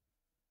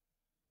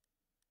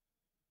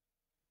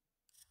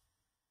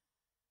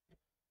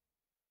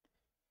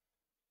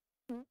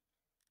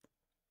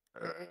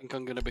 I think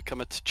I'm going to become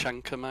a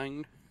Tachanka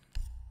main.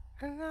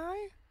 Hello?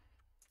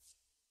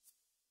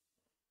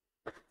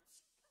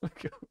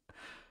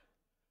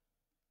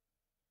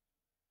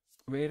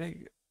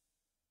 Really?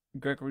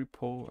 Gregory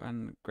Paul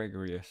and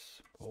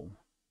Gregorius Paul.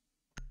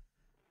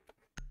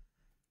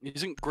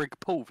 Isn't Greg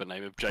Paul the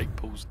name of Jake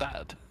Paul's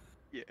dad?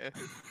 Yeah.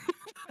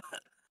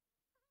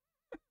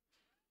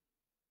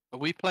 Are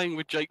we playing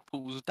with Jake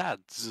Paul's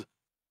dads?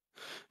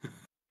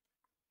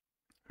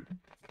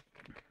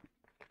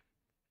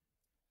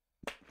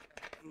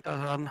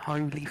 Does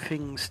unholy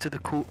things to the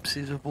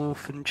corpses of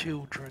orphan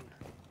children.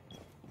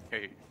 Who?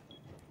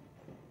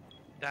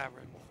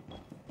 Darren.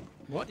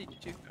 What did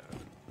you do?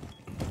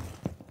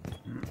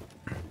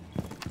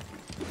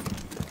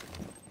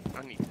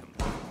 I need some.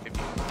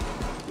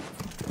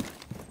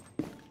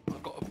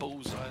 I've got a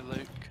bullseye,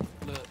 Luke.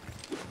 Look.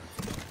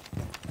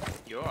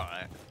 You're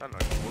alright. I don't know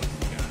if your voice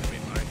is going a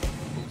bit, mate.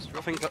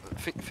 I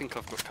think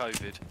I've got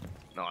COVID.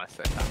 Nice,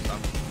 that's up.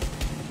 A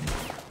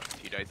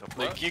few days off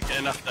work. Luke, you get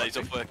enough days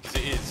off work as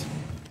it is.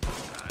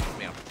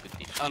 Me up with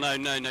this Oh no,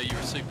 you're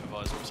a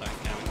supervisor or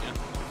something now, aren't you?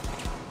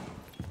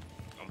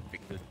 I'm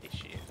big good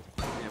this year.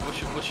 Yeah, what's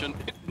your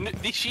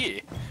this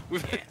year?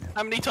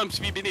 How many times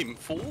have you been in?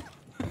 4?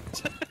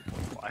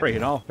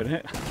 3.5, isn't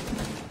it?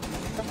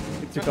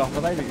 It took half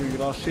a day to do your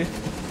last shift.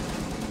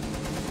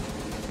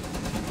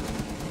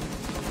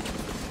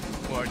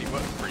 Well, I only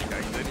worked 3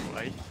 days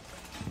anyway.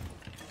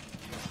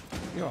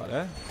 You alright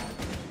there?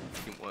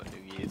 Didn't work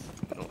New Year's,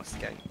 not a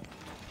skate.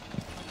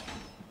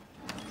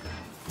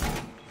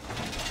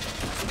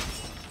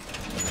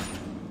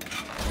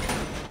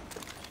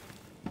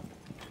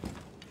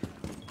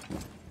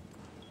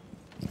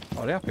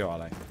 Oh, they're up here, are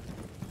they?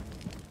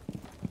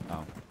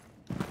 Oh.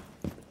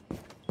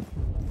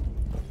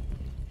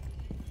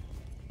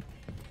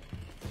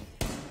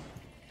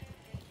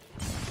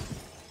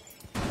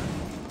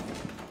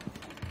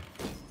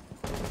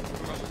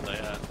 They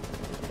are.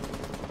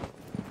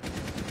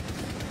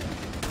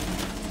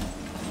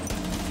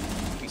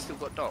 We still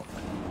got Doc.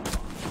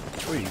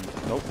 Wait,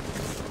 nope.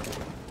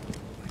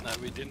 No,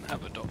 we didn't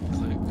have a doctor,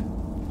 Luke.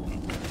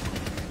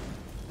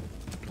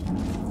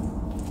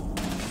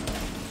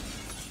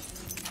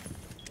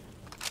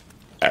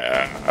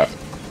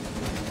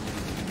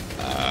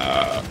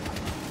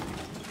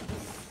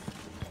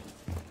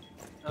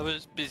 I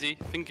was busy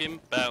thinking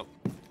about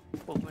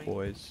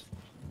Boys.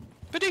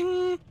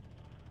 pudding.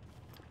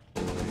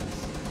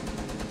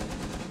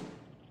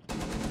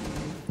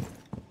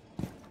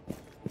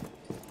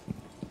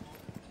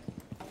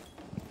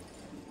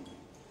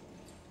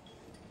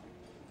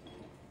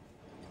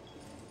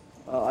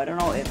 I don't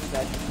know if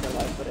Slash is still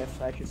alive, but if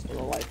Slash is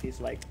still alive,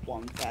 he's like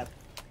one tap.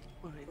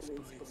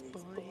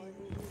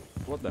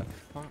 What the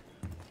fuck?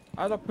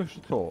 How'd I push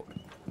the talk?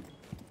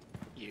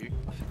 You.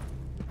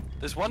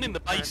 There's one in the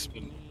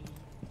basement.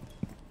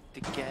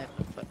 Together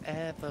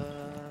forever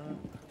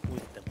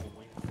with the boy.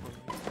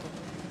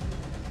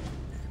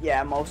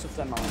 Yeah, most of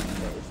them are in the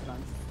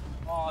basement.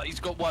 Oh, he's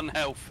got 1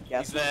 health.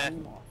 Yes, He's there.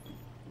 anymore.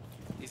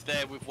 He's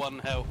there with 1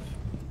 health.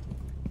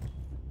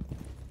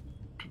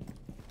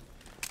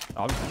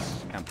 Oh, this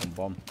is camp on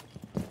bomb.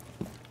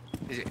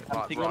 Is it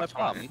Camping like on a right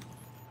bum? time?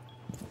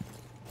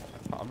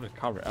 I'm gonna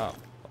cover it up.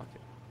 Fuck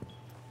it.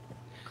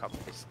 Cover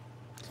this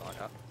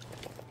side up.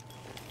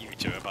 You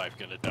two are both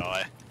gonna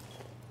die.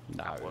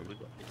 No. Well, we've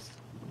got this.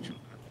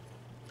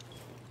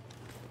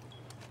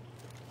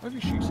 Why do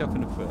you shoot yourself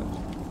in the foot?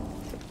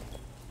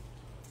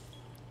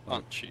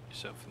 Can't shoot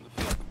yourself in the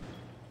foot.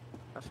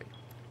 Nothing.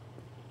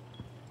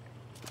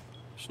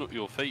 It's not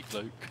your feet,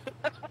 Luke.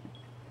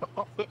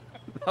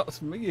 That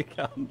was me, you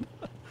cunt.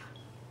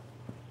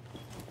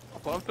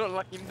 Well, I'm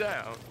not laying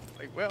down.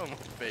 Like, where are my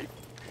feet?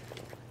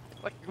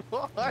 Like,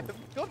 what? I've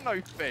got no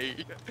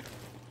feet.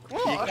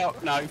 What? You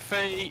got no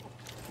feet.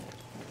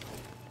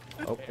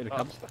 Oh, here it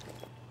comes.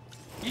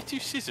 You two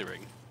scissoring.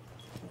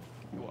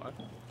 What?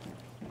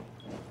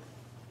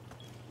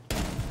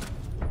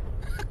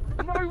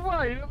 No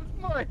way, that was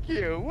my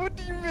kill. What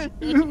do you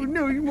mean?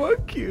 No, you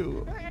won't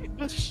kill.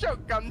 A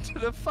shotgun to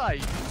the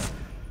face.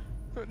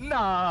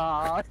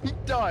 Nah, he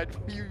died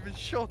when you even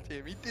shot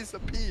him. He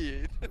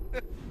disappeared.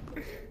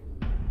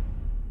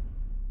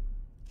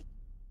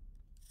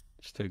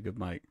 It's too good,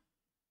 mate.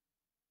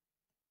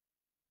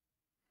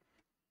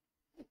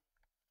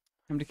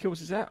 How many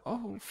kills is that?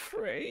 Oh,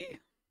 3.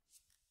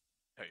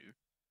 Who?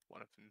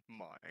 One of them's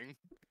mine.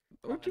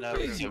 What do I you know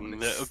a mean? song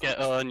that'll get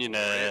on your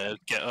nerves,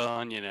 get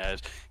on your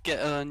nerves, get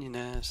on your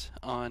nerves.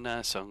 I know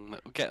a song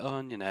that'll get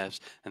on your nerves,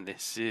 and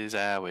this is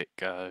how it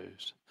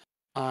goes.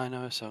 I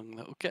know a song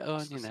that'll get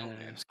on your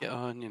nerves, get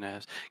on your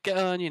nerves, get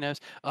on your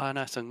nerves. I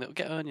know a song that'll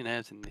get on your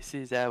nerves, and this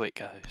is how it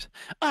goes.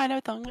 I know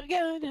a song that'll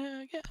get on your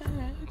nerves, get on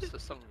your nerves. What's the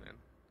song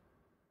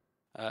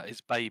then?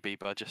 It's Baby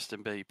by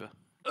Justin Bieber.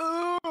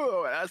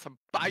 Oh, that's a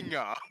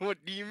banger. What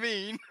do you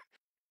mean?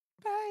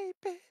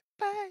 Baby,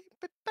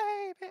 baby,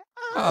 baby.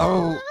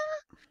 Oh.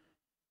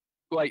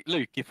 Wait,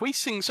 Luke, if we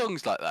sing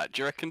songs like that,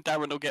 do you reckon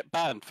Darren will get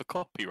banned for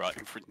copyright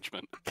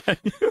infringement? Can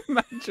you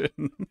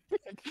imagine?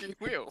 He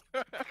will.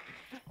 To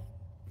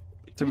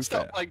If be we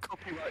start fair. playing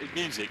copyrighted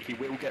music, he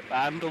will get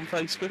banned on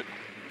Facebook.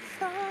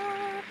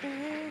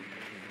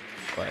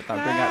 Right,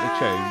 don't bring out the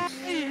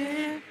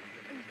tunes.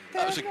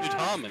 That was a good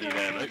harmony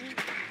there, Luke.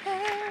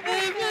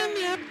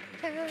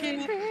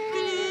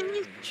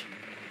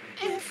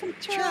 If we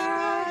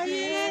try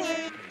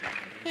it,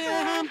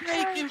 I'm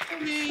breaking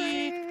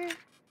free.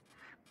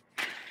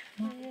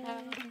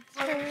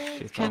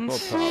 Shit, I've got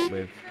to put up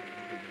with.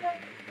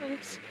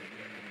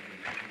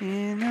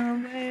 In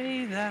a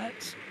way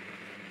that's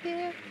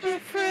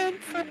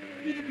different from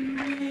who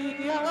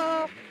we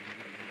are.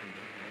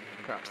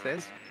 Go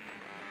upstairs.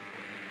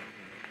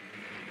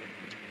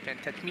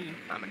 Can't touch me.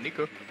 I'm a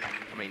nigger.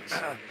 I mean,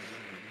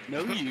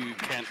 No, you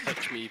can't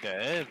touch me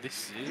there.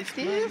 This is this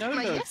my is no-no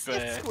my yes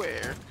fair.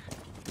 square.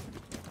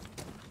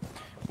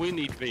 We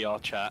need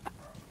VR chat,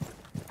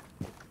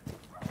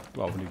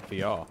 Well, we need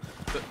VR.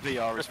 but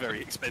VR is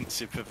very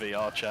expensive for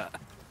VR chat,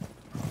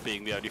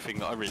 being the only thing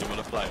that I really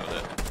want to play on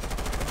it.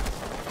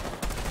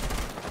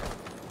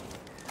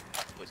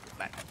 Let's go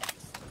back.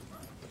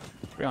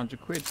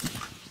 300 quid.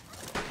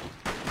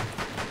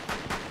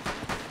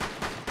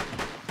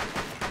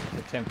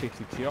 The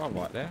 1050 Ti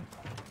right there.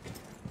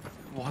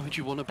 Why would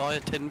you want to buy a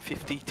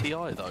 1050 Ti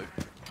though?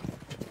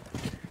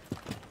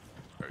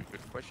 Very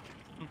good question.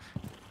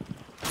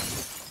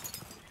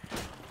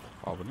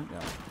 Oh, wouldn't you?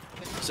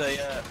 So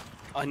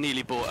I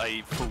nearly bought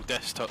a full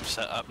desktop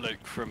setup,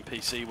 Luke, from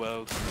PC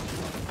World.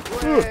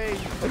 Way!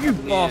 Oh, you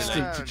bastard,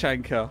 Yeah.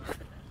 Tachanka.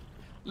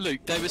 Luke,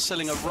 they were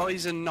selling a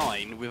Ryzen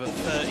 9 with a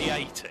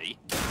 3080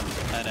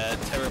 and a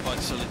terabyte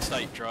solid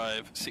state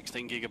drive,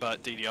 16GB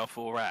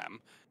DDR4 RAM,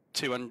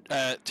 2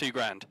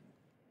 grand.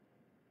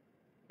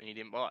 And you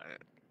didn't buy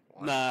it?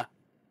 Why? Nah,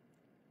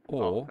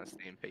 Or That's the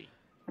MP.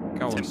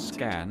 go on Tempted.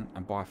 Scan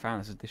and buy a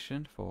Founders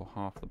Edition for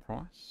half the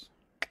price.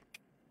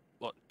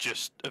 what?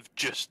 Just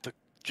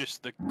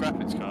the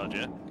graphics card,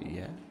 yeah,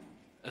 Yeah.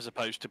 as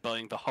opposed to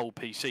buying the whole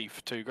PC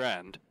for 2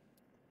 grand.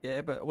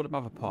 Yeah, but all the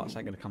other parts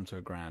ain't going to come to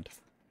 £1,000.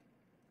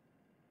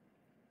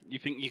 You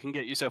think you can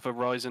get yourself a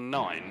Ryzen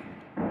 9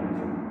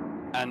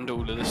 and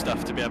all of the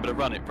stuff to be able to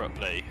run it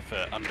properly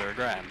for under £1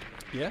 grand?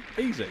 Yeah,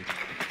 easy.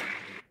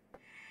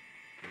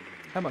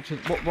 How much is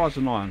what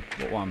Ryzen 9?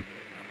 What one?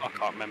 I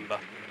can't remember.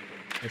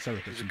 Let's have a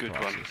look at It's a some good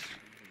one. prices.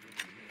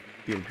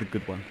 Yeah, the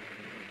good one.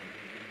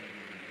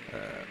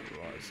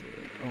 Ryzen.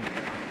 Oh.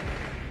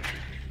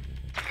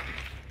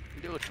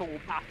 Little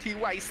batty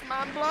waste,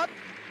 man, blood.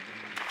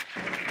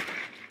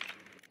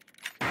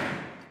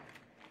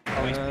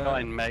 Oh, he's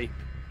behind me.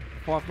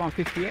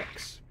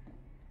 5950X.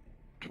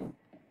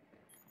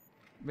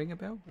 Ring a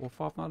bell? Or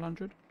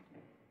 5900?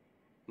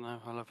 No,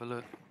 I'll have a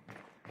look.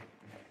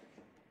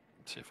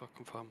 See if I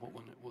can find what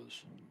one it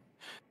was.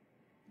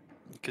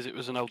 Because it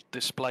was an old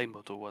display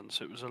model one,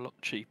 so it was a lot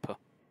cheaper.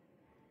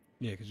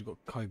 Yeah, because you've got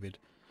COVID.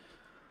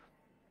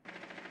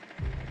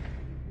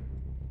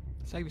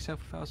 Save yourself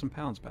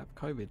 £1,000 about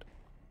COVID.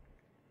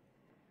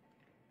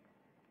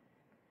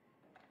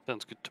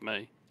 Sounds good to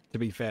me. To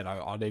be fair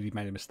though, I nearly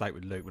made a mistake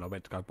with Luke when I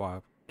went to go buy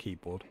a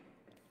keyboard.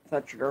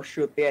 Such there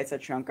should be a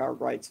Tachanka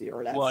right to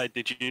your left. Why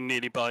did you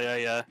nearly buy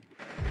a A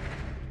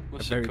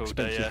what's very it called?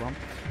 expensive A one.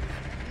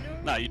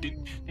 No, you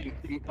didn't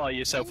buy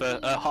yourself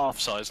a half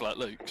size like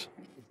Luke's.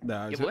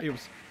 No, Yeah, what? it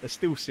was a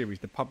Steel Series,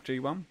 the PUBG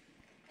one.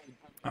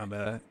 And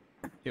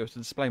it was a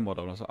display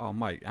model. And I was like, oh,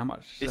 mate, how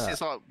much is This that?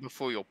 is like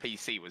before your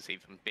PC was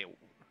even built.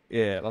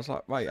 Yeah, and I was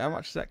like, wait, how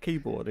much is that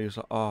keyboard? He was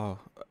like, oh,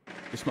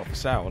 it's not for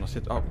sale. And I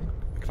said, oh,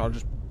 can I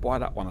just buy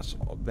that one that's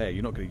there?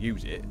 You're not going to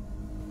use it.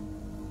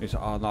 He's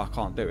like, oh, no, I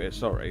can't do it,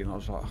 sorry. And I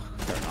was like,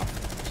 fair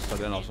enough. So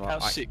then I was How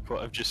like, sick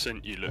what I've just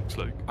sent you looks,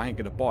 Luke. I ain't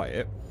going to buy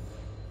it.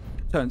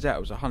 Turns out it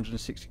was a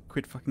 160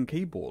 quid fucking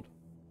keyboard.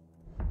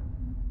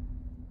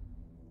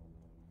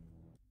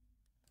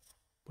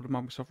 Would have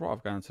made myself right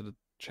of going to the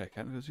checkout.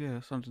 And he goes, yeah,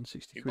 it's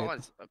 160 You quid.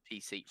 buys a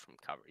PC from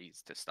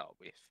Curry's to start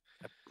with.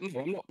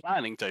 Well, I'm not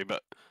planning to,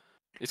 but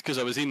it's because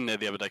I was in there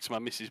the other day because my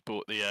missus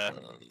bought the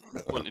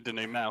wanted a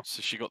new mouse,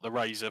 so she got the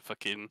Razer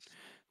fucking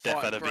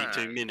Death Adder V2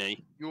 £5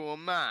 Mini. You're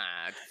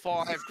mad.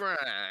 £5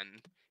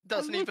 grand.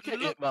 Doesn't look even at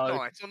look it, though.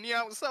 nice on the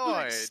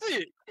outside.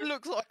 Sick. It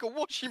looks like a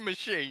washing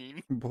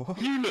machine.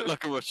 What? You look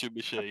like a washing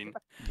machine.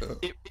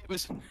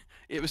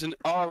 It was an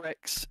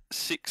RX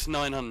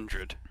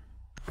 6900.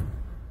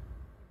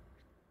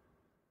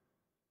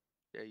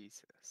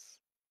 Jesus.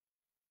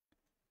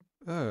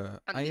 And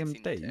it's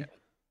AMD? Intel.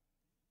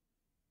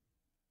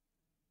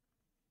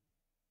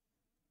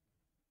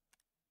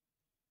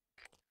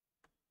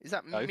 Is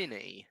that No.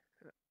 mini?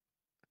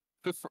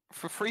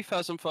 For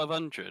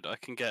 3,500, I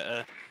can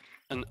get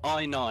an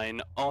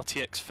i9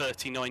 RTX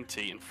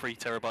 3090 and 3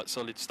 terabyte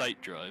solid state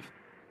drive.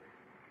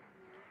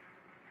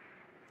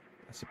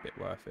 That's a bit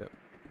worth it.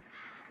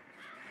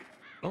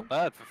 Not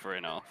bad for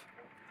 3.5.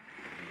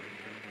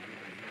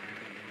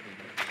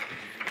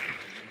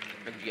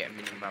 And you get a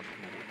mini motherboard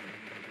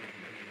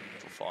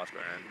for £5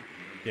 grand.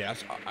 Yeah,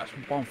 that's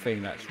one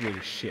thing that's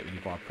really shit when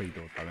you buy a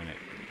pre-built though, isn't it?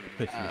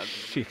 Putting the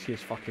shittiest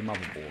fucking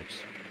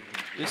motherboards.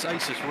 This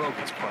Asus ROG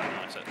is quite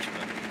nice actually.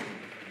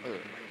 Ugh.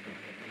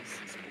 This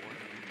is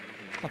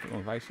boring. Nothing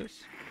wrong with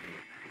Asus.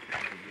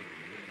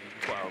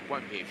 Well, it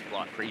won't be if you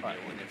like pre-built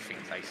and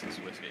everything's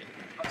Asus with it.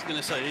 I was going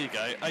to say, here you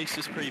go,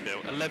 Asus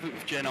pre-built,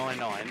 11th Gen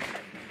i9,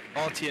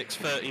 RTX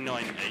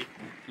 3090,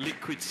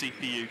 liquid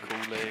CPU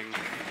cooling,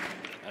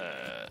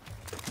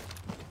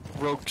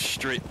 ROG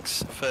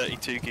Strix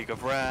 32 gig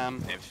of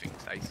RAM.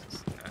 Everything's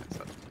Asus and that,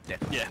 so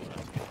definitely. Yeah.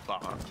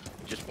 But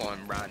just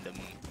buying random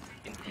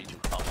individual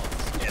parts.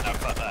 Yeah, no,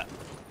 fuck that.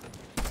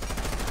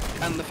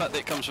 And the fact that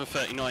it comes from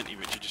 3090,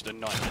 which is just a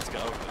nightmare to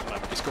get over at the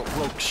moment. It's got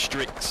ROG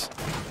Strix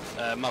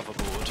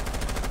motherboard.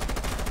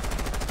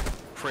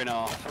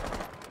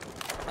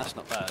 3.5. That's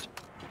not bad.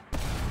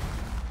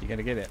 You're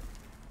gonna get it.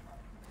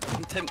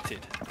 I'm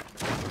tempted.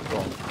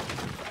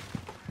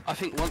 I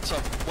think once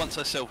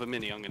I sell the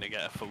Mini, I'm gonna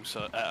get a full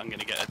I'm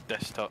gonna get a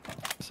desktop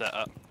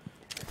setup.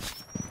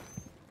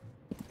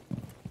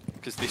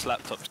 Because this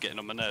laptop's getting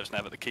on my nerves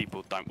now that the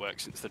keyboard don't work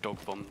since the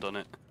dog bombed on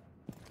it.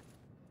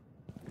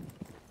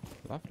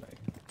 Lovely.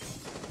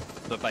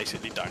 So I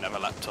basically don't have a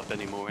laptop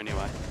anymore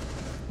anyway.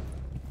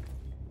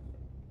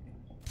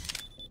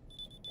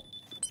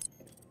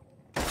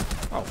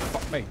 Oh,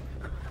 fuck me.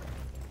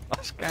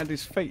 I scanned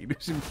his feet, he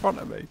was in front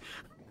of me.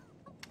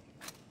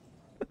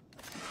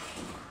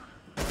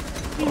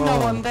 No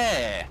one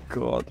there!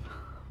 God.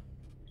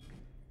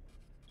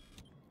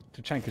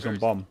 Tachanka's on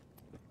bomb.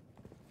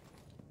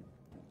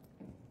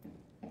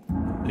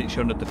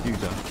 Literally on the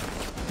diffuser.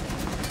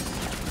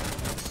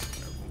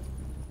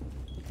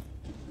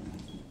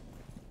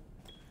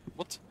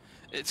 What?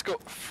 It's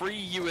got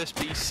 3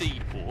 USB-C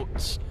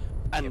ports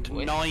and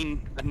boy.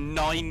 nine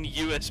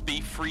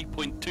USB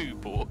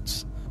 3.2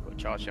 ports. Got to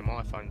charge them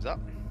iPhones up.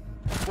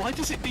 Why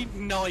does it need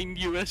 9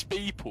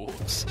 USB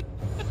ports?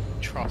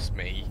 Trust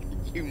me,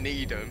 you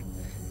need them.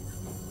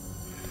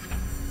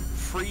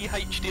 3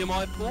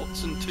 HDMI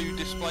ports and 2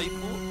 display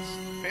ports?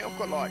 I think I've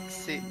got like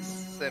 6,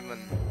 7.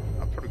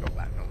 I've probably got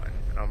that 9,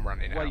 and I'm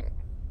running Wait. out.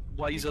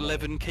 Weighs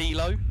 11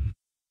 kilo?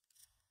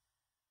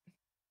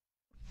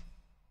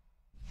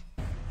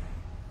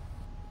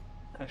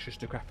 That's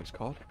just a graphics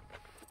card.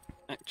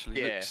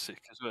 Actually, Yeah. looks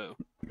sick as well.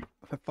 A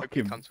Hope it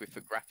fucking comes with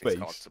the graphics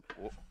card beast.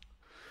 support.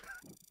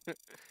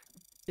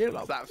 yeah,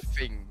 like, That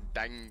thing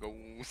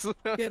dangles.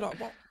 yeah, like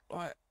what?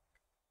 Like,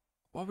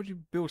 why would you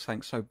build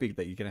something so big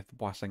that you're gonna have to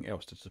buy something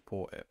else to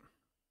support it?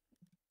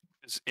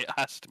 'Cause it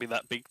has to be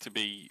that big to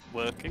be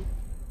working.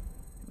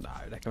 No,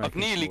 they can. I've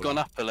nearly gone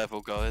up a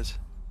level, guys.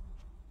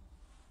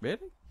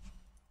 Really?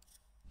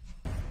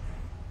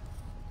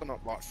 Gone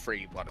up like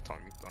 3 by the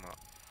time you've gone up.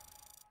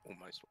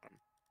 Almost 1.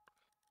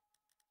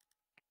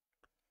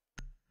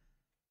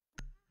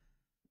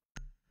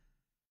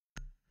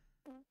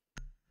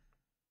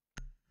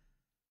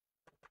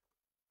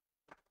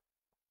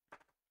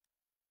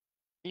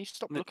 Can you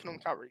stop looking on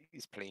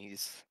curries,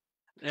 please?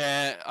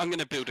 Yeah, I'm going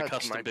to build a Hurting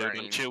custom my build on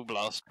brain. Chill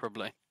Blast,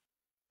 probably.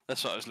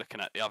 That's what I was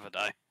looking at the other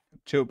day.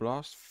 Chill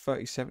Blast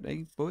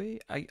 3070, boy,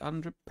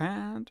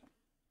 £800.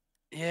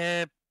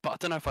 Yeah, but I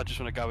don't know if I just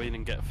want to go in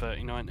and get a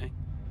 3090.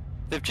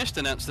 They've just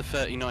announced the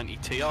 3090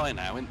 Ti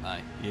now, haven't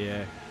they?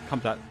 Yeah,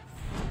 comes out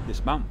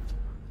this month.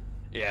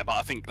 Yeah, but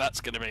I think that's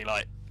going to be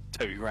like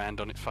 £2 grand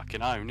on its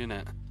fucking own, isn't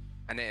it?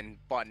 And then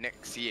by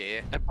next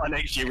year, And by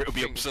next year it'll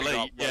be things will go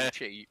obsolete. up well Yeah,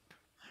 cheap.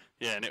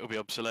 yeah, and it'll be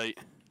obsolete.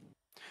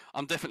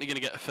 I'm definitely going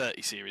to get a 30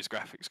 series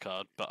graphics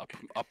card, but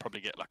I'll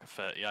probably get like a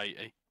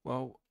 3080.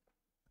 Well,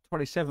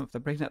 27th,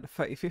 they're bringing out the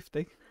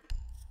 3050.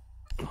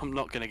 I'm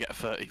not going to get a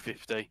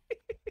 3050.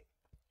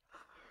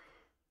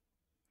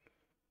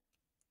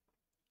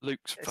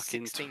 Luke's A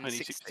fucking 2060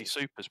 1660.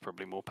 Super's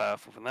probably more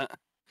powerful than that.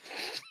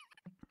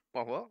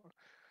 Well, what?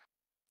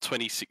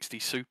 2060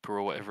 Super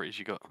or whatever it is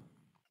you got.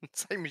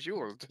 Same as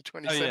yours, the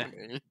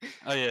 2070.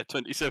 Oh yeah,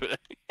 2070.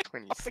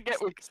 I forget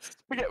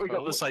we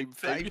got the same Is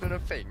that thing. even a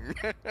thing?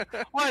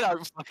 I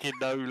don't fucking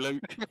know,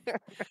 Luke.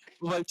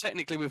 Although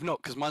technically we've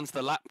not, because mine's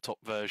the laptop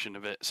version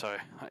of it, so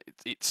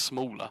it's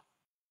smaller.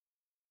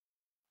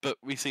 But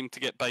we seem to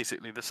get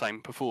basically the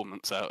same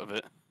performance out of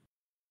it.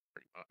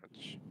 Pretty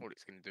much. All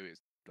it's going to do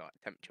is like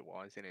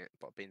temperature-wise, isn't it?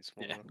 But being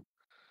smaller.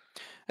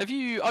 Yeah. Have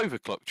you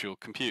overclocked your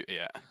computer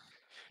yet?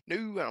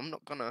 No, I'm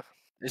not gonna.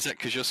 Is that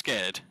because you're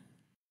scared?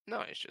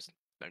 No, it's just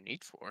no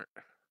need for it.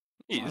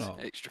 It is not?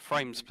 extra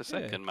frames per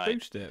second, yeah, mate.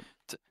 Boost it.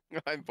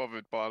 I ain't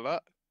bothered by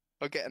that.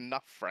 I get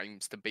enough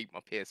frames to beat my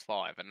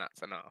PS5, and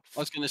that's enough. I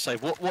was going to say,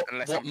 what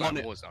Unless what I'm playing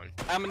monitor? Warzone.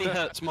 How many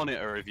hertz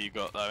monitor have you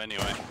got though?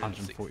 Anyway.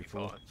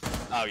 144.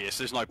 65. Oh yes,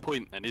 there's no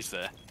point then, is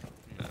there?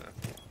 No.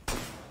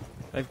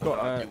 They've But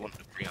I got do want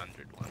the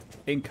 300 one.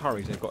 in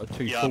Curry's. They've got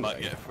a Yeah, I 240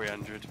 might get a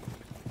 300.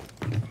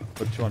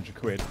 for 200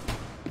 quid.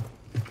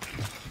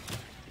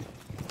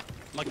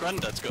 My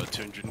granddad's got a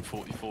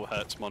 244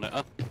 hertz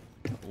monitor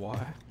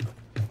Why?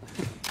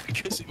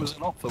 because it was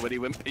an offer when he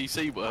went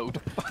PC World.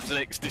 It was an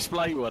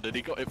ex-display one, and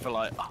he got it for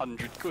like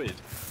 100 quid.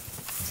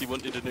 'Cause he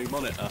wanted a new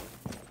monitor.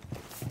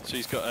 So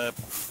he's got a.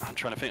 I'm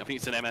trying to think. I think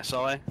it's an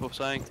MSI or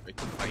something. We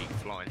can play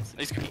flying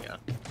He's here.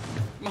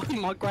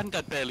 My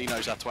granddad barely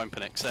knows how to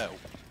open Excel.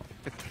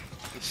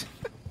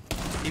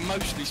 He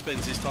mostly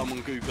spends his time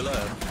on Google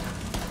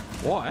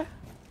Earth Why?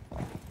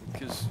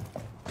 because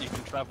you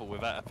can travel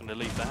without having to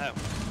leave the house.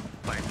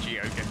 Playing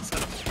Geo gets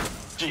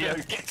up. Geo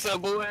gets a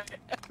boy.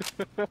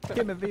 Get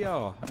him a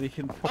VR. And you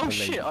can Oh properly...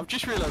 shit! I've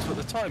just realised what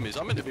the time is.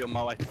 I'm meant to be on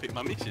my way to pick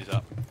my missus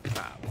up.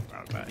 Ah, we'll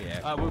go back.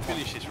 Yeah. We'll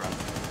finish this run.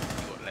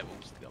 You've got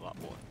levels to go up,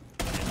 boy.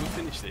 We'll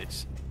finish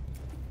this.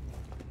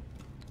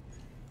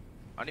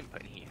 I didn't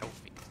put any health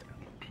things down.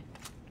 Oh.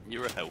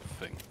 You're a health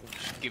thing.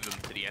 Just give them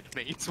to the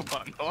enemies,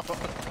 why not?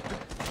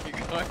 You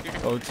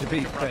guys Well, to be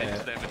run fair,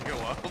 into them and go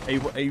up.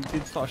 he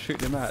did start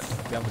shooting him out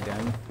the other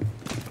game.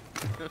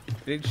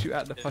 He didn't shoot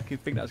out the fucking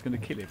thing that was going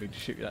to kill him, he just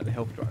shoot out the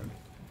health drone.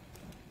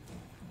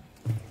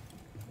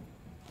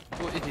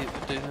 What idiot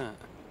would do that?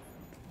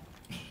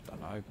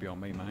 Don't know,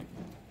 beyond me, mate.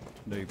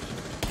 Noobs.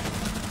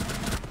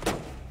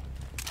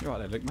 You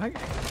alright there, Luke, mate?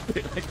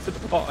 Bit late to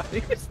the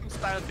party. I'm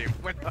standing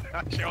when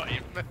I shot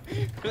him.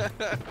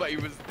 But he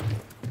was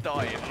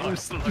dying, like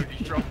slowly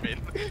dropping.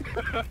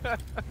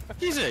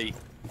 Is he?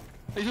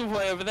 He's all the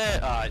way over there.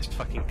 Ah, it's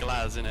fucking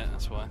Glaz, isn't it?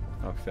 That's why.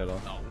 Oh, fell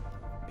off. No,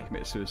 He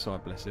committed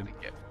suicide, bless him.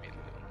 get me a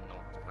little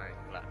knocked, mate.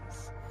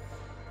 That's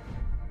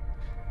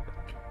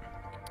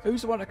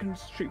Who's the one that can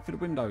shoot through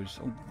the windows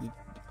on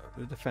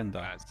the defender?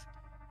 Baz.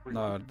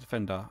 No, the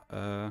defender.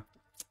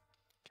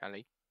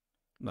 Callie.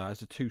 No,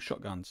 it's the two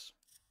shotguns.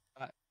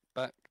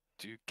 Back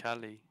to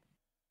Cali.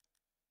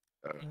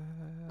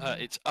 Uh,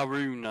 It's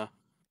Aruna.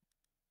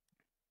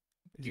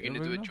 is You're it going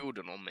to do a Aruna?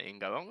 Jordan on me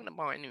and go, I'm going to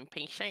buy a new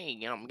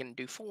PC and I'm going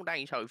to do 4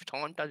 days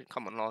overtime. Doesn't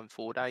come online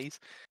 4 days.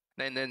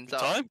 Then ends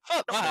up Time?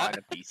 Fuck not that! buying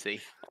a PC.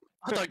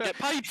 I don't get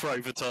paid for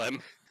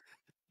overtime.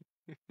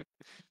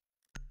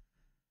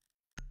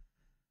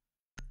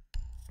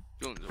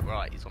 Jordan's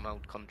alright. He's on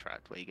old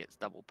contract where he gets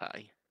double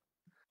pay.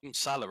 I'm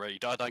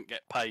salaried. I don't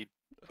get paid.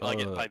 I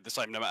get paid the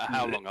same no matter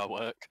how long I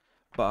work.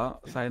 But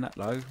saying that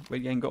though,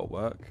 when you ain't got to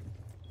work,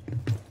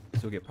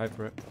 still get paid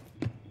for it.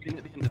 And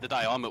at the end of the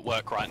day, I'm at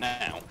work right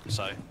now,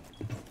 so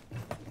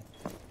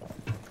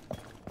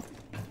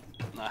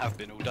I have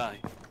been all day.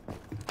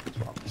 It's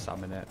right for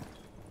some in it.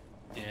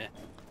 Yeah.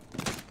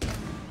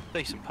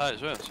 Decent pay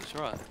as well, so it's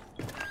alright.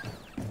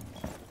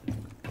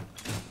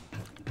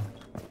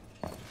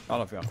 I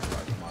don't think I can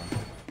work from home.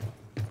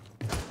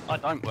 I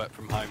don't work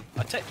from home.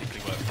 I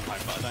technically work from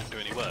home, but I don't do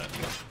any work.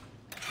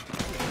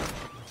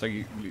 So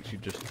you literally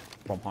just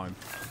from home.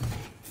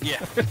 Yeah.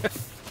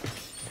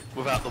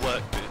 Without the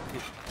work bit,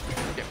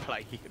 You get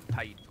paid for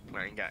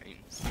playing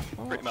games.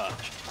 pretty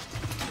much.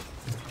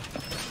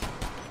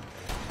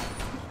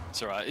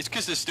 It's alright. It's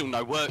because there's still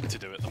no work to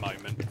do at the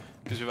moment,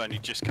 because we've only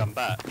just come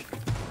back.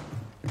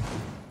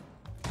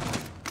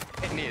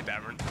 Get in here,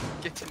 Darren.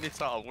 Get in this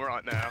hole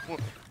right now.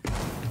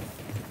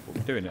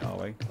 We're doing it, are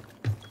we?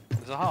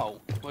 There's a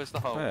hole. Where's the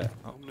hole? Where?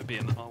 I'm gonna be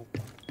in the hole.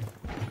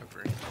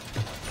 Over here.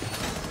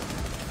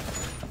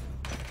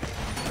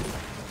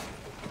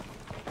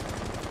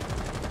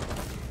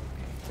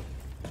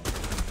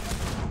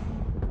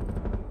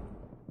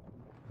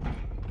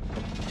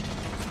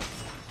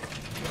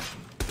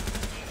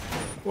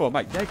 Well,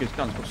 mate, Jaeger's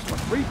gun's got so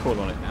much recoil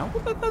on it now.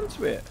 What have they done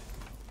to it?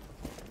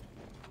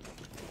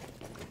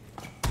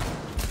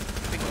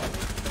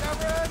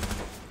 Darren!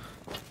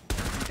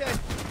 He's dead.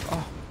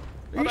 Oh,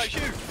 I don't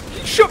shoot.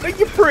 You shot me,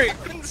 you prick!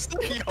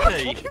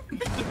 Hey.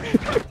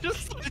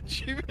 Just started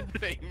shooting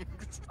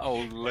things. Oh,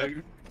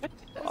 Luke.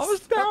 I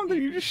was down there,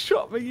 you just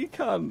shot me, you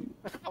cunt.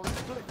 I was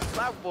flipping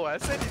that boy. I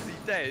said, is he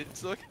dead?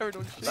 So I carried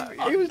on shooting.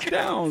 He was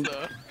down.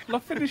 Sir. And I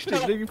finished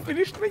it, you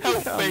finished me, you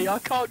Help cunt. me, I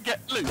can't get...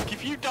 Luke,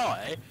 if you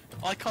die,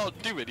 I can't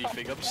do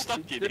anything. I'm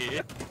stuck in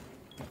here.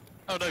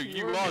 Oh no,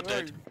 you Whoa, are whoa.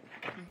 dead.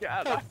 Get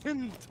out of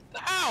that.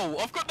 Ow!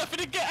 I've got nothing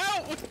to get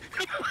out!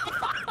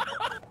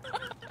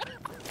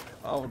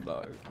 Oh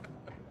no.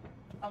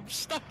 I'm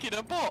stuck in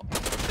a bot.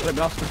 Let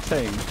me ask the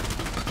team.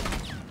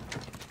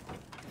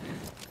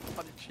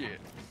 Holy shit.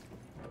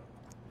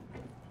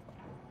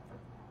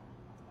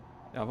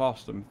 Yeah, I've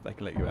asked them if they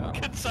can let you out.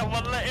 Can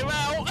someone let him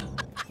out?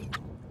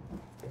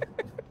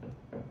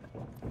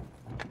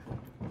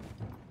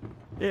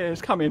 Yeah,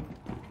 it's coming.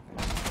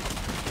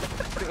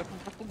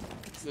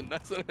 Listen,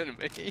 that's an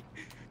enemy.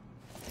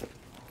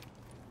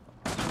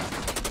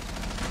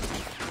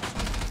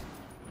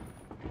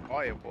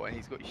 Fire boy,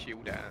 he's got his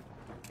shield out.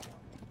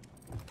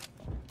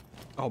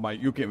 Oh mate,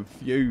 you're getting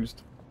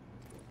fused.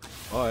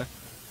 Bye.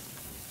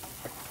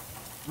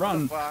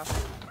 Run! Wow.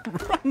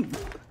 Run!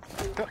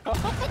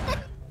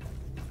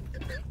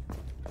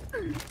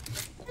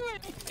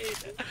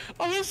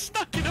 I was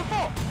stuck in a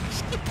box.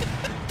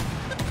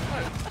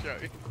 That's a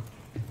joke.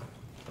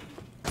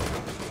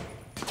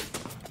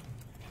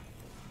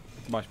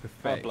 Most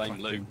pathetic. blame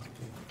Luke.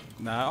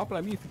 Nah, I'll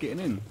blame you for getting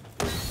in.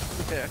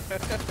 Yeah.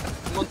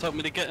 Someone told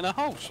me to get in a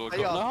hole, so I They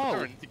got in a are hole.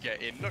 trying to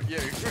get in, not you.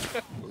 You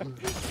got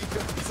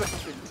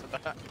yourself into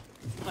that.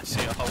 I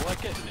see a hole, I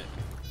get in it.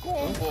 Go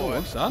on, Go boy.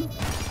 on, son.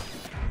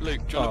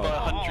 Luke, do you want to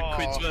buy 100 Oh.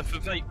 quid's worth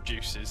of vape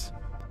juices?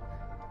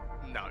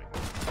 No.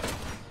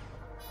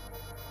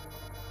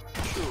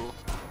 Sure.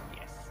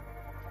 Yes.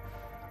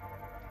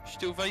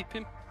 Still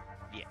vaping?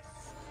 Yes.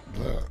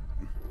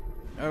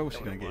 How else are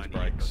you Don't going to get his mind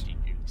any brakes? dodgy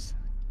juice.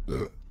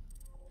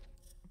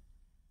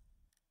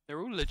 They're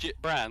all legit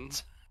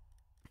brands.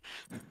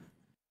 I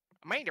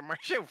made them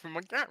myself in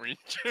my garage.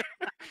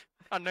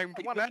 I named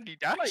one Andy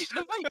Dash. Mate,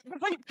 the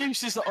vape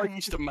juices that I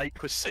used to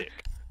make were sick.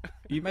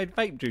 You made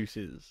vape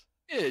juices?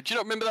 Yeah, do you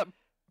not remember that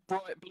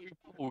bright blue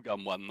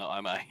bubblegum one that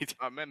I made?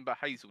 I remember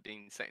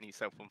Hazeldean setting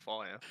himself on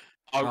fire.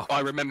 I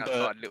remember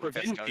outside Little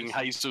preventing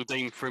Tesco's.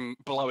 Hazeldean from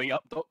blowing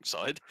up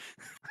Dockside.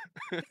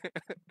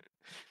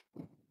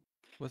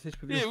 What's this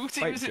with Yeah, your was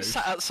vape it juice?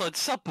 sat outside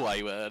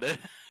Subway, weren't it?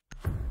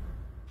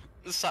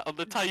 Sat on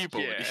the table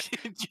Yeah.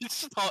 and you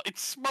started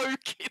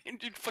smoking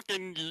and you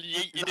fucking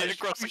yeeted Like, it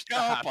across the "It's to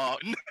car happen." park.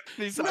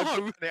 He's No. like,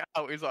 putting it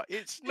out. He's like,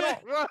 it's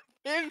not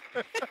working.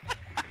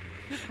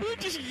 You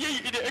just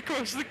yeeted it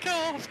across the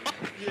car park.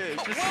 Yeah,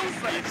 But just well,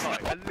 say it's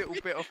like a little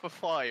bit of a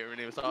fire,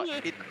 and it was like, Yeah.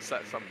 it does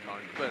that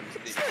sometimes. Burns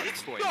It's, the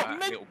it's toy not that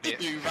meant little to bit.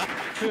 do that.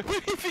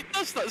 If it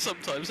does that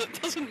sometimes,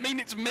 that doesn't mean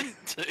it's meant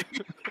to.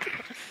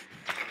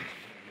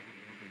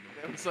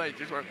 I'm saying,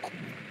 just went.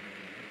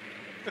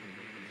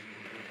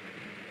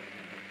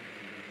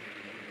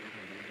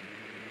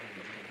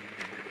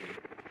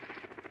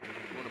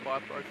 You want to buy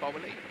a profile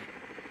elite?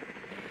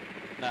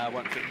 Nah, it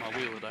won't fit my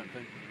wheel, I don't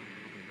think.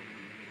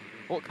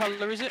 What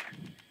colour is it?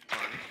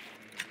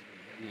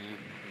 Yeah.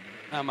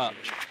 How much?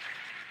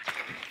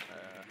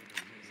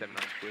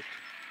 700 quid.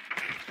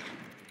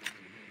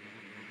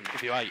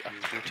 Give you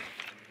 800.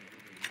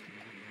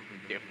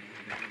 Yep.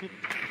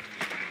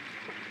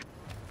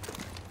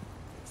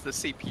 It's the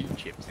CPU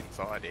chips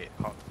inside it.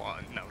 Hard to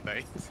find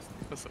nowadays.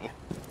 That's all.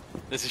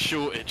 There's a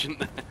shortage, isn't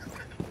there?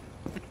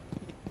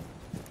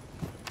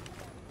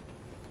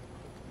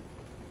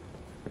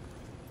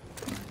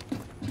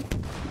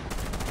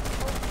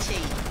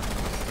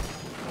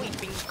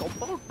 Weeping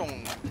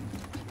Gobaldong.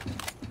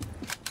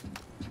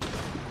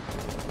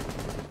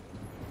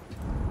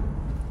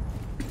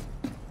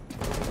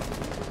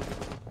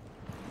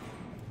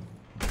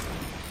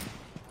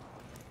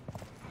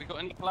 We got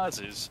any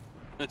plazas?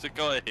 There's a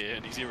guy here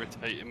and he's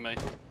irritating me.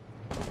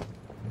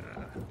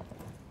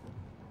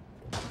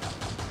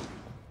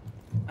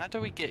 How do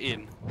we get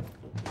in?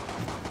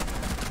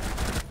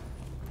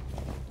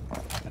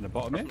 And the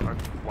bottom in?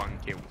 I've had one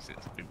kill since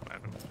I've been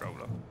playing on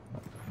controller.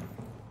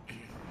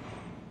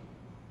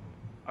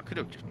 I could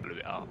have just blew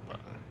it up, but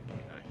you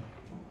know.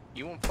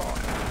 You on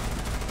fire?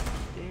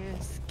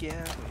 Yes,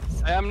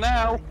 girl. I am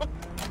now!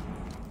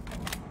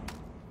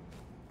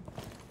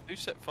 Who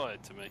set fire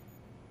to me?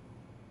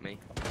 Me.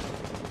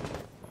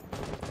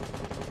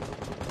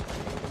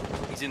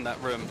 He's in that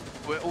room.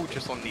 We're all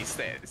just on these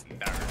stairs, and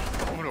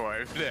Darren. All the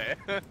way over there.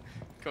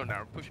 Come on,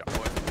 Darren, push up,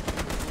 boy.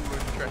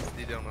 All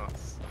interested on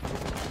us.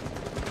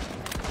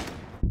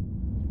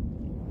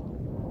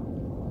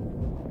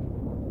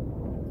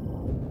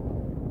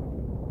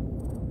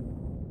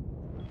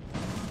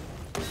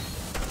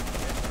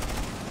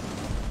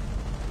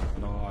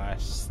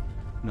 Nice.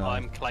 No.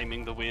 I'm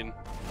claiming the win.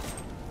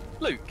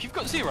 Luke, you've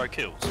got 0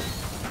 kills.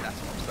 That's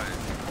what I'm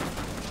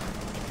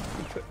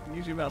saying.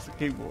 Use your mouse and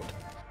keyboard.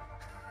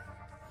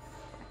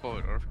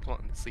 Boy, I've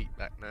gotten the seat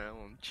back now.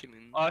 I'm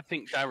chilling. I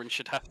think Darren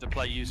should have to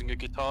play using a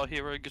Guitar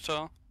Hero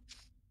guitar.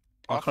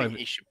 I can't think even-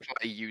 he should play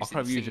I using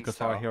can't even use a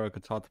Guitar SingStar. Hero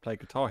guitar to play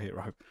Guitar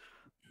Hero.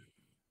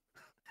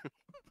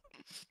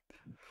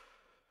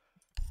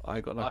 I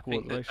ain't got no I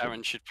think that coordination.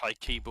 Aaron should play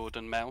keyboard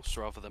and mouse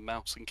rather than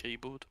mouse and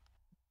keyboard.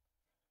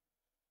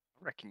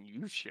 I reckon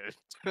you should.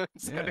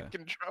 Set a Yeah.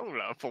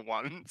 controller for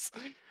once.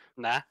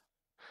 Nah.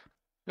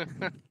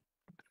 I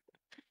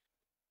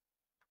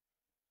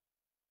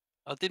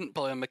didn't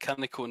buy a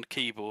mechanical and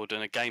keyboard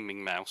and a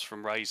gaming mouse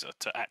from Razer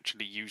to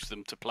actually use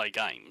them to play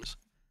games.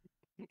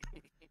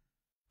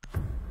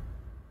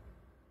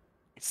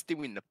 It's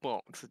still in the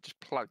box. I just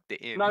plugged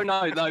it in. No,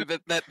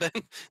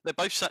 they're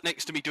both sat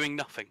next to me doing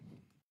nothing.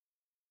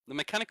 The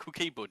mechanical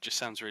keyboard just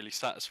sounds really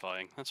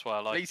satisfying. That's why I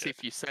At like least it.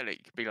 if you sell it,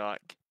 you could be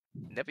like,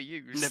 never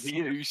used. Never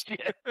used,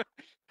 yeah.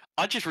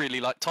 I just really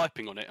like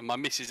typing on it, and my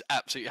missus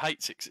absolutely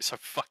hates it because it's so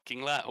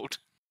fucking loud.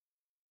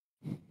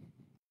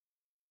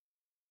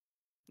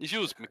 Is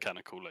yours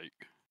mechanical,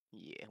 Luke?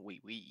 Yeah,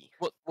 wee.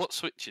 What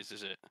switches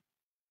is it?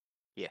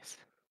 Yes.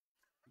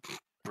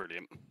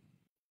 Brilliant.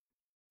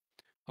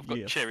 I've got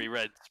Yes. cherry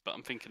reds, but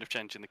I'm thinking of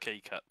changing the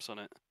keycaps on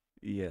it.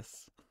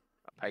 Yes.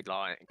 I paid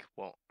like,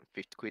 what,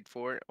 50 quid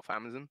for it off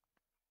Amazon?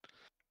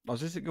 Oh,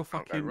 is this your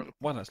Can't go fucking wrong.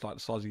 one that's like the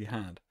size of your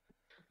hand?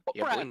 What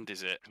Yeah, boy. brand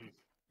is it?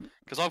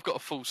 Because I've got a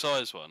full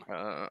size one.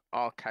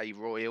 RK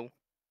Royal.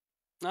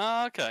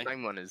 Ah, okay.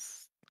 Same one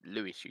as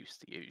Lewis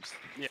used to use.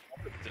 Yeah,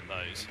 I looked at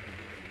those.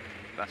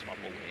 That's why I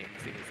bought it,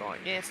 'cause it was like,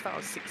 yeah, start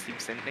at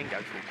 60%, then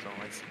go full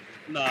size.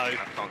 No. I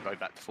can't go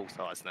back to full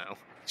size now.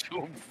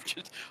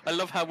 I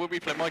love how when we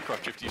play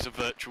Minecraft, you have to use a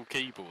virtual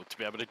keyboard to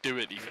be able to do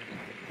anything.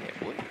 Yeah,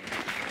 boy.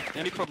 The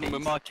only problem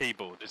with my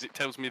keyboard is it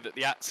tells me that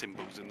the @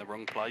 symbol's in the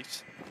wrong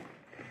place.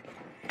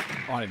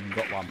 I ain't even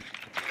got one.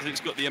 Because it's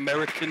got the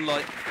American,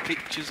 like,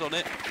 pictures on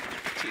it.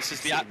 So it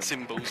says the @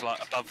 symbol's,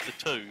 like, above the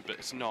 2, but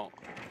it's not.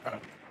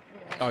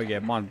 Oh yeah,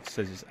 mine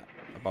says it's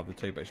above the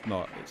 2, but it's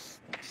not. It's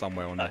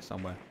somewhere on there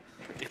somewhere.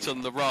 It's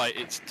on the right,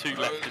 it's 2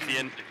 left of the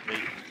enter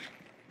key.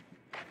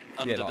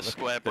 Under like the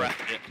square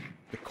bracket.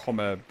 The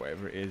comma,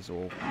 whatever it is,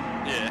 or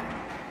Yeah.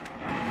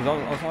 because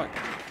I was like,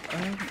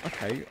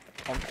 okay,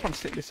 I'm trying to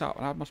set this up,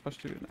 and how am I supposed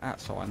to do an @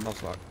 sign? And I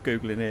was like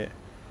googling it,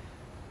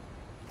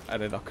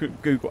 and then I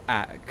couldn't Google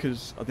 @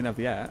 because I didn't have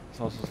the @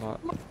 so I was just like,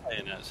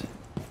 Saying it.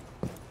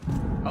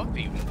 I've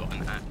even got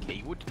an @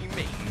 key. What do you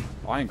mean?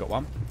 I ain't got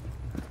one.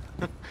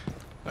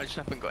 I just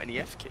haven't got any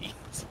F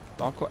keys.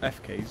 I've got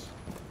F keys.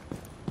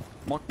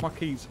 My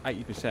key's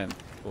 80%,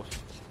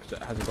 because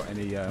it hasn't got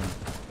any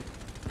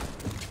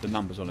the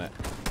numbers on it.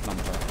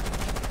 However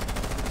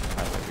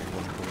you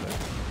want to call it.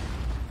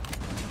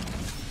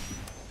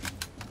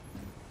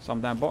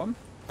 Some down bottom.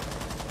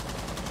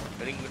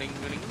 Ring.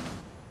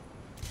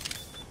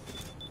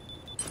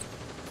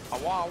 Oh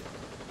wow.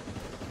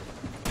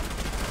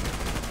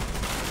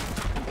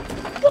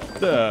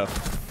 The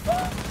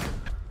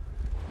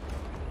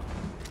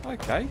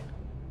okay.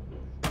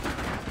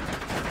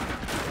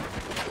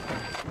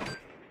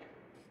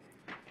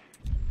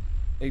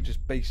 He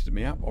just beasted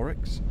me up,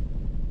 Oryx.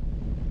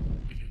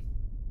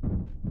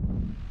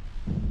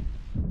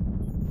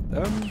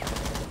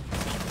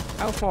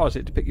 How far is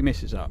it to pick your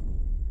missus up?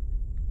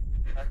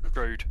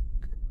 Rude.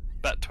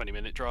 About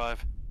 20-minute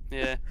drive.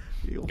 Yeah.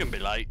 You're Gonna be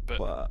late, but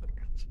fucked.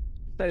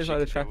 Stay she aside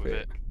the can deal with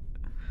traffic. it.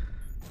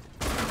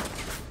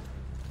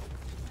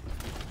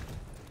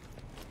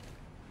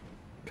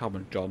 Come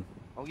on, John.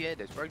 Oh yeah,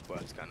 there's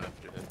roadworks going over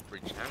the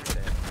bridge down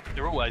there.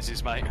 There always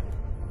is, mate.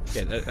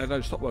 Yeah, they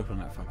don't stop working on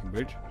that fucking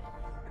bridge.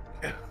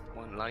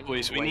 One lane.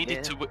 Boys, all the way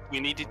there. we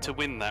needed to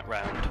win that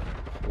round.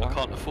 Why? I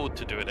can't afford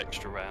to do an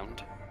extra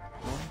round.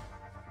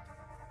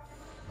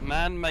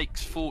 Man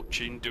makes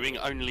fortune doing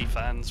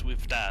OnlyFans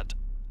with dad.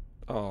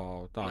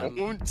 Oh, don't.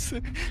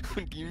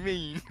 What do you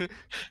mean?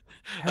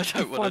 I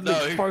don't want to Find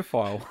Luke's know.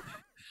 profile.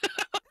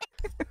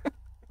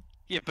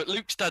 Yeah, but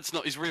Luke's dad's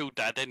not his real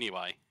dad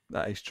anyway.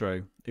 That is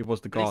true. He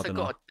was the At least I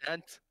gardener. got a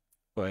dad.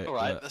 But, All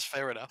right, that's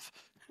fair enough.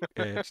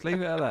 yeah, just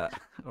leave it at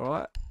that. All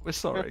right, we're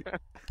sorry.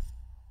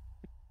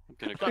 I'm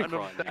gonna Got quit another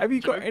crying. dad. Have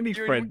you got Joke, any you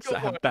only friends got that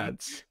have one.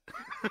 dads?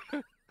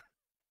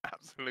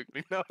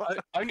 Absolutely not.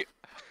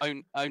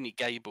 Only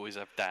gay boys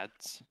have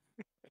dads.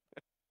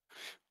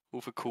 All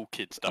the cool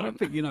kids I don't don't.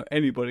 think you know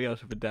anybody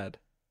else with a dad.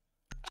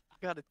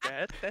 Got a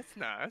dad? That's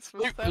nice.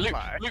 What's Luke, that Luke,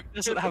 like? Luke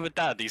doesn't have a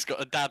dad. He's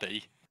got a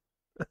daddy.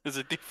 There's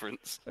a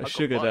difference. A got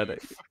sugar both.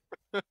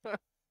 daddy.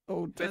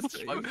 Oh, There's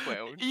daddy. both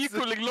worlds. Are you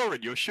calling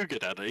Lauren your sugar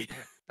daddy?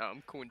 No,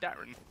 I'm calling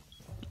Darren.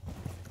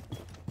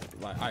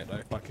 Like, I ain't no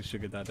fucking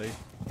sugar daddy.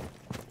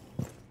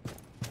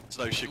 It's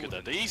no sugar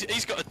daddy.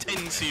 He's got a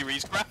 10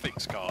 series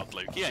graphics card,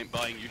 Luke. He ain't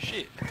buying you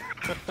shit.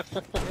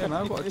 Yeah, man,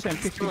 I've got a It's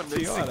 1050 on the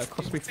Ti that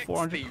cost me 60,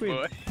 400 quid.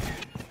 boy.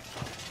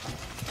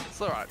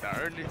 It's alright,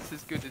 Darren. It's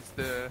as good as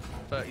the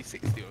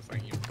 3060 or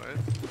something you've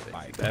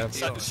got. Mate, they're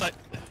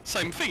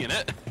Same thing,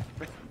 innit?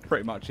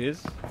 pretty much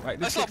is. Right,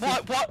 That's like,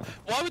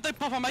 why would they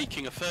bother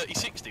making a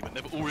 3060 when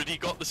they've already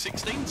got the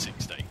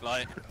 1660?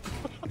 Like,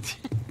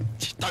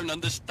 just don't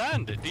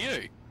understand it, do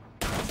you?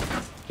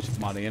 Just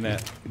money,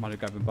 innit? Money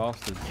grabbing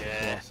bastards.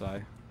 Yeah. That's what I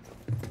say.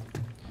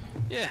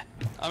 Yeah,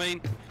 I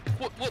mean,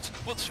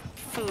 What's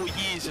 4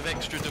 years of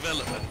extra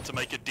development to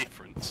make a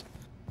difference?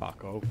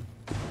 Fuck off.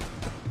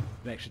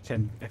 An extra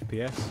 10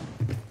 FPS.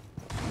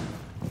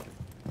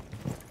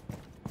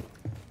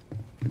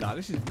 No,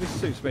 this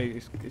suits me.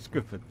 It's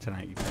good for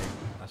 1080p.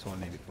 That's what I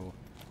need it for.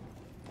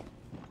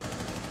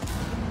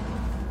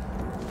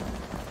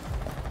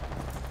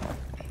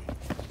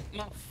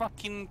 My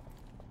fucking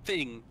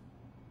thing.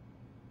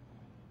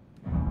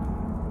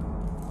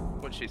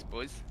 Watch this,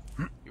 boys.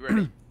 You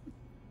ready?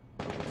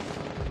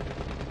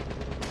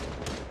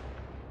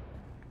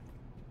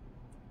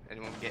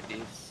 Anyone get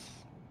this?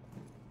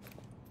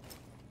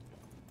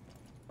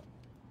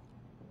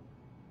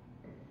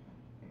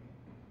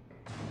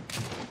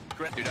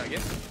 Do that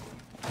again.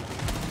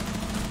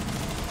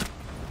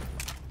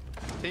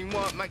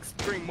 Teamwork makes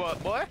the dream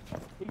work, boy.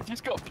 He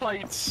just got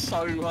played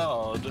so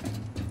hard.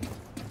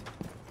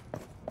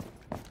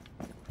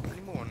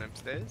 Any more on them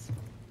stairs?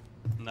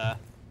 Nah.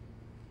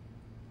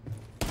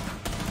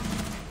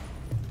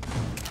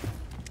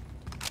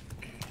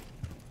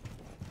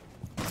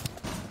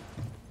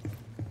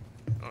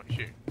 Oh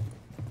shoot.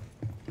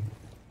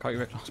 Can't you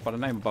recognise by the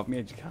name above me,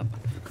 you can.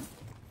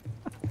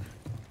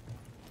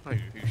 Oh,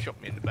 who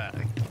shot me in the back?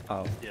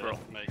 Oh. Yeah, that's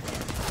me.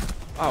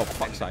 Oh,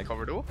 fuck's sake.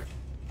 Corridor?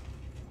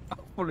 I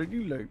followed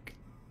you, Luke.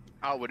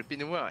 I would have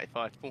been alright if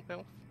I had full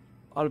health.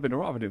 I'd have been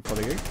alright if I didn't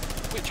follow you.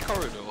 Which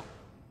corridor?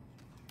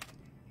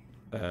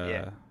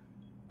 Yeah.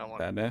 I want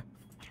Down there.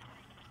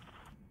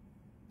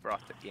 right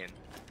at the end.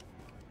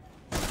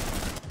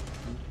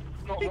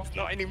 It's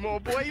not anymore,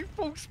 boy. You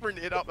full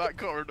sprinted up that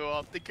corridor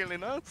after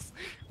killing us.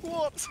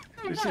 What?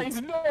 That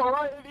is not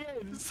right at the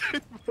end.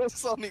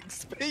 Supersonic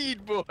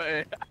speed,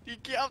 boy. You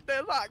get up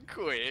there that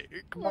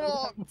quick.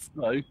 What?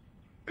 No.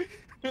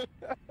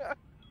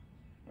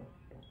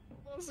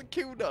 What's the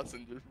killed us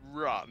and just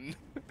run?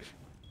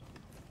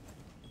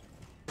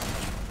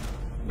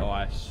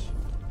 Nice.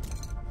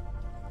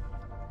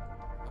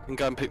 I can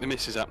go and pick the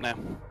missus up now.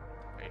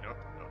 Hey, not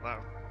now.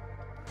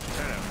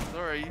 No,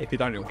 sorry. If you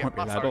don't, it We'll won't get be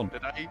my allowed phone on.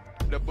 Today.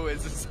 The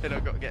boys have said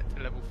I've got to get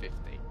to level 50.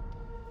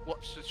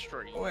 Watch the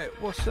stream. Wait,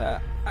 what's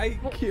that? 8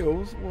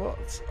 kills? What?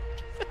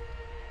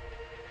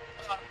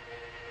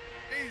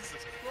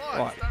 Jesus Christ,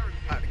 Right. Darren's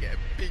about to get a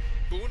big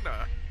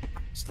gunner.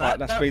 Right,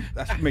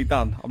 that's me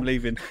done. I'm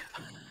leaving.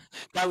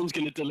 Darren's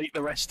going to delete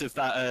the rest of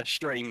that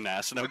stream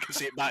now, so no one can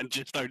see it back and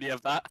just only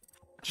have that.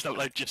 Just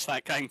upload just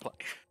that gameplay.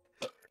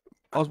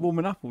 I was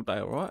warming up all day,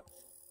 alright?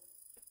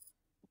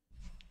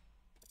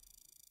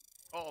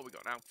 Oh, we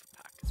got an alpha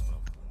pack as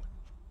well.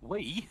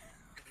 We?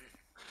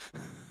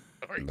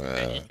 Sorry,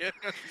 me.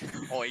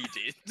 I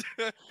did.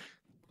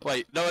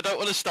 Wait, no, I don't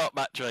want to start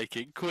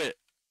matchmaking. Quit.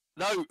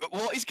 No,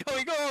 what is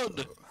going on?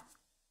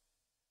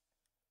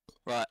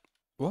 Right,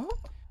 What?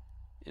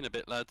 in a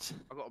bit, lads.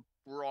 I got a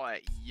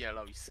bright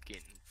yellow skin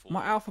for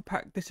My alpha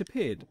pack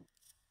disappeared.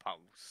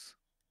 Pulse.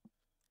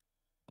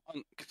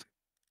 Punked.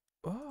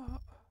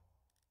 What?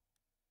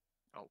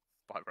 Oh,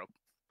 bye, Rob.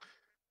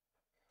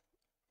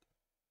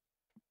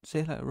 See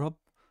you later, Rob.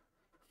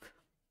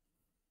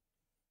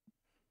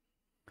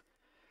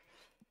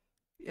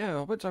 Yeah,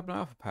 I went to open an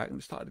alpha pack and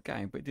it started the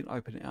game, but it didn't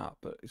open it up.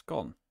 But it's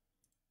gone.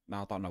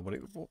 Now I don't know what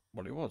it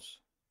was.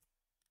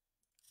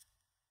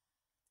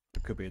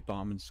 It could be a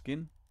diamond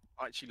skin.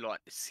 I actually like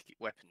the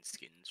weapon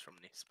skins from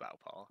this battle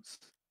pass.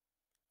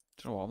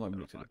 Do you know what? I've not even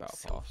They looked at look the battle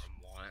silver pass. and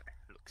white.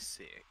 Looks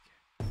sick.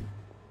 The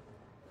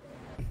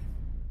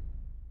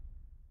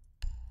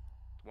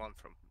one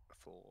from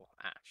for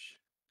Ash.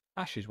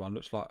 Ash's one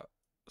looks like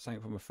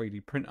something from a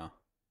 3D printer.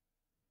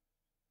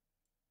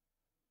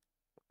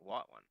 The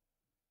white one.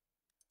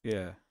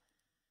 Yeah.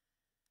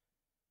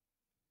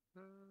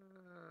 I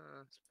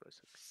suppose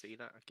I can see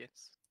that, I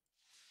guess.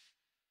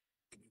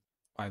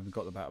 I haven't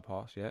got the battle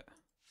pass yet.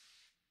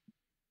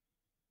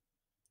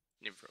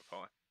 Never have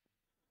I.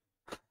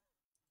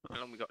 How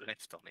long we got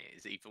left on it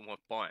is even worth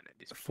buying at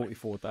this point.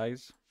 44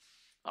 days.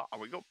 Oh,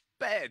 we got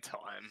bear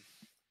time.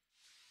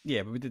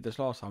 Yeah, but we did this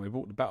last time. We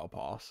bought the battle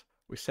pass.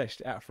 We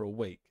seshed it out for a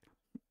week,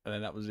 and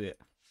then that was it.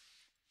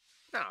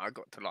 No, I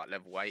got to like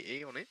level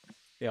 80 on it.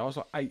 Yeah, I was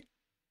like 8.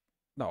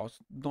 No, I was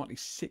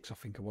 96, I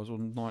think it was, or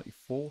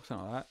 94,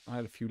 something like that. I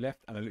had a few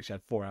left, and I literally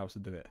had 4 hours to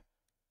do it.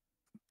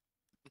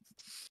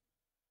 It's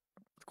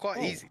quite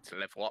Oh. easy to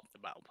level up the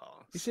battle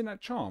pass. It's in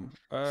that charm,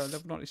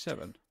 level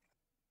 97.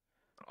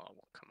 Oh,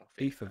 what come off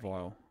it? Ether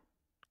vial.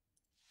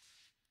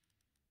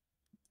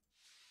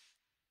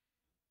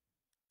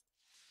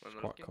 When am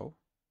I Quite looking? cool.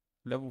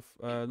 Level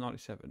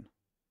 97.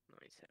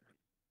 97.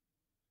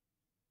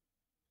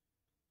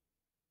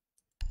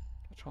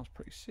 That charm's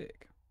pretty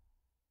sick.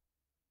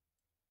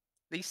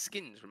 These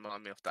skins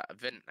remind me of that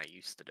event they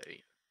used to do.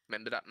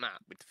 Remember that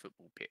map with the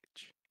football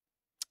pitch?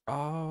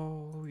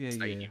 Oh, yeah, yeah.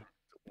 Stadium.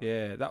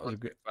 Yeah, that was a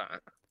good.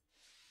 That.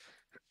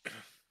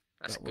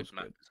 That's That a good was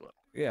map good. as well.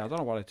 Yeah, I don't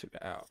know why they took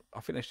that out. I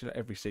think they should do that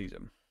every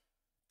season.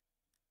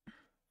 I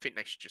think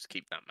they should just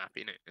keep that map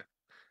in it.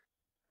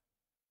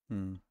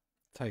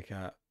 Take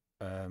out.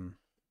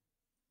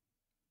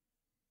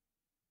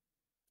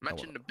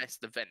 Imagine the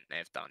best event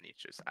they've done is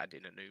just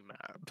adding a new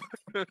map.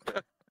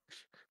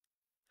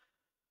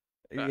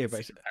 Yeah, That's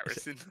but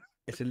embarrassing.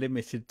 it's a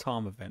limited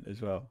time event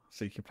as well,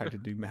 so you can play the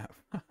new map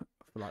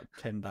for like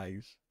 10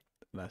 days.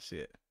 And that's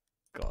it.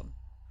 Gone.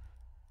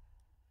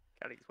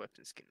 Galley's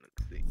weapon skin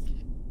looks sick.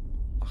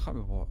 I can't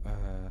remember what.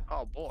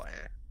 Oh boy.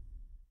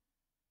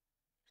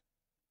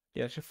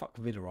 Yeah, I should fuck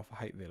Villa off. I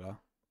hate Villa.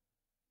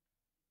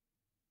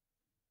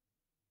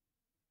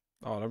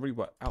 Oh, they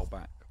reworked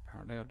Outback.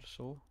 Apparently, I just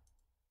saw.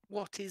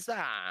 What is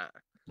that?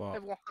 What?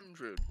 Level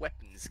 100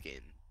 weapon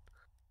skin.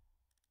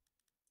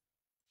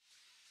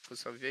 For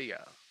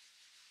Sevilla.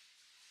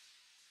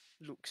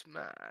 Looks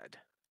mad.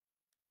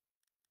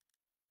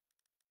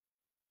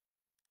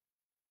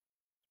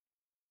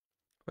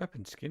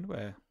 Weapon skin?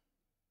 Where?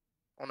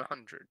 On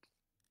 100.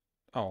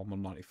 Oh, I'm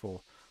on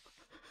 94.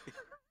 If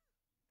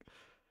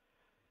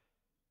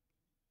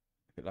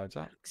it loads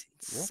up. Looks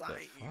What the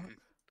insane. fuck?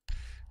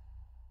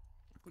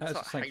 Looks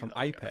That's the same from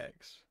Halo.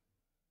 Apex.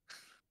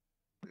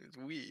 It's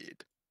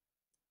weird.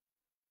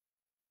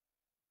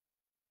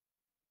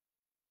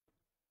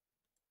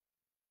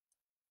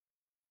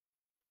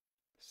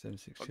 I've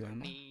 760 got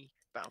ammo. any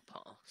battle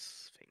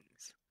pass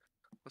things.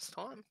 What's the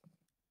time? 20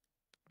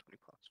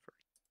 past 3.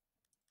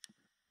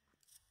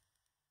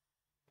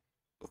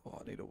 Oh,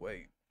 I need to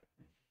wait.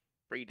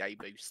 3-day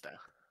booster.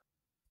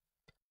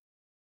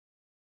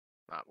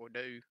 That will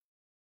do.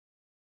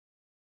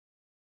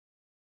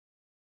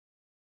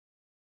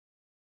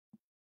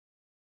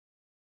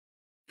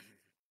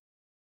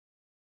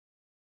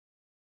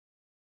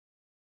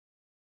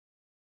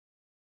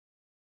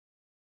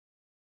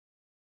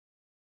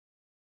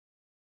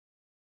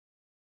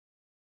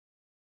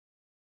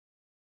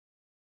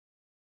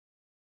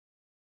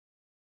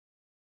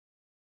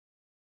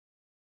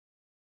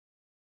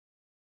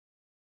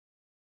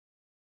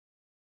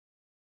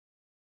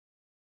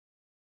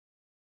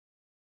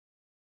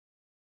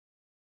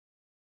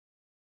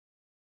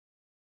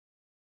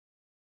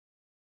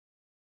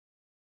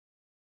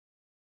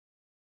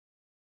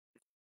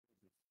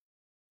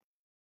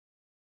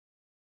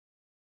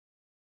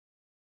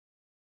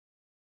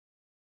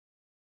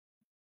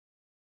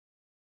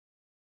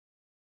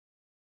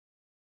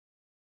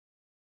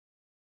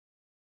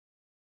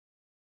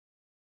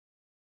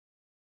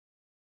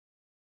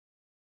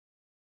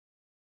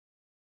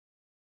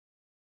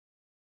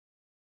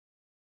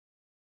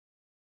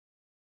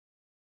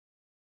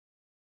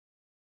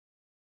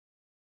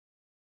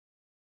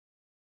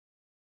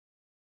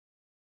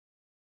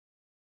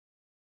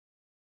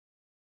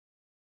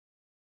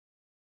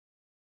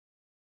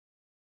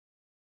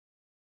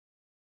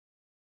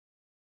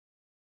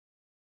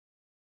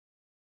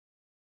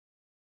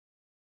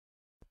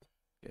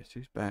 Guess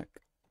who's back?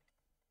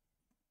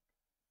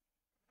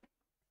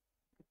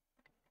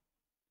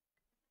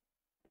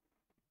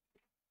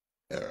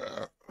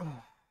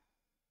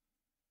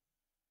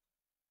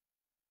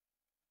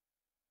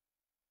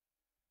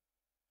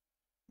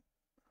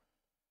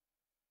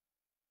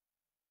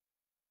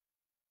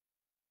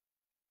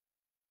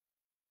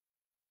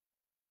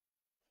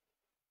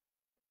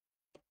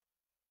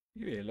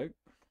 You here, Luke?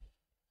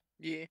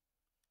 Yeah.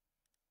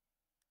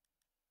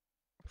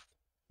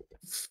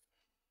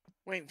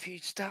 Waiting for you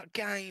to start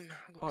game.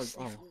 I've got Oh,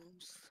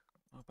 sniffles.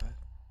 Not bad.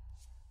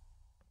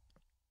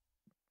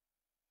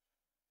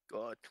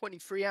 Got a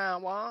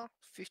 23-hour,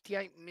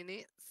 58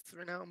 minutes,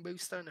 renown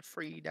booster, and a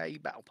 3-day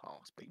battle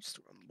pass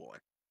booster on boy.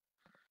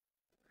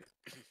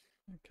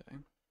 Okay.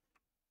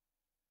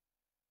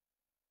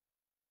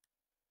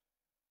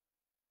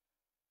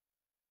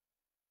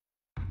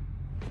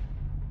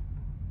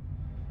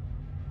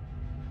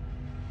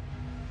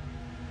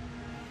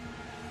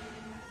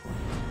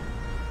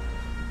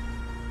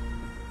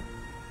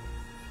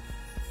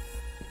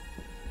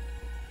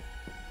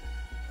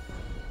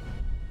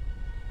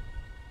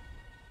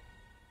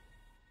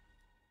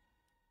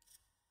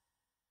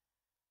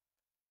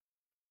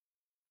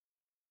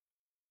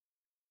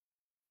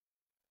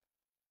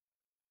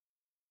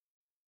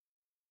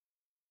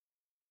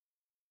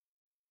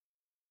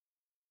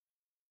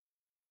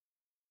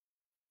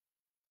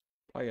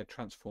 Player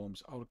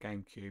transforms old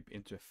GameCube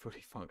into a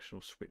fully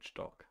functional Switch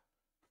dock.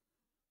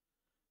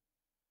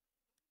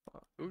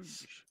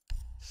 It's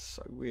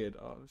so weird.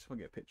 Oh, I just want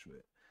to get a picture of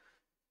it.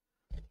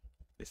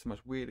 It's the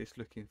most weirdest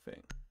looking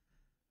thing.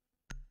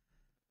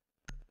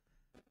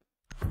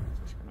 So I'm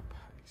just going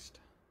to paste.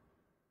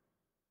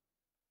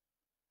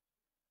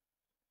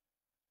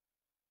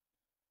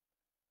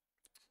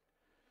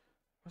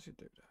 Why does it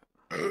do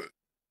that?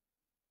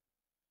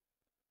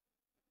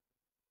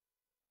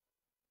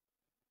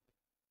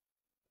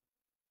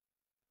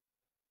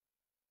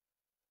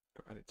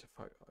 Add it to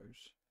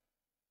photos.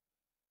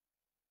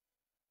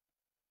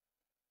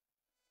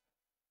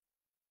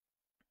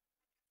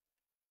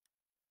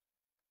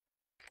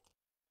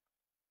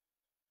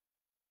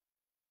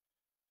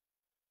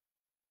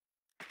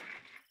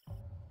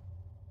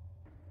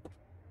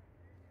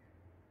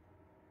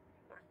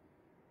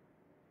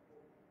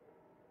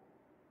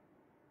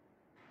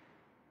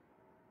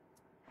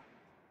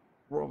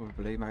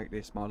 Probably make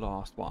this my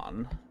last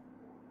one.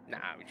 Nah,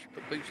 we should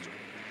put booster on.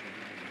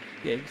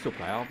 Yeah, you can still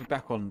play. I'll be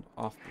back on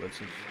afterwards.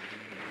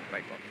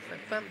 Wait, what?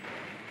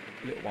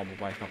 Little one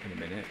will wake up in a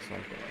minute, so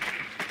I've got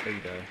to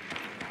feed her,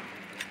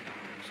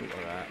 sort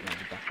her out, and then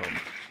be back on.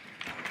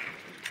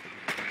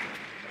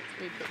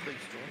 Leave the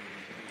booster on.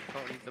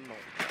 Can't leave them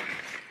on.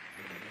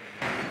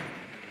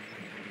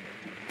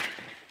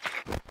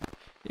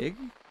 Yeah,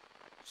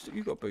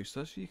 you've got a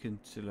booster, so you can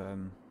still,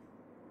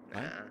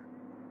 Nah.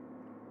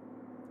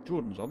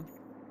 Jordan's on.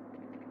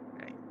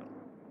 No, he's not.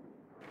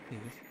 He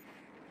is.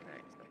 No,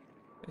 he's not.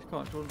 It's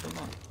quite Jordan's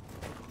online.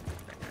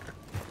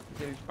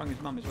 Yeah, he's banging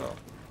his mum as well.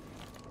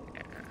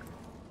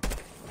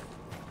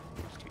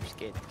 He's too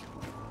scared.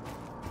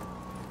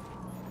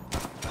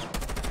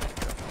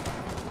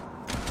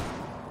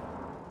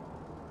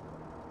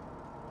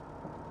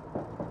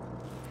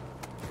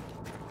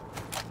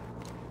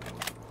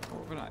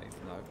 Oh, grenade?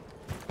 No.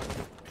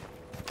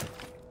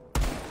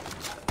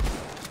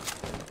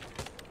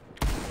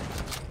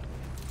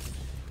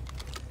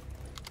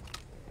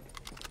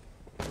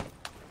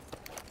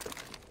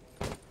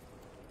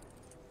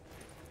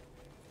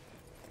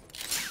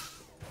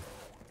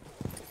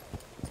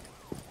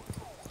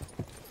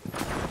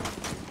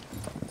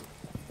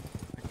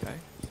 Okay,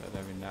 so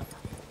they're in that.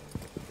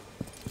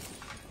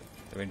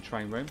 They're in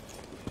train room.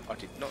 I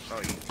did not know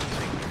you could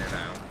zoom in and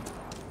out.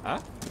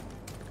 Huh?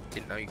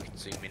 Didn't know you could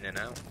zoom in and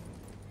out.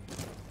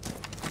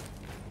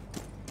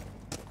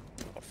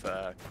 Of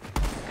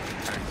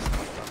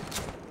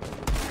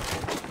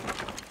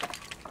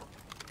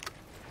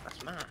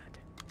that's mad.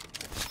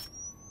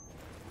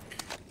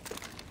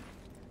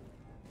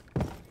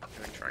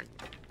 You're in train.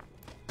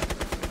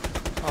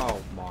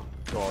 Oh my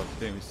god,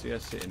 didn't even see her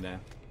sitting there.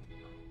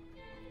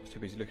 I was too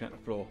busy looking at the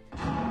floor.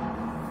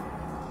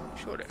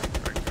 Sure they're in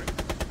train.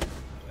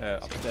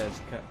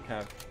 Upstairs,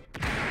 cab.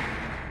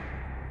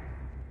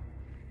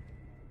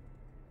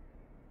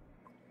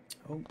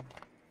 Oh.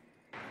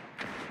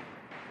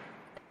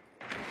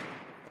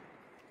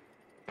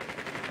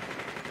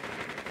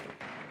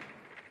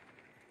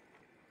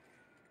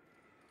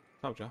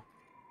 Told ya.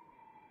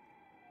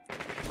 I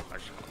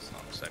just got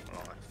some second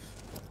life.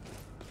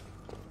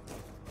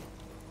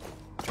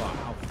 Right,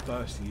 how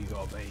thirsty you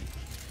gotta be.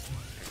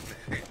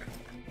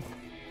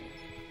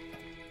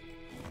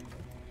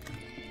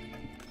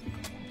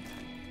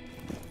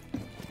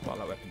 Quite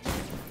like weapons.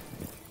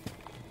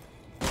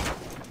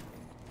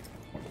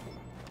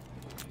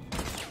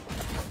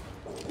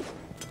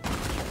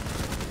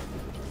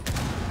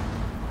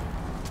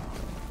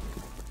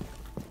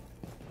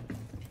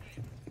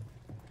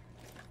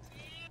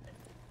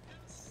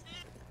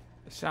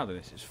 The sound of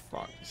this is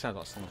fucked. It sounds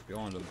like someone's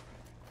behind them.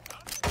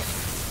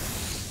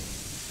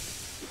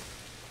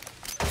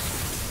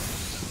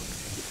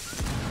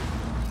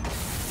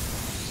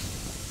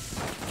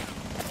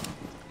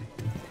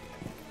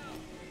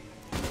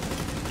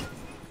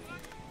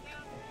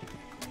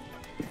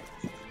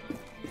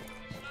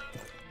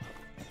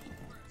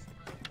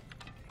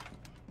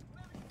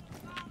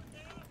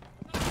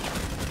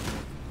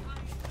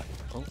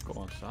 Oh, go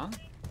on, son.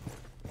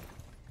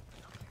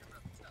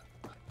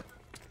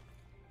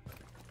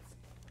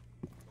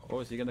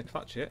 Or is he going to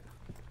clutch it?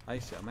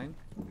 Ace it, I mean.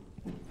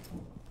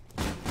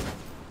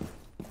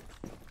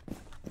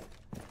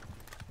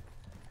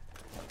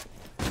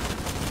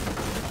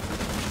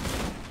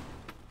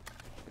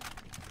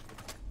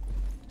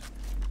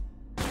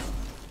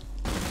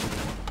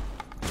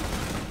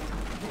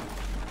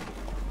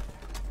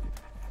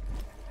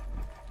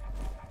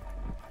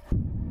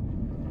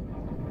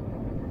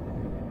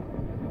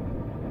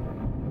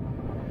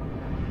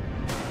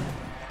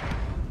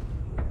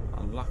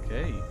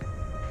 Unlucky.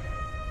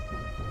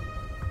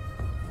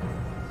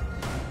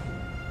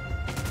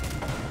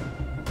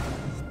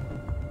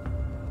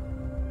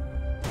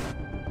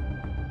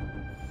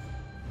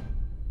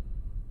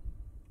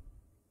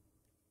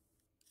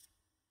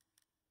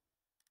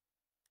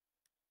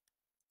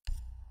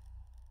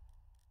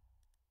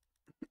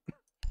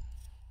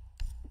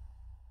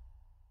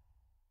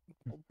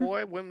 Oh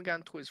boy, when we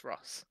going to Toys R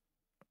Us?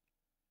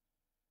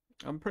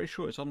 I'm pretty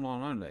sure it's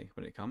online only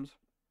when it comes.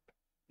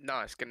 No,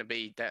 it's gonna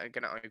be. They're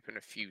gonna open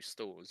a few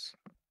stores.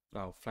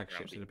 Oh,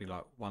 flagships, it'll be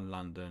like one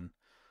London.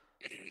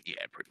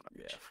 Yeah, pretty much.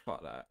 Yeah,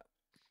 fuck that.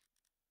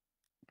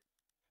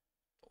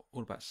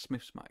 All about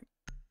Smiths, mate.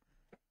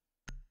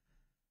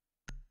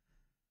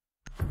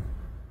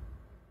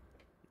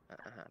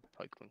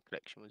 Pokemon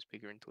collection was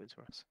bigger in Toys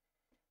R Us.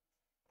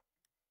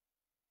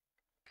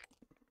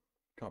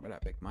 Can't be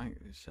that big, mate.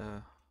 It's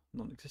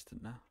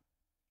non-existent now.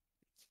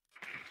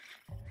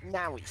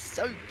 Now it's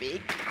so big, you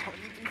can't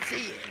even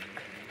see it.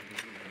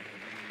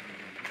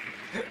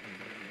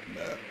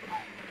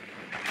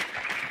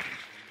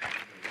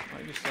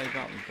 I just save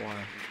up and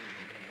buy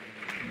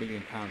 £1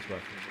 million worth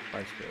of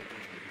base build.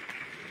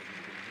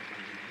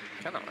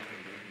 Can I? Yeah.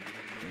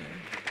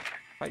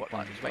 Fake What,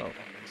 ones like as well. fake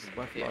ones?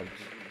 Worth Yeah.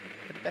 loads.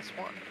 They're the best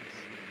ones.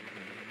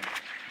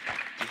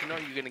 You know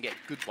you're gonna get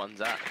good ones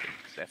out of it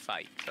because they're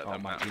fake. So Oh,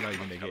 mate, you know you're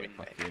going to go get in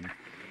there. fucking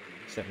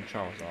 7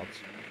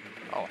 Charizards.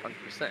 Oh,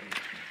 100%.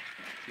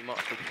 You might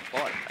as well just buy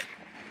the fake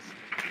ones.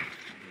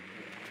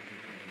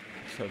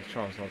 So the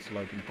Charizards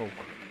load in bulk.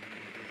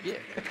 Yeah.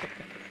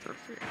 For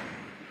free.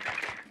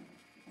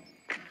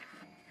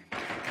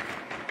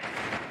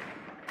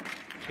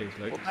 Cheers,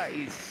 Luke. Well, that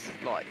is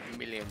like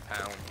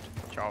 £1,000,000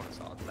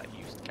 Charizard that you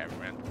used to carry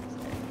around in this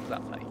game. Is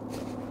that fake?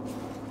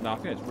 No, I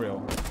think it's real.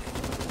 But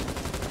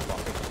I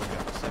think it's probably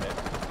have to sell it.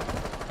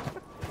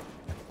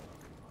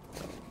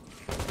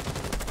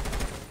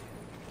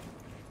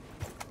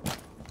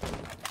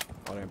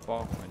 Oh, they're in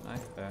bathroom,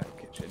 aren't they?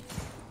 Kitchen.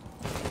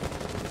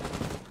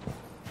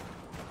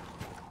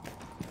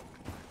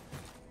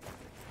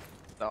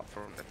 Start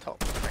from the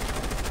top.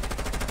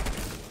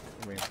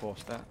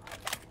 Reinforce that.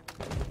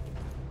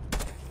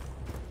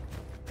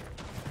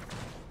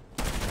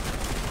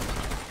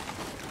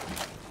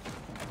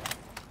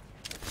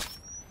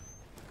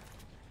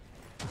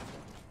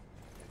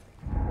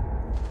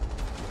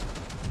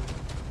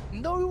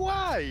 No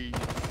way!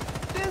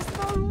 There's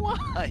no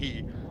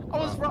way! I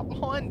was right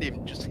behind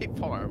him, just hip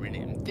firing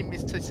him, didn't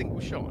miss a single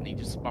shot, and he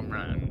just spun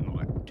round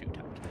like 2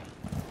 taps me.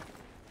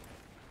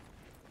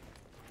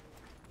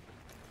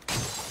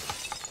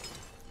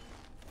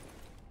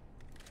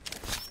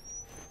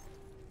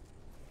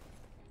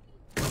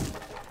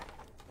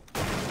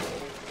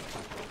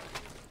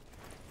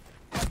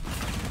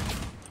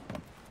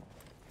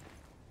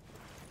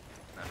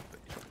 No, put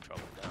your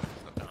controller down,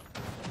 it's not done.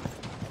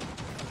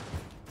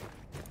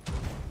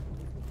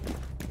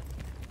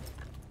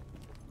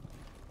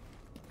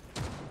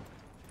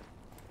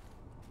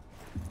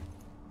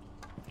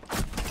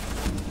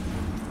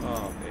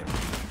 Oh, dear.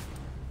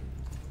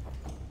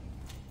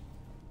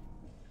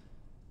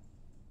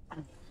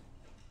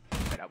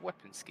 Hey, that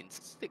weapon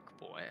skin's sick,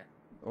 boy.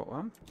 What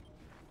one?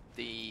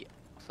 The,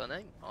 what's her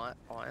name?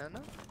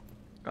 Iona?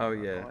 Oh,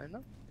 yeah.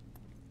 Iona?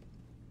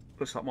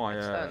 Looks like my,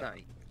 What's her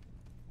name?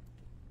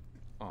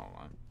 oh,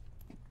 right.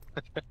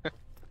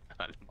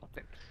 I don't know.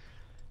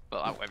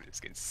 But that weapon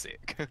skin's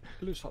sick. It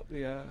looks like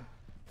the,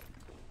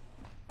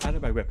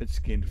 anime weapon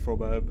skin from,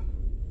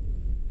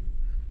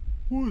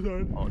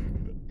 Warzone. Odd.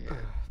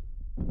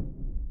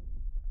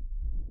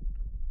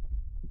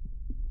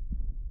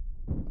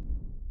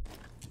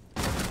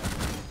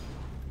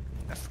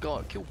 That's the guy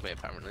that killed me,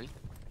 apparently.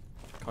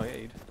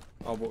 Kaid.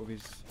 Oh, what with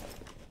his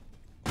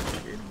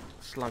fucking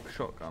slug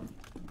shotgun?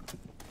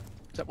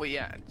 Is that what he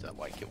had? Is that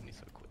why he killed me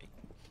so quick?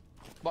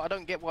 But I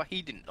don't get why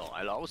he didn't die.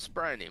 Like, I was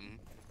spraying him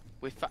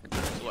with factor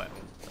as well.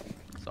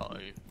 So,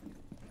 he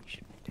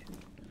should be dead.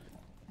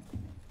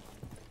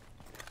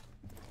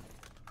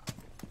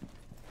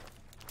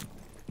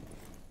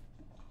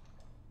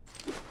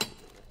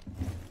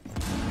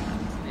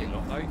 Yeah,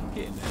 not know you can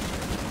get in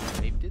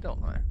there. Maybe did I?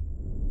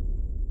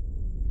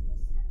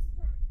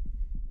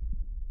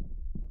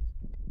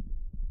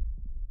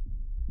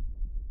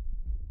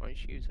 Why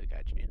don't you use a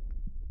gadget?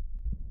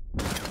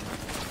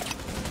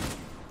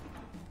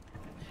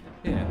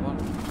 Yeah, why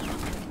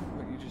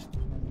don't you just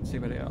see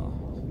where they are?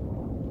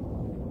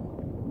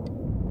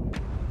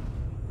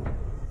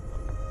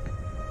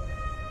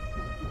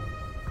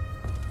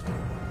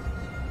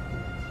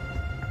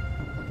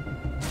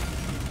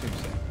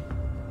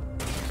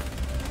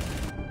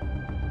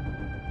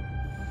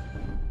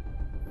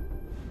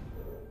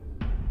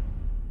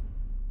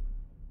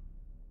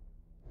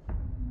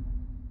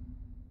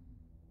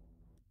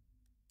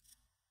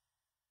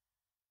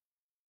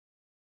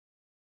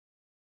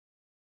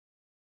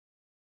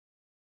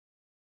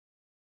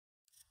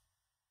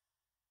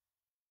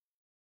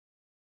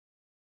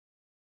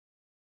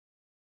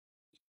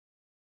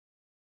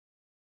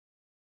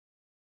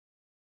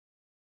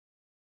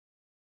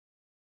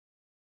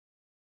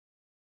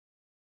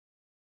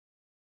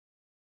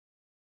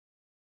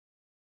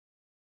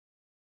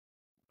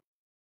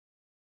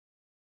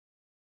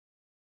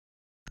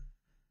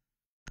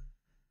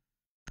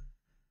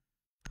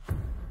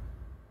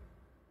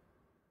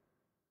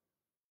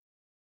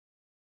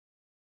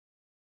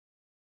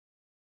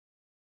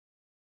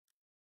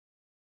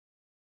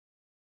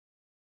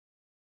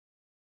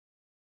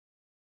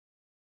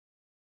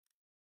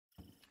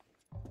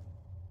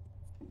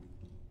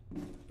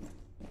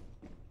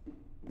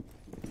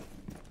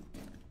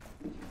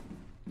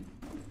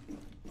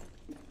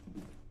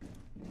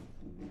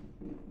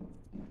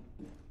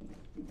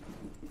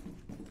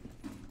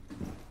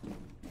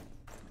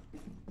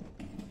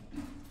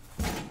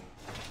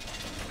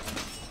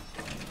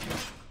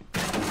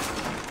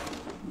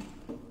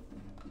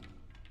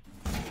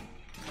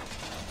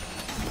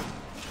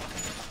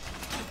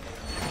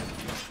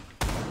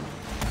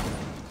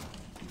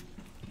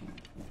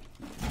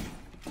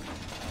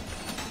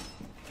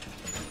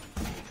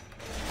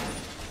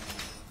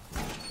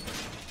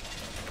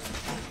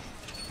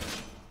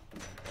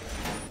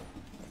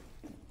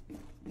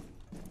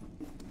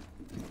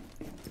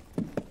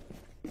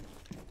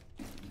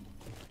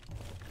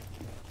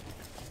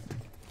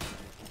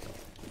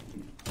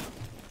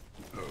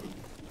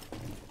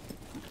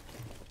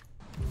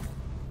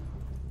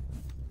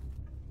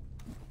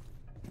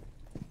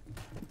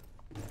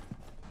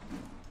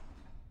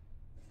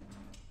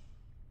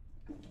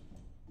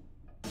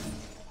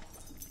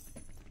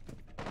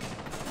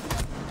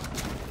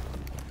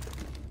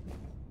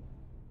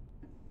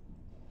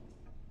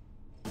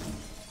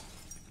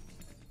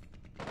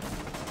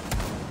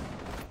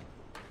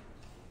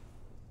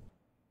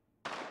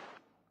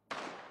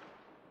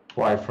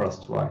 Why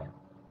Frost? Why?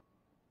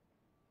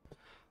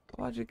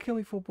 Why'd you kill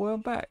me for, boy?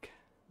 I'm back.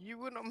 You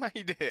wouldn't have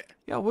made it.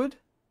 Yeah, I would.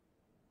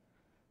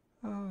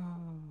 Oh,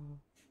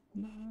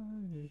 no.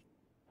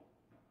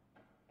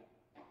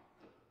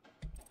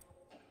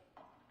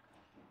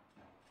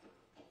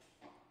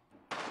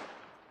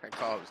 And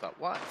Carl was like,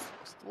 why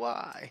Frost?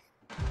 Why?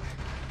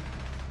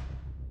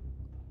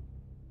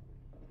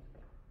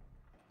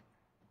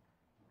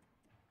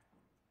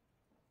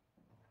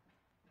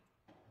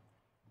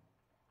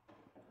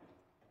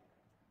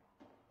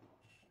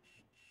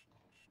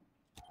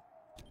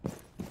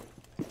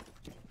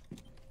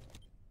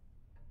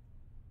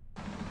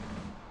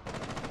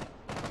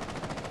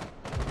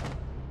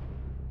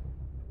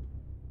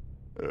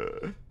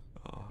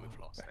 We've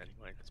lost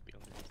anyway, let's be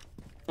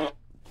honest.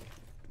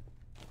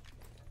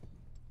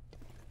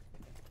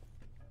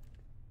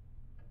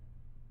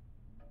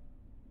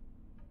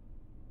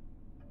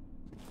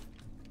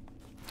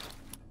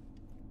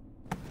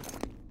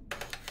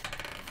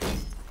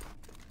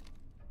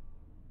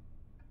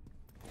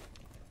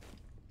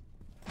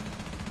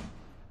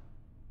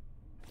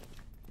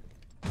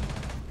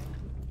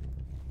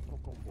 Oh,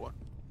 go on, boy.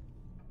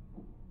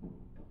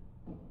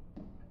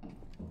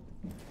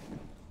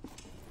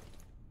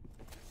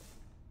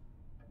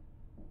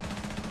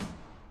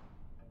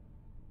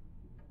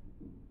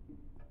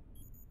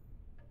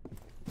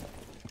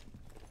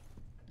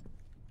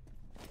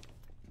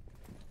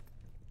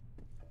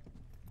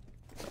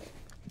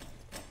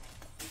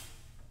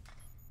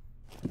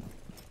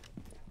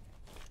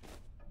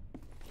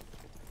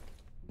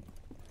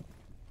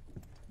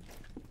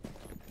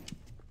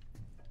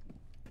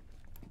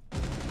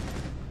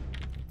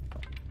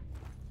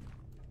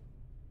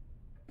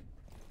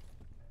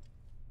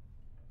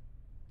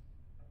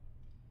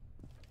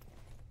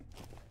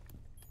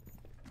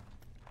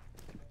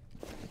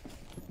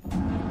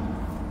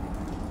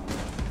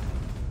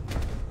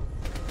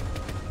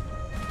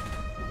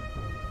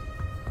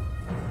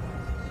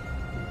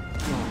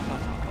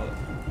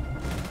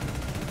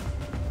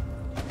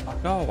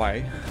 Go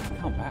away.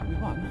 Come back, we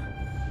won.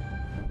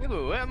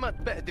 Ooh, how much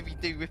better did we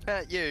do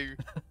without you?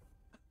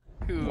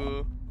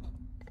 Ooh.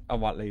 I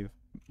might leave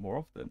more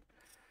often.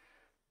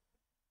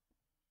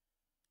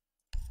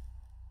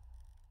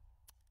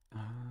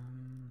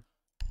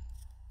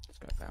 Let's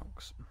go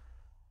Valks.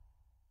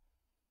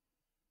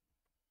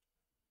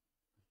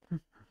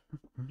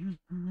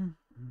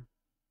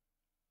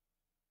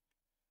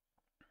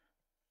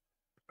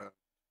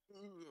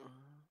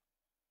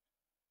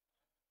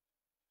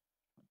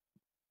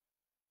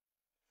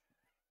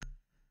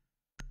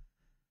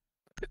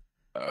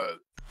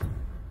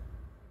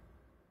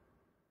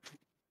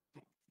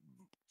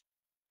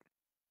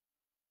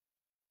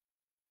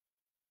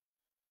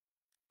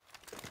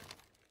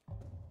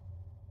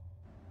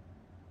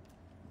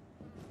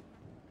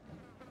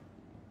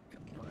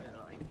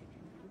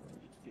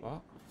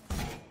 What?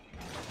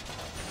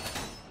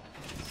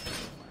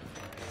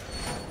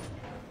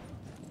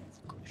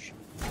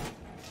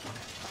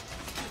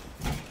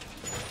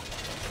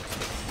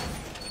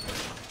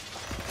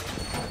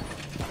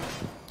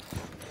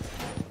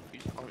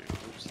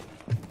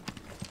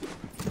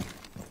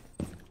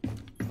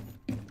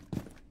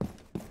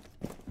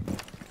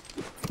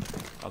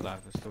 I don't know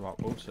if it's the right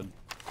Wilson.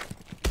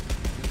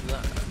 Who's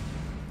that?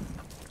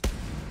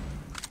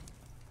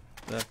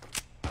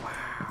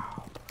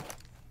 Wow.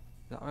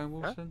 Is that Owen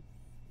Wilson?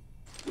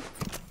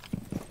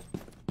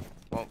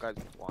 Well, guys,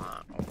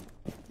 wow.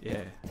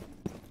 Yeah.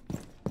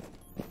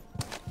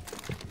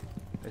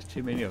 There's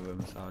too many of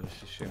them, so I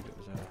just assumed it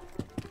was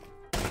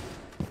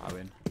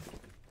Owen.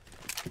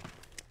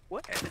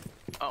 Where?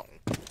 Oh,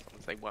 I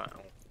would say wow.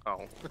 Oh,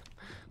 I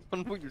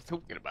don't know what you're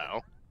talking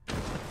about. I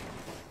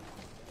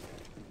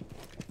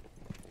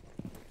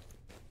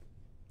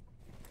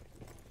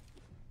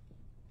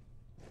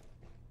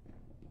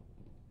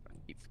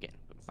keep forgetting.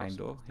 to put Main Frost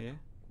door on. here.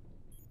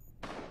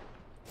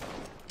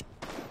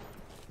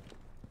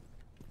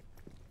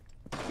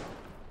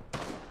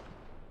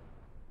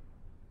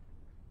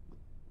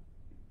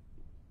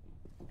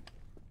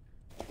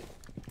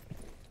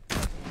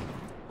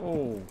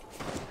 Oh.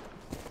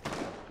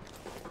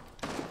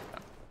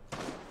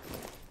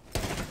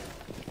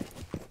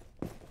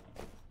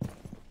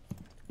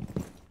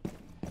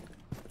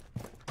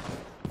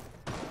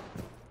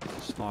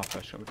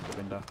 Sniper shot me through the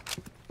window.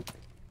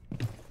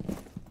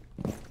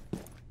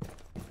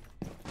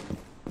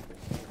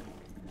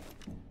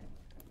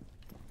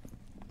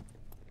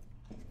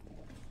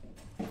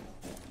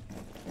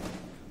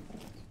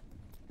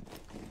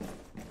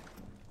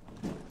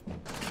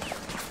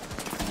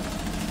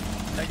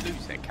 They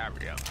lose their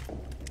carrier.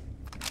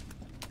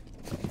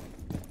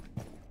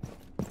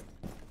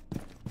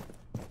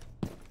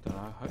 Don't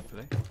know,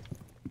 hopefully.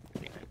 I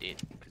think they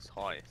did, because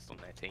highest on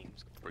their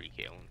team's got 3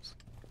 kills.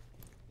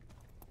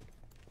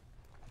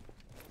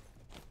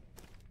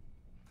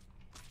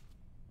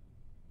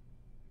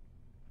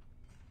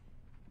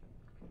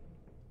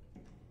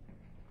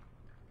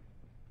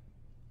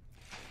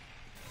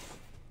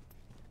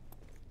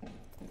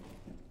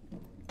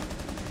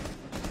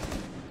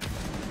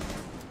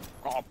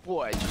 Oh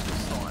boy, just a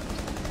side.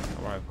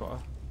 Alright, I've got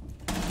her.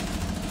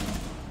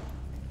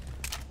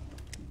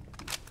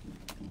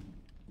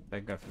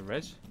 Then go for the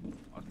res.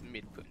 I was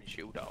mid putting the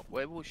shield up.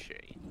 Where was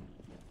she?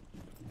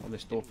 On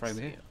this door frame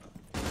here.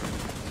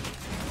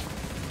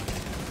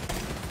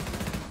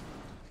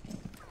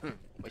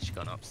 Where's she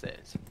gone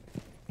upstairs?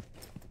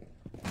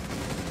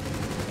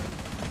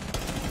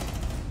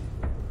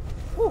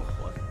 What?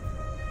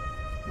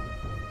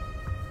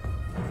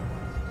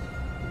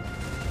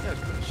 Yeah, I was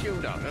putting the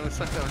shield up and it was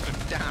like I was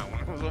just down.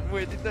 I was like,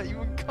 where did that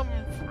even come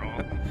from?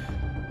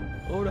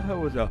 What the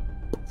hell was that?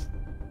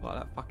 Like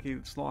that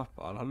fucking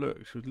sniper, and I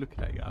looked, she was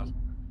looking at you guys.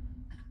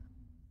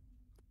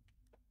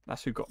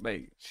 That's who got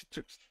me. She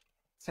took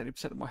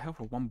 70% of my health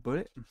with one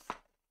bullet.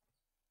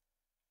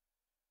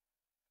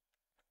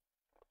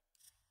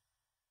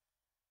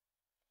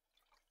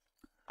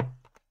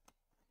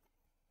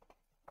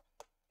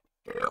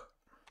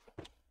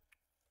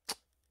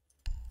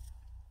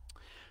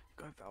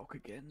 Go Valk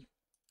again.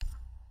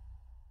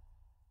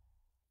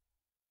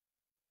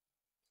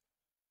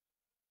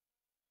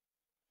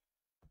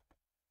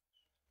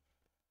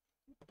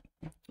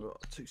 Oh,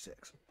 2-6.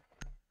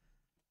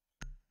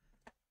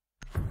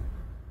 I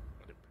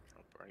didn't pick an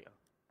operator.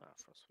 Ah,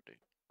 Frost will do.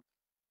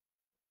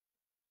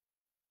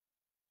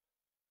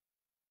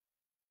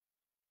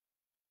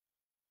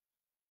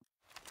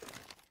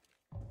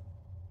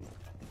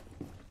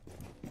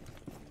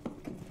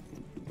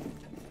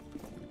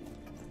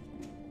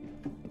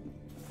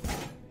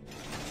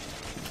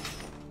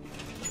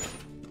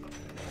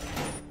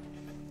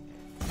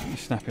 What are you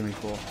snapping me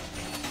for?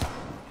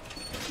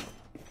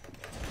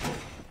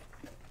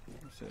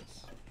 What's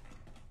this?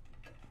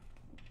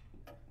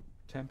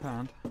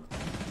 £10.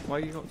 Why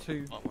you got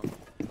two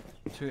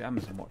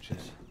Amazon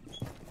watches?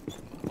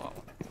 What?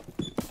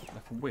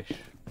 They're from Wish.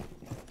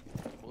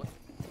 What?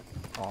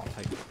 Oh, I'll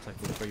take all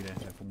three then.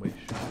 They're from Wish.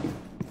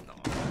 No.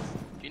 Do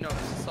you know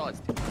it's a size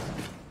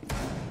difference?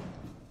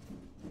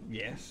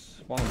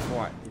 Yes. One on the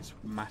right is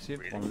massive.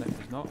 Really? One on the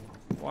left is not.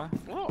 Why?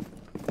 What?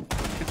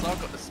 Because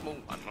I've got the small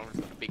one, I've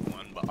got the big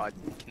one, but I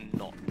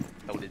cannot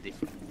tell the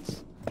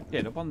difference.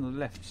 Yeah, the one on the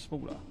left is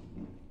smaller.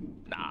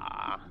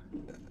 Nah.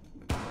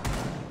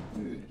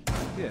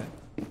 Yeah.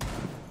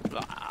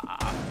 Blah.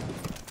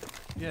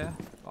 Yeah.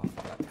 Oh,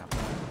 fuck that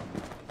camera.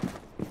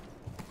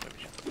 Maybe we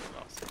should put the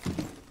glasses.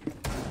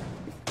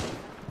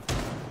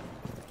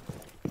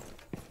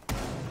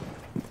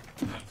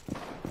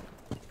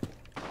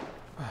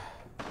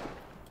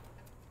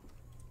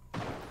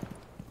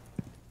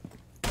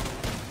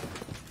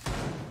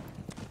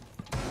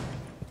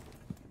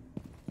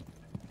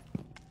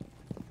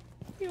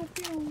 Pew,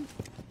 pew.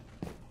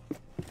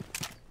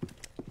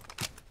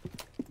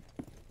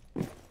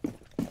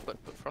 Put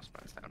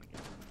Frostmax down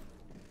again.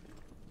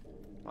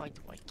 Why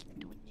do I keep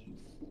doing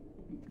this?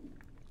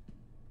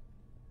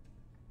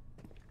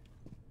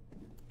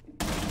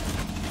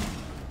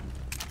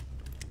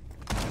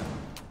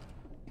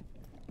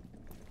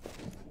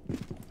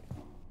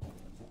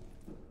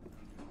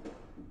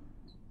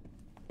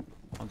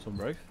 On some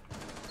roof.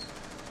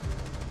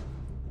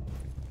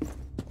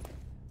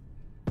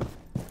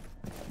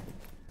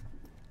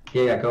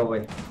 Yeah, go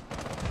away.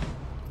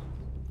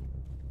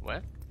 Where?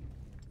 I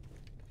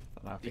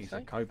don't know, I think you it's a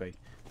say? Kobe.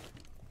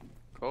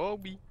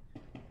 Kobe.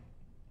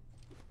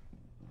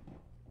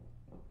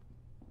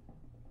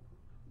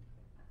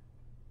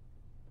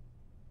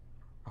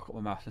 I've got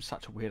my mouse in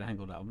such a weird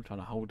angle now. I'm trying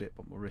to hold it,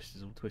 but my wrist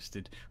is all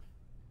twisted.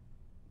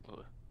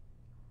 Oh.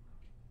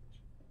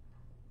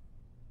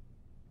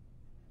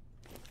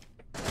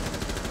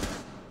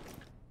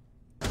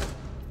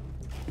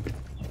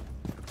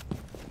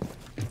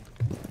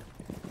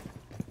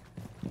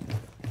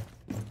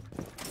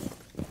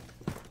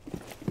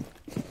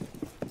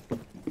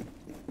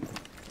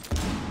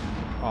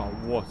 Oh,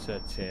 what a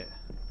tit.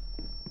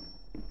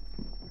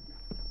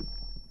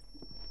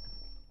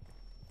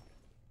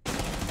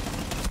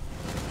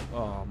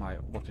 Oh,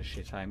 mate, what a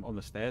shit aim. On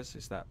the stairs,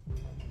 is that...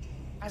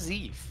 As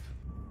if.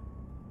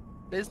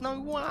 There's no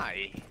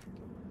way.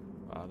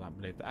 I don't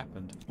believe that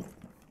happened. No,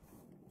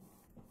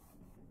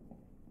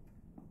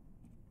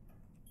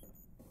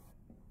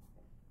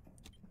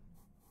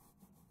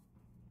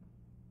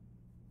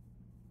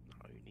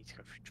 you need to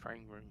go for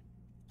train room.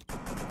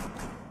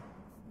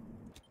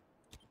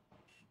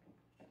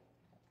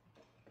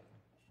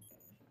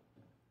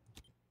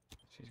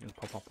 She's going to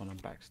pop up on them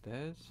back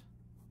stairs.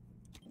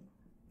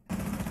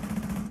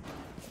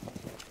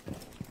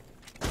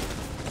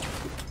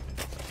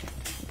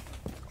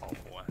 Oh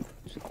boy,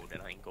 just hold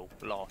an angle.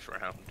 Last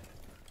round.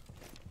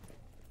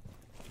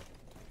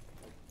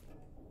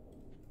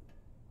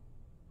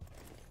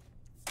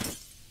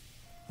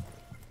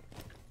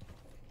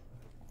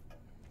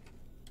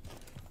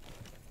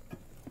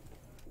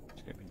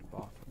 Just get me in the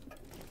bathroom.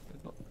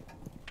 There's not...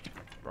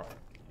 Right,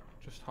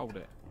 just hold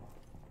it.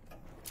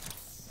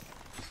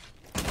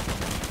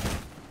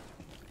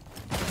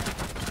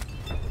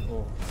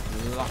 Oh,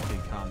 lucky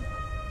cunt.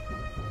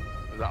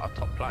 Is that our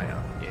top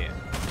player? Yeah.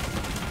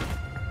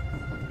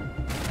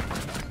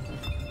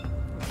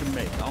 Look at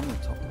me, I'm the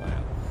top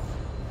player.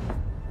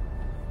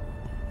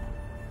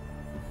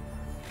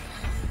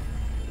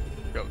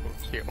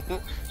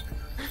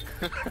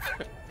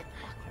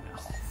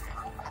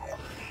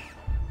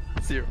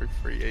 Zero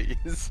 3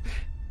 E's.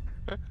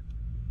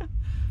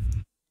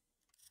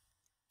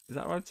 Is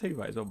that right,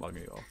 teammates on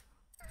bugging it off?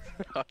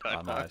 I Oh,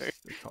 don't know. nice.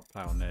 The top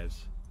player on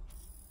theirs.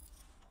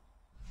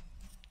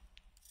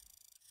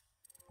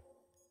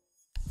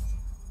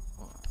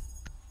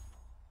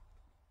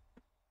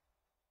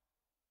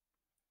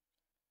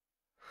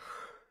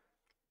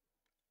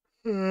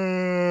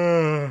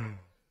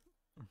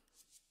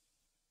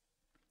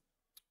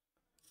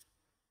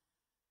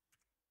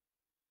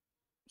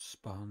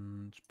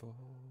 SpongeBob.